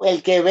que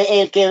el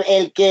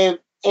que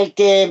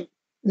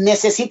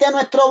necesite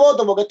nuestro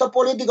voto, porque estos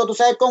políticos, tú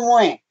sabes cómo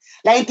es.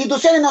 Las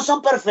instituciones no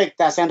son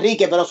perfectas,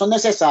 Enrique, pero son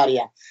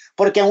necesarias.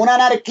 Porque en una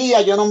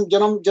anarquía, yo no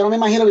me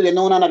imagino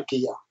viviendo en una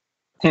anarquía.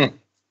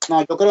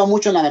 No, yo creo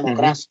mucho en la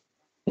democracia.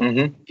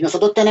 Y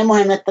nosotros tenemos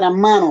en nuestras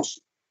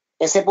manos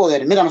ese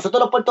poder. Mira,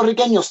 nosotros los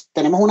puertorriqueños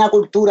tenemos una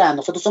cultura,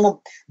 nosotros somos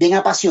bien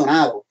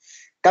apasionados.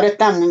 Claro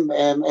está,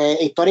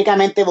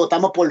 históricamente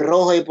votamos por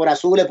rojo y por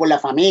azul y por la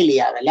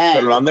familia, ¿verdad?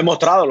 Pero lo han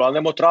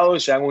demostrado y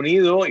se han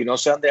unido y no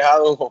se han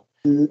dejado,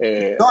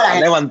 han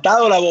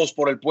levantado la voz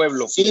por el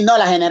pueblo. Sí, no,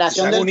 la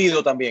generación se han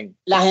unido también.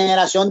 La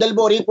generación del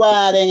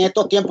boricua en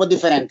estos tiempos es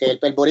diferente.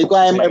 El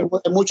boricua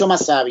es mucho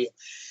más sabio.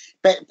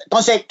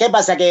 Entonces, ¿qué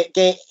pasa?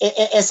 Que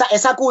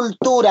esa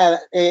cultura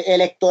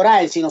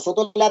electoral, si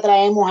nosotros la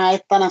traemos a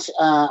esta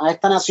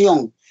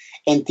nación,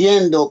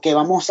 entiendo que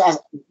vamos a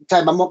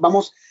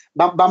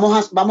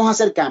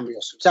hacer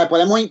cambios. O sea,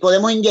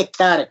 podemos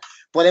inyectar,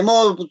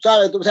 podemos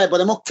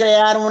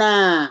crear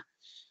una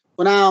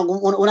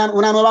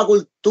nueva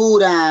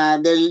cultura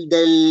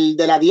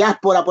de la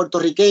diáspora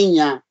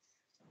puertorriqueña,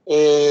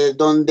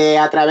 donde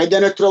a través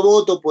de nuestro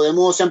voto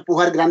podemos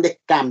empujar grandes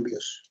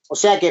cambios. O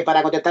sea que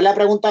para contestar la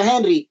pregunta a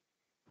Henry,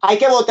 hay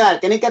que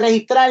votar, tienen que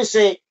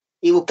registrarse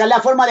y buscar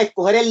la forma de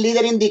escoger el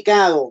líder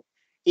indicado.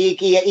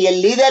 Y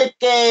el líder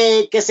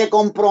que se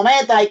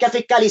comprometa, hay que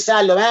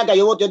fiscalizarlo. Ven acá,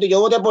 yo voté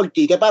por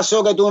ti. ¿Qué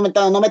pasó que tú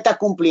no me estás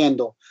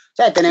cumpliendo? O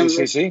sea, tenemos,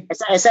 sí.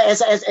 Esa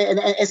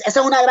es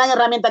una gran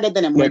herramienta que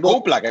tenemos. Que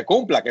cumpla.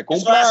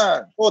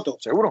 Voto.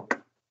 Seguro.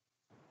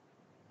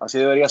 Así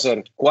debería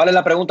ser. ¿Cuál es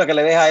la pregunta que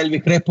le deja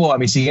Elvis Crespo a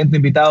mi siguiente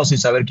invitado sin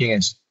saber quién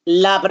es?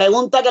 La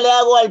pregunta que le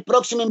hago al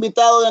próximo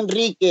invitado de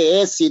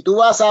Enrique es: si tú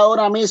vas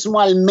ahora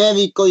mismo al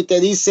médico y te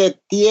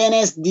dice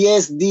tienes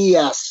 10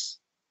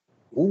 días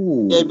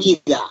de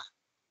vida,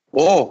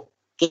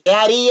 ¿qué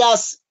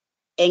harías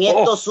en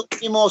estos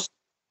últimos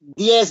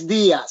 10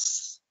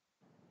 días?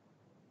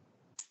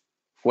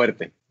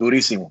 Fuerte,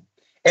 durísimo.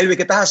 Elvis,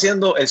 ¿qué estás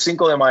haciendo el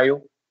 5 de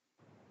mayo?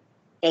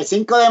 El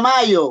 5 de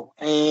mayo,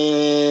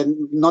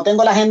 no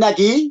tengo la agenda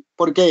aquí.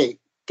 ¿Por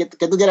qué? ¿Qué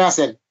tú quieres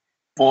hacer?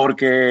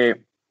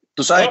 Porque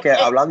tú sabes que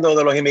hablando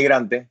de los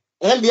inmigrantes...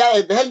 Es el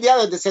día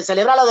donde se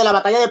celebra lo de la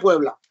batalla de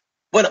Puebla.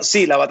 Bueno,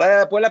 sí, la batalla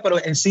de Puebla, pero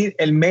en sí,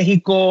 en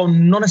México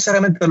no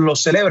necesariamente lo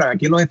celebran.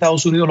 Aquí en los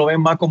Estados Unidos lo ven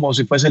más como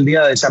si fuese el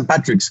día de St.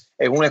 Patrick's.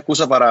 Es una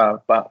excusa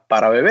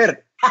para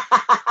beber.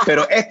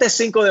 Pero este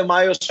 5 de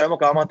mayo sabemos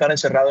que vamos a estar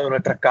encerrados en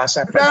nuestras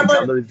casas,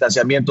 practicando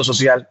distanciamiento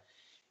social.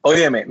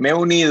 Óyeme, me he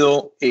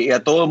unido y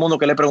a todo el mundo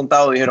que le he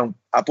preguntado dijeron,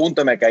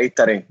 apúnteme que ahí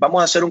estaré.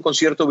 Vamos a hacer un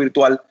concierto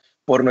virtual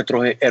por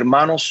nuestros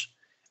hermanos,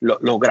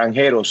 los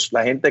granjeros,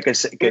 la gente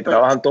que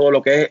trabaja en todo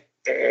lo que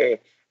es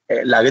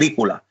la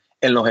agrícola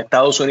en los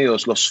Estados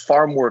Unidos, los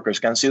farm workers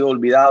que han sido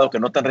olvidados, que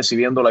no están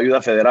recibiendo la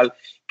ayuda federal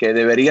que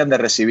deberían de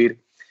recibir,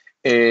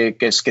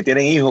 que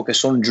tienen hijos, que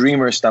son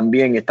dreamers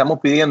también.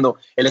 Estamos pidiendo,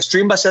 el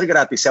stream va a ser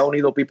gratis, se ha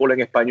unido People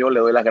en español, le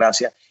doy las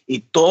gracias.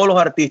 Y todos los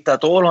artistas,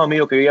 todos los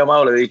amigos que yo he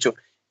llamado, le he dicho,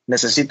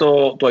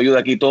 necesito tu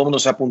ayuda aquí, todo el mundo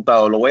se ha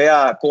apuntado. Lo voy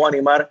a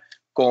coanimar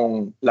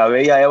con la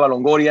bella Eva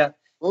Longoria.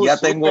 Ya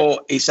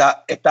tengo,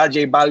 está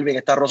J Balvin,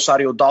 está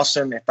Rosario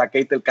Dawson, está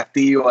Kate del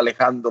Castillo,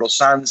 Alejandro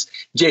Sanz,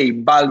 J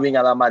Balvin,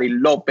 Adamari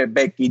López,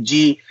 Becky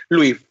G,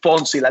 Luis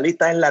Fonsi. La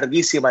lista es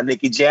larguísima.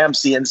 Nicky Jam,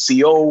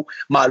 CNCO,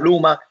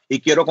 Maluma, y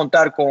quiero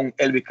contar con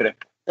Elvis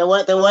Crespo. Te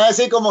voy a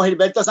decir como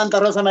Gilberto Santa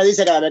Rosa me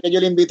dice cada vez que yo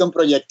le invito a un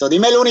proyecto.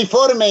 Dime el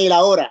uniforme y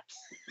la hora.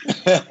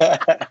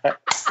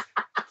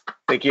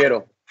 Te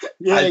quiero.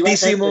 Bien,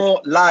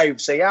 Altísimo Live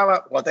se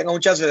llama. Cuando tengas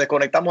un chance,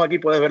 desconectamos aquí,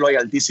 puedes verlo ahí,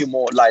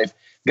 Altísimo Live.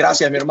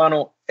 Gracias, mi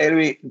hermano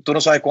Elvis. Tú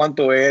no sabes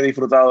cuánto he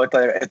disfrutado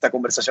esta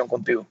conversación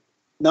contigo.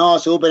 No,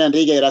 súper,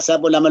 Enrique. Gracias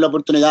por darme la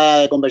oportunidad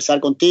de conversar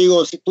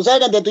contigo. Tú sabes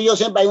que entre tú y yo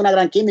siempre hay una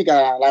gran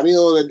química. La ha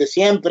habido desde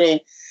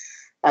siempre.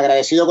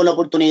 Agradecido con la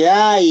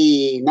oportunidad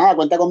y nada,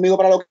 cuenta conmigo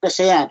para lo que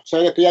sea. Tú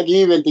sabes que estoy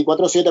aquí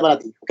 24/7 para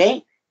ti, ¿ok?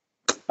 I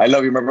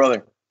love you, my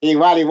brother.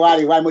 Igual.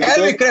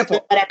 Elvis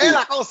Crespo, es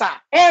la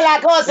cosa,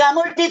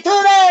 multitudes.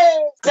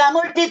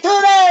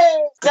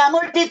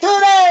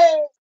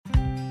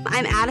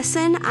 I'm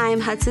Addison.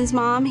 I'm Hudson's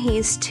mom.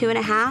 He's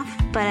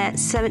 2.5, but at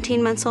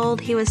 17 months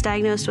old, he was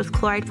diagnosed with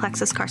chloroid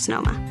plexus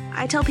carcinoma.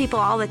 I tell people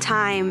all the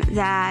time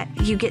that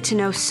you get to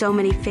know so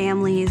many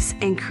families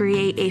and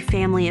create a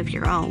family of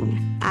your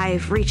own.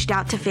 I've reached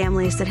out to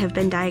families that have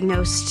been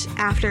diagnosed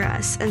after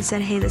us and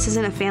said, hey, this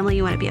isn't a family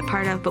you want to be a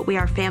part of, but we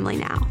are family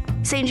now.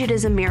 St. Jude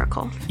is a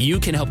miracle. You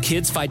can help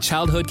kids fight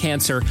childhood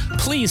cancer.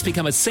 Please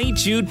become a St.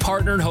 Jude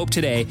Partner in Hope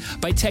today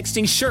by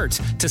texting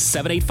SHIRT to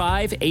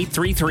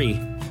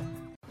 785-833.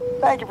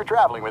 Thank you for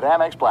traveling with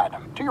Amex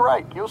Platinum. To your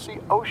right, you'll see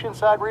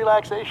oceanside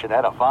relaxation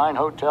at a fine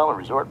hotel and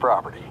resort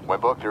property. When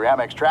booked through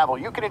Amex Travel,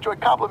 you can enjoy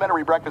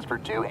complimentary breakfast for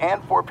 2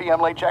 and 4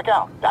 p.m. late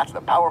checkout. That's the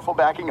powerful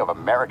backing of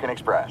American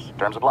Express.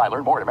 Terms apply.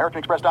 Learn more at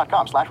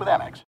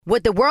americanexpress.com/withAmex.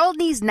 What the world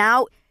needs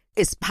now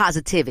is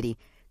positivity.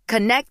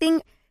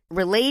 Connecting,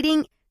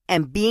 relating,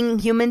 and being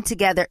human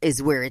together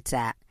is where it's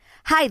at.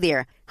 Hi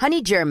there,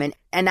 Honey German,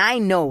 and I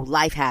know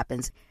life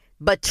happens,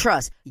 but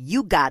trust,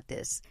 you got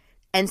this.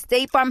 And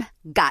State Farm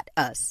got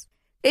us.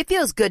 It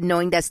feels good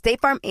knowing that State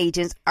Farm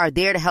agents are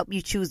there to help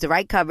you choose the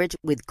right coverage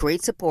with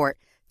great support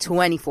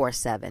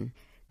 24/7.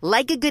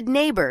 Like a good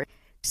neighbor,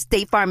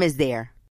 State Farm is there.